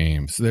Batman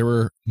games. There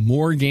were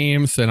more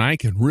games than I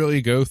could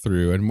really go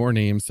through, and more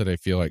names that I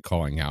feel like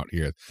calling out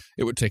here.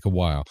 It would take a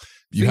while.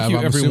 Thank you,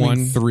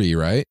 everyone. 3,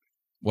 right?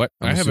 What?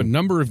 I have a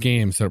number of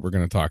games that we're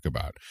going to talk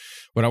about.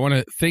 But I want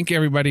to thank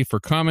everybody for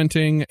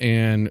commenting,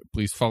 and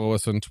please follow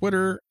us on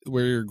Twitter.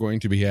 We're going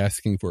to be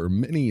asking for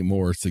many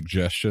more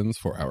suggestions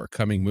for our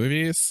coming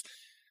movies.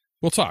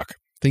 We'll talk.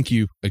 Thank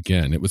you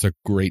again. It was a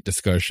great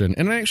discussion,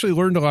 and I actually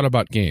learned a lot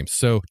about games.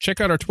 So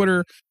check out our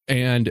Twitter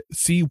and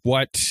see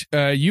what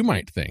you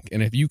might think,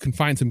 and if you can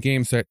find some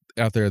games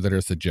out there that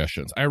are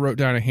suggestions. I wrote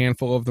down a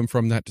handful of them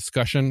from that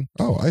discussion.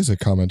 Oh, Isaac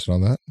commented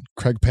on that.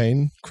 Craig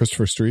Payne,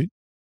 Christopher Street,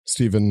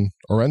 Stephen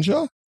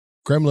Orenja,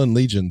 Gremlin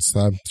Legions.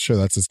 I'm sure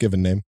that's his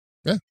given name.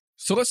 Yeah.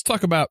 So let's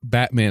talk about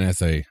Batman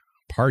as a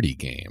party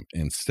game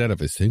instead of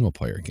a single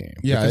player game.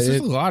 Yeah, because there's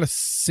a lot of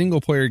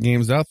single player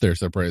games out there,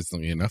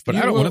 surprisingly enough, but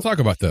I don't want to talk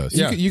about those.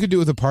 Yeah. You could do it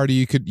with a party.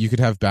 You could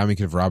have Batman, you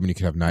could have Robin, you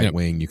could have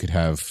Nightwing, you could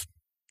have,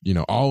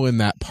 all in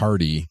that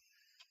party.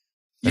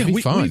 That'd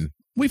be fun.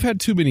 We've had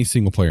too many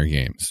single player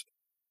games.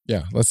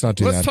 Yeah, let's not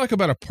do that. Let's talk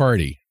about a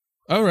party.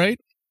 All right.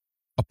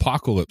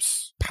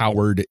 Apocalypse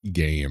powered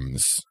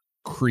games.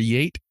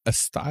 Create a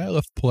style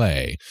of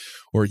play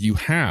where you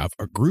have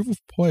a group of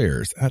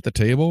players at the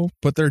table,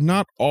 but they're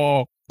not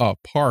all a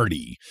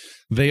party.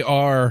 They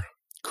are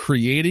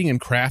creating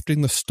and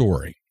crafting the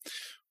story,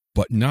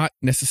 but not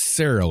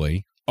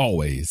necessarily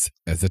always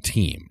as a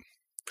team.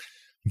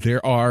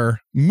 There are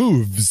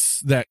moves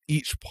that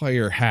each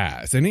player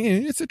has, and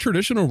it's a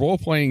traditional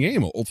role-playing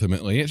game,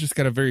 ultimately. It's just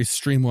got a very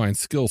streamlined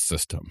skill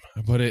system,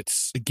 but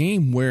it's a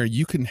game where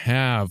you can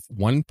have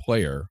one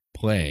player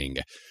playing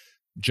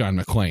John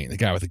McClane, the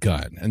guy with a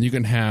gun, and you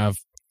can have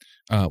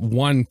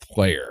one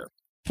player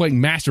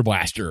playing Master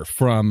Blaster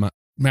from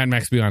Mad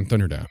Max Beyond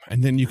Thunderdome,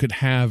 and then you could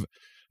have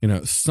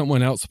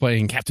someone else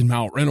playing Captain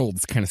Mal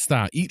Reynolds kind of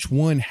style. Each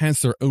one has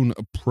their own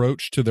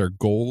approach to their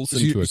goals and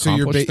to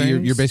accomplish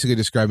things. You're basically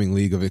describing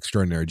League of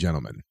Extraordinary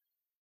Gentlemen.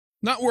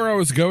 Not where I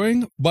was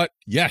going, but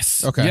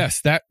yes. Okay. Yes,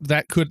 that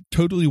could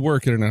totally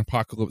work in an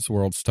apocalypse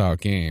world style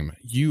game.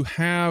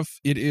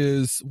 It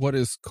is what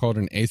is called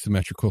an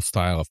asymmetrical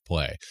style of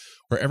play,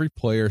 where every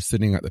player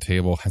sitting at the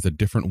table has a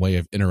different way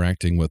of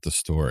interacting with the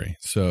story.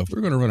 So if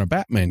we're going to run a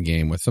Batman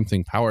game with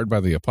something powered by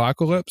the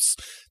apocalypse,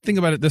 think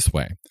about it this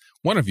way.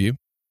 One of you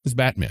is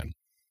Batman.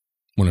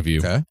 One of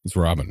you is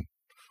Robin.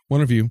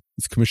 One of you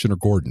is Commissioner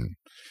Gordon.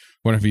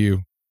 One of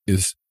you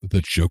is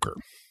the Joker.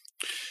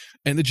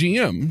 And the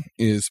GM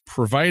is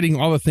providing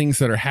all the things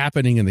that are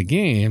happening in the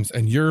games,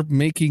 and you're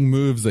making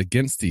moves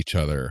against each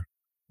other,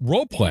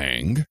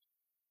 role-playing,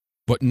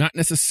 but not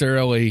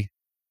necessarily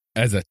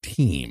as a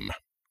team.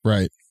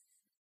 Right.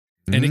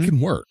 And it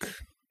can work.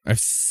 I've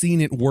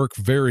seen it work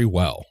very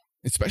well,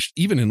 especially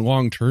even in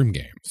long-term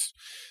games.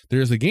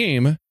 There's a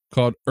game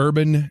called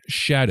Urban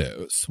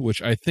Shadows,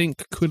 which I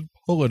think could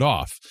pull it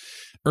off.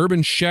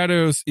 Urban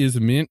Shadows is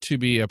meant to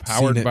be a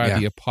powered by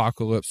the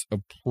apocalypse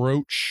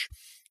approach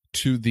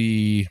to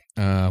the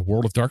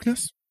World of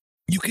Darkness.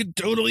 You could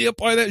totally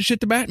apply that shit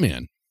to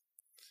Batman.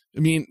 I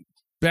mean,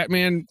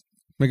 Batman,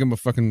 make him a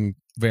fucking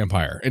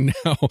vampire. And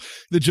now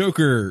the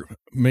Joker,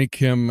 make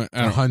him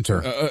a hunter,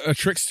 a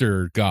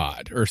trickster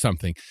god or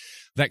something.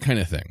 That kind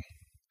of thing.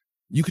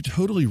 You could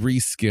totally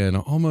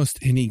reskin almost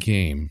any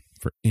game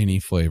for any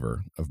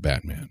flavor of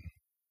Batman.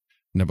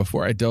 Now,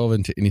 before I delve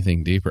into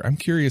anything deeper, I'm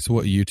curious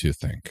what you two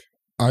think.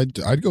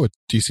 I'd go with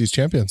DC's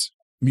Champions.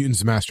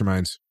 Mutants and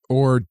Masterminds.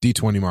 Or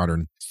D20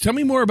 Modern. Tell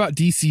me more about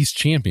DC's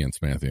Champions,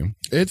 Matthew.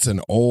 It's an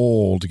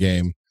old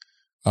game.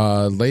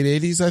 Late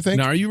 80s, I think.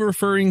 Now, are you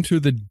referring to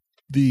the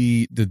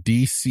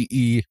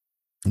DCE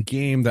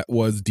game that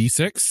was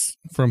D6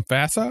 from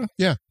FASA?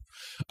 Yeah.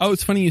 Oh,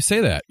 it's funny you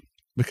say that,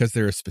 because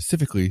there is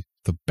specifically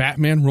the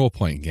Batman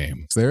role-playing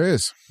game. There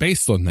is.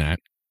 Based on that,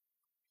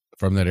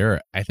 from that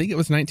era. I think it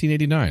was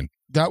 1989.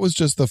 That was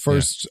just the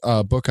first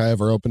book I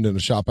ever opened in a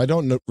shop. I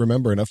don't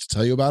remember enough to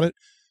tell you about it,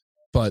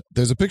 but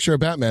there's a picture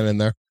of Batman in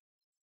there.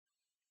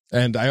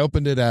 And I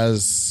opened it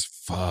as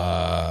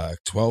 12,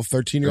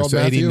 13-year-old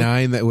Matthew.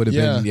 89, that would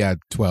have been,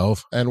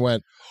 12. And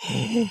went,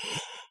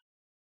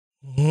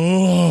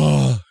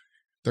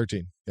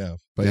 13, yeah.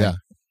 But yeah.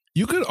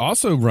 You could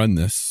also run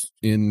this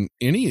in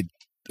any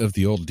of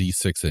the old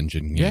D6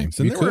 engine games.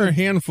 And there were a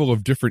handful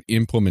of different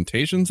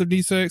implementations of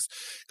D6,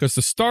 because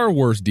the Star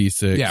Wars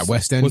D6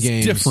 West End was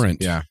games.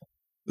 Different. Yeah.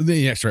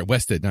 That's right,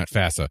 West End, not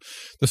FASA.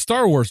 The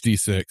Star Wars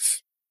D6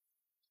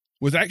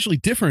 was actually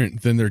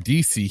different than their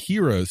DC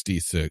Heroes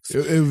D6.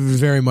 It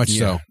was very much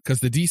so. Because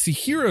the DC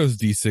Heroes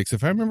D6,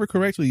 if I remember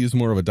correctly, used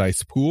more of a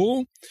dice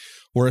pool,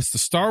 whereas the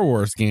Star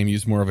Wars game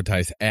used more of a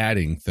dice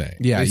adding thing.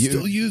 Yeah. They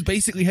still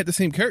basically had the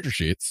same character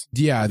sheets.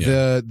 Yeah,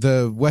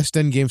 the West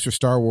End games for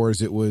Star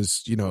Wars, it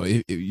was,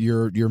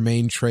 your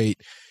main trait,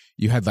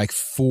 you had like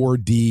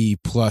 4D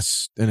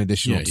plus an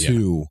additional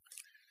 2.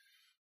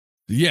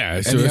 Yeah,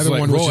 so and the it's other like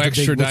one roll was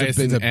extra dice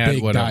and add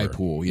big whatever. Die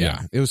pool.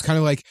 Yeah. It was kind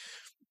of like,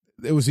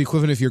 it was the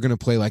equivalent if you're going to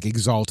play like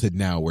Exalted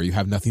now, where you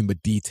have nothing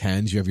but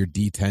D10s. You have your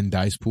D10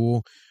 dice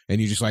pool,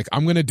 and you just like,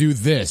 I'm going to do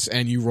this,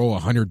 and you roll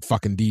 100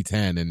 fucking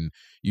D10, and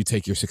you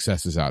take your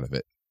successes out of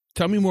it.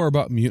 Tell me more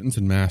about Mutants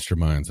and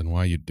Masterminds and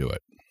why you'd do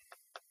it.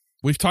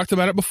 We've talked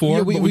about it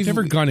before, but we've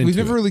never gone into it. We've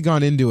never really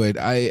gone into it.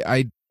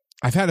 I've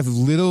had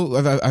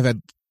I've had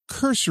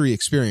cursory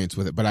experience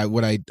with it, but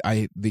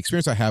the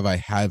experience I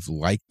have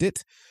liked it.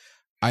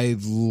 I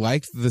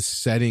liked the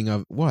setting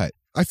of what?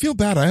 I feel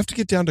bad. I have to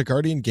get down to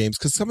Guardian games,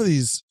 because some of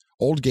these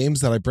old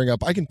games that I bring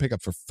up, I can pick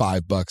up for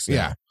 $5 now.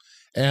 Yeah.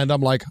 And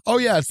I'm like, oh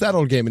yeah, it's that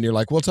old game. And you're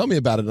like, well, tell me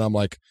about it. And I'm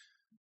like,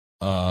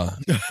 well,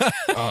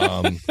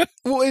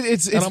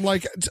 it's and I'm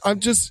like,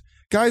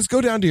 guys,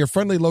 go down to your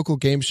friendly local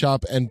game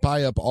shop and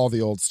buy up all the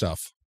old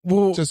stuff.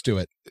 Well, just do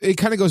it. It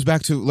kind of goes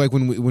back to like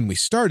when we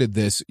started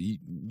this,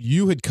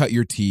 you had cut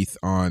your teeth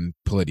on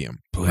Palladium.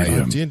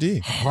 D&D.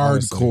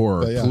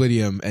 Hardcore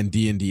Palladium and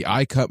D&D.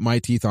 I cut my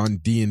teeth on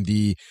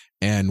D&D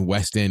and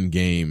West End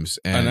games.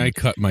 And I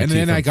cut my teeth on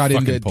And then I got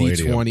into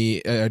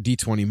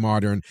D20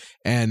 Modern.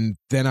 And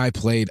then I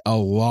played a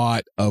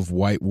lot of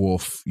White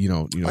Wolf,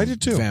 I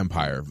did too.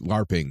 Vampire,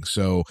 LARPing.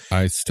 So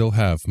I still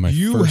have my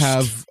You first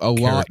have a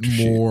lot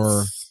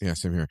more. sheets. Yeah,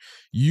 same here.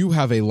 You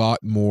have a lot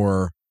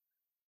more.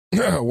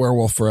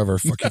 Werewolf forever.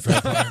 Fuck you,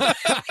 vampire.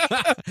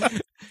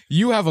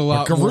 You have a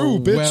lot Garou, more.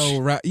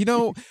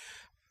 bitch.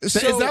 Is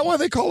that why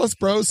they call us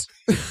bros?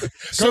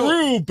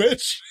 Garou,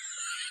 bitch.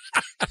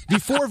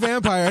 Before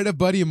Vampire, I had a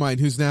buddy of mine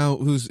who's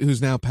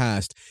now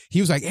passed. He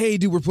was like, "Hey,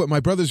 dude, my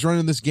brother's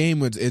running this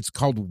game. It's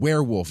called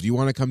Werewolf. Do you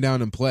want to come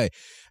down and play?"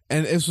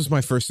 And this was my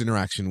first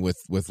interaction with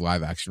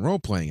live action role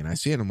playing. And I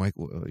see it, and I'm like,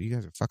 well, "You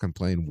guys are fucking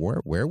playing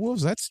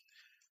werewolves? That's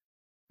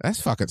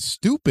fucking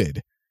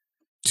stupid."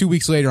 2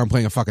 weeks later, I'm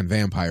playing a fucking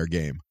vampire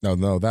game.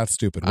 No, that's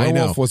stupid. I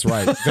know. Werewolf was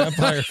right.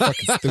 Vampire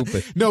fucking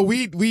stupid. No,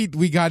 we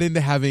got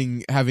into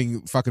having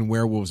fucking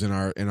werewolves in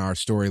our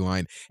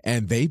storyline,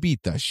 and they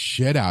beat the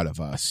shit out of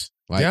us.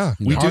 Like, yeah,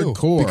 we do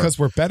hardcore. because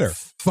we're better.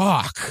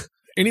 Fuck.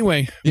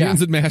 Anyway,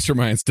 Mutants and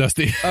Masterminds,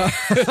 Dusty.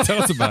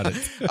 Tell us about it.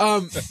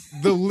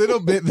 The little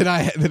bit that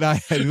I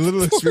had, a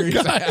little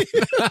experience I had.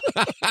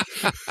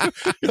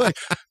 You're like,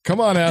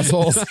 come on,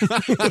 assholes.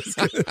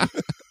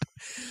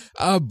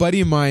 A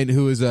buddy of mine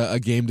who is a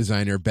game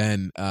designer,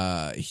 Ben,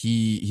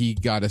 he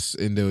got us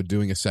into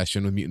doing a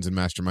session with Mutants and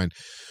Mastermind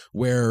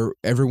where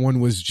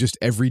everyone was just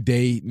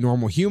everyday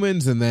normal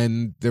humans, and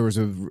then there was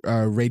a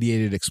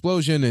radiated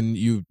explosion, and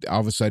you all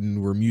of a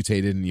sudden were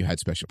mutated and you had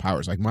special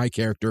powers. Like my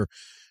character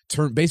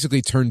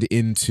basically turned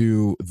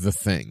into the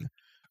Thing.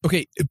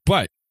 Okay,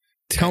 but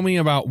tell me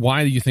about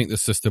why do you think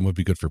this system would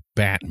be good for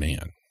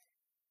Batman?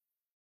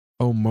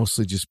 Oh,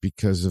 mostly just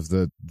because of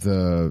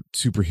the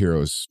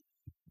superheroes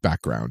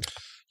background.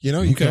 You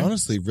know, you can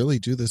honestly really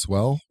do this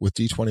well with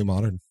D20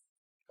 Modern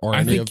or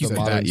any of the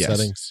modern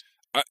settings.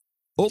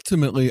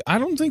 Ultimately, I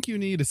don't think you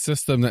need a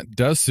system that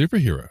does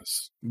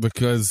superheroes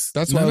because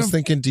that's why I was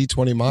thinking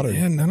D20 Modern.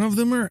 Yeah, none of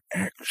them are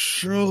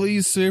actually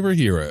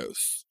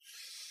superheroes.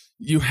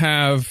 You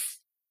have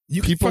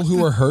people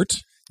who are hurt.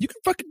 You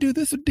can fucking do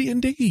this with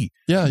D&D.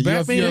 Yeah, you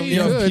have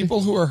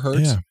people who are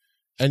hurt,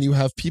 and you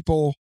have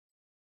people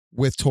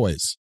with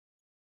toys,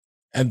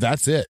 and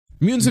that's it.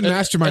 Mutants and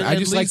Mastermind, I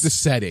just like the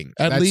setting.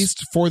 At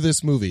least for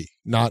this movie,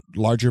 not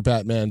larger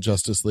Batman,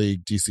 Justice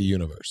League, DC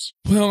Universe.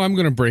 Well, I'm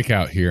going to break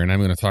out here, and I'm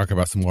going to talk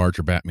about some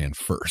larger Batman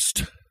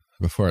first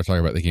before I talk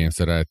about the games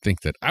that I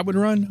think that I would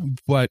run.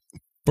 But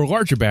for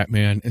larger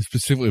Batman, and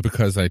specifically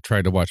because I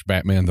tried to watch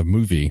Batman the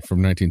movie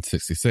from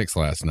 1966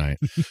 last night,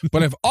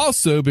 but I've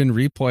also been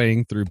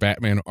replaying through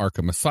Batman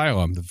Arkham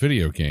Asylum, the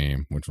video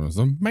game, which was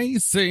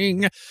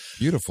amazing.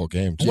 Beautiful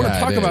game. I want to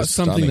talk about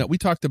something that we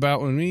talked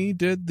about when we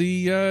did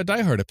the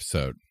Die Hard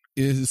episode,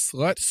 is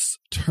let's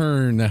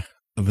turn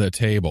the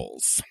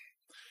tables.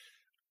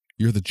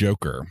 You're the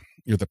Joker,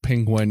 you're the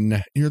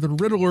Penguin, you're the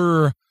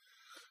Riddler,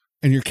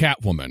 and you're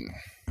Catwoman.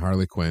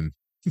 Harley Quinn.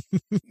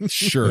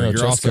 Sure, you're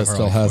Jessica also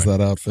still has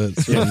that outfit.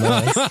 It's real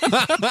nice.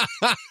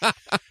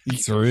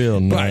 It's real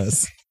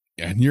nice.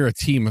 And you're a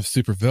team of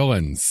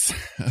supervillains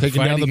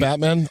taking down the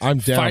Batman. I'm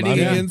down. Fighting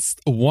against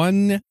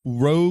one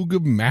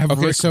rogue maverick.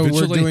 Okay, so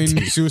we're doing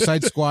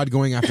Suicide Squad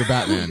going after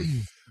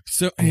Batman.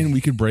 So, and we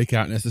could break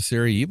out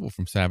Necessary Evil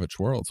from Savage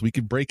Worlds. We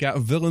could break out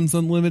Villains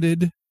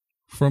Unlimited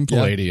from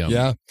Palladium.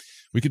 Yeah.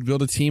 We could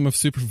build a team of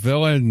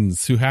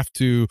supervillains who have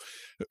to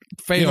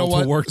fail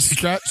to work.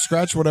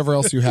 Scratch whatever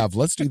else you have.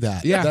 Let's do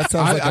that. Yeah, that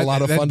sounds like a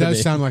lot of fun to me. That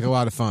does sound like a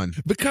lot of fun.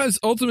 Because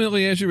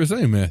ultimately, as you were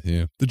saying,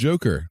 Matthew, the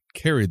Joker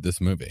carried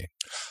this movie.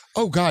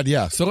 Oh, God,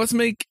 yeah. So let's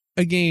make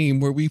a game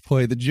where we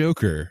play the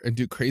Joker and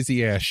do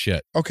crazy ass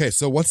shit. Okay,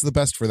 so what's the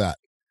best for that?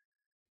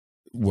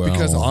 Well,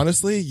 because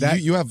honestly,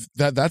 you have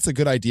that's a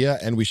good idea,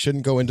 and we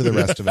shouldn't go into the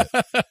rest of it.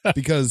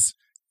 Because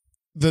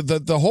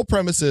the whole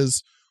premise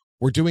is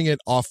we're doing it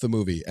off the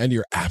movie, and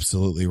you're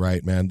absolutely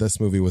right, man. This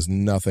movie was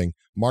nothing.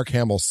 Mark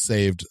Hamill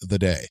saved the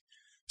day.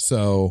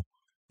 So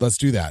let's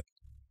do that.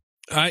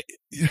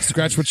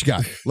 Scratch what you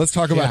got. Let's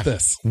talk about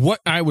this. What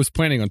I was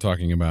planning on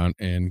talking about,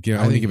 and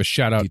I want to give a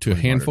shout out to a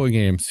handful of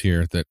games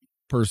here that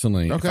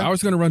personally, if I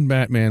was going to run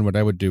Batman, what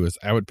I would do is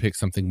I would pick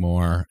something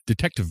more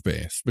detective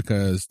based,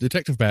 because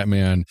Detective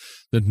Batman,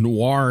 the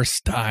noir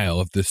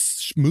style of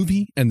this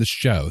movie and the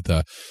show,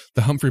 the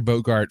Humphrey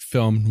Bogart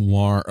film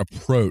noir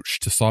approach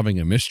to solving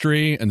a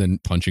mystery and then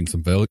punching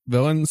some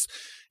villains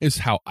is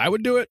how I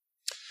would do it.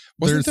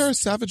 Wasn't there a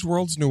Savage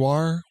Worlds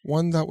noir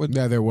one that would?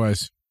 Yeah, there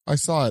was. I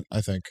saw it,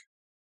 I think.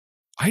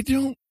 I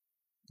don't.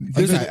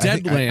 There's a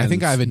Deadlands. I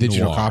think I have a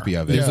digital noir. copy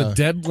of it. There's a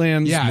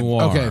Deadlands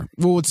noir. Okay.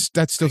 Well,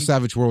 that's still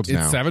Savage Worlds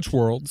now. It's Savage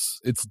Worlds.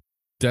 It's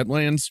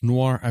Deadlands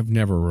noir. I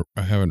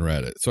haven't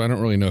read it, so I don't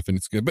really know if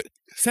it's good. But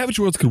Savage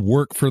Worlds could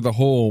work for the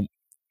whole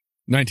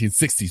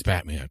 1960s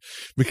Batman,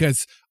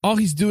 because all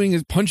he's doing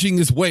is punching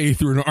his way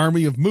through an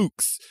army of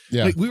mooks.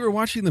 Yeah. Like, we were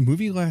watching the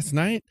movie last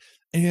night,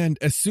 and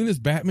as soon as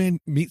Batman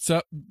meets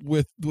up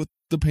with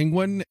the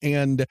Penguin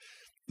and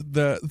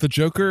the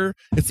Joker,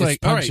 it's like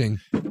punching.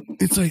 All right.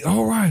 It's like,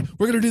 all right,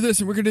 we're going to do this,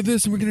 and we're going to do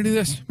this, and we're going to do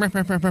this.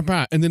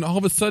 And then all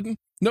of a sudden,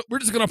 no, we're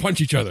just going to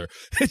punch each other.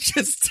 It's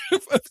just,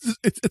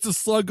 it's a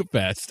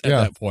slugfest at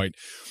that point.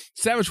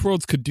 Savage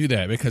Worlds could do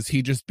that because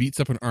he just beats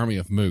up an army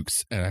of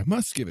mooks. And I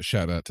must give a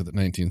shout out to the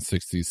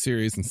 1960s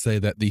series and say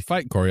that the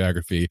fight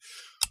choreography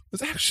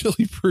was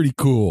actually pretty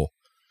cool.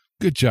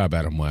 Good job,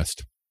 Adam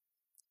West.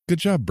 Good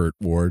job, Burt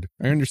Ward.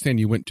 I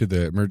understand you went to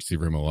the emergency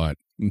room a lot.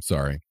 I'm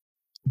sorry.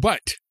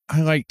 But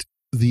I liked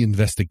the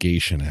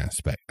investigation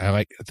aspect. I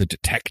like the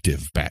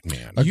detective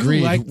Batman. Agreed.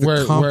 You like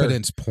the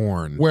competence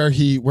porn. Where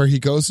he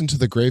goes into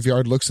the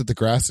graveyard, looks at the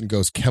grass, and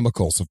goes,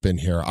 "Chemicals have been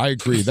here." I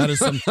agree. That is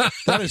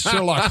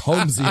Sherlock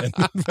Holmesian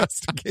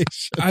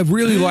investigation. I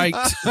really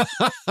liked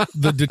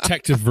the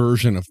detective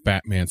version of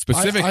Batman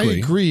specifically. I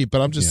agree,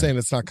 but I'm just saying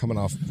it's not coming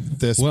off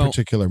this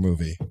particular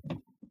movie.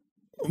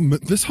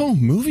 This whole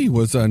movie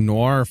was a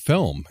noir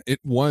film. It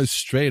was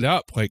straight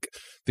up like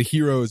the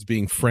hero is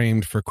being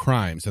framed for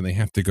crimes and they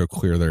have to go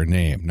clear their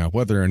name. Now,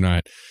 whether or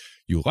not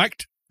you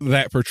liked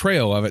that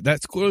portrayal of it,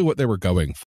 that's clearly what they were going for.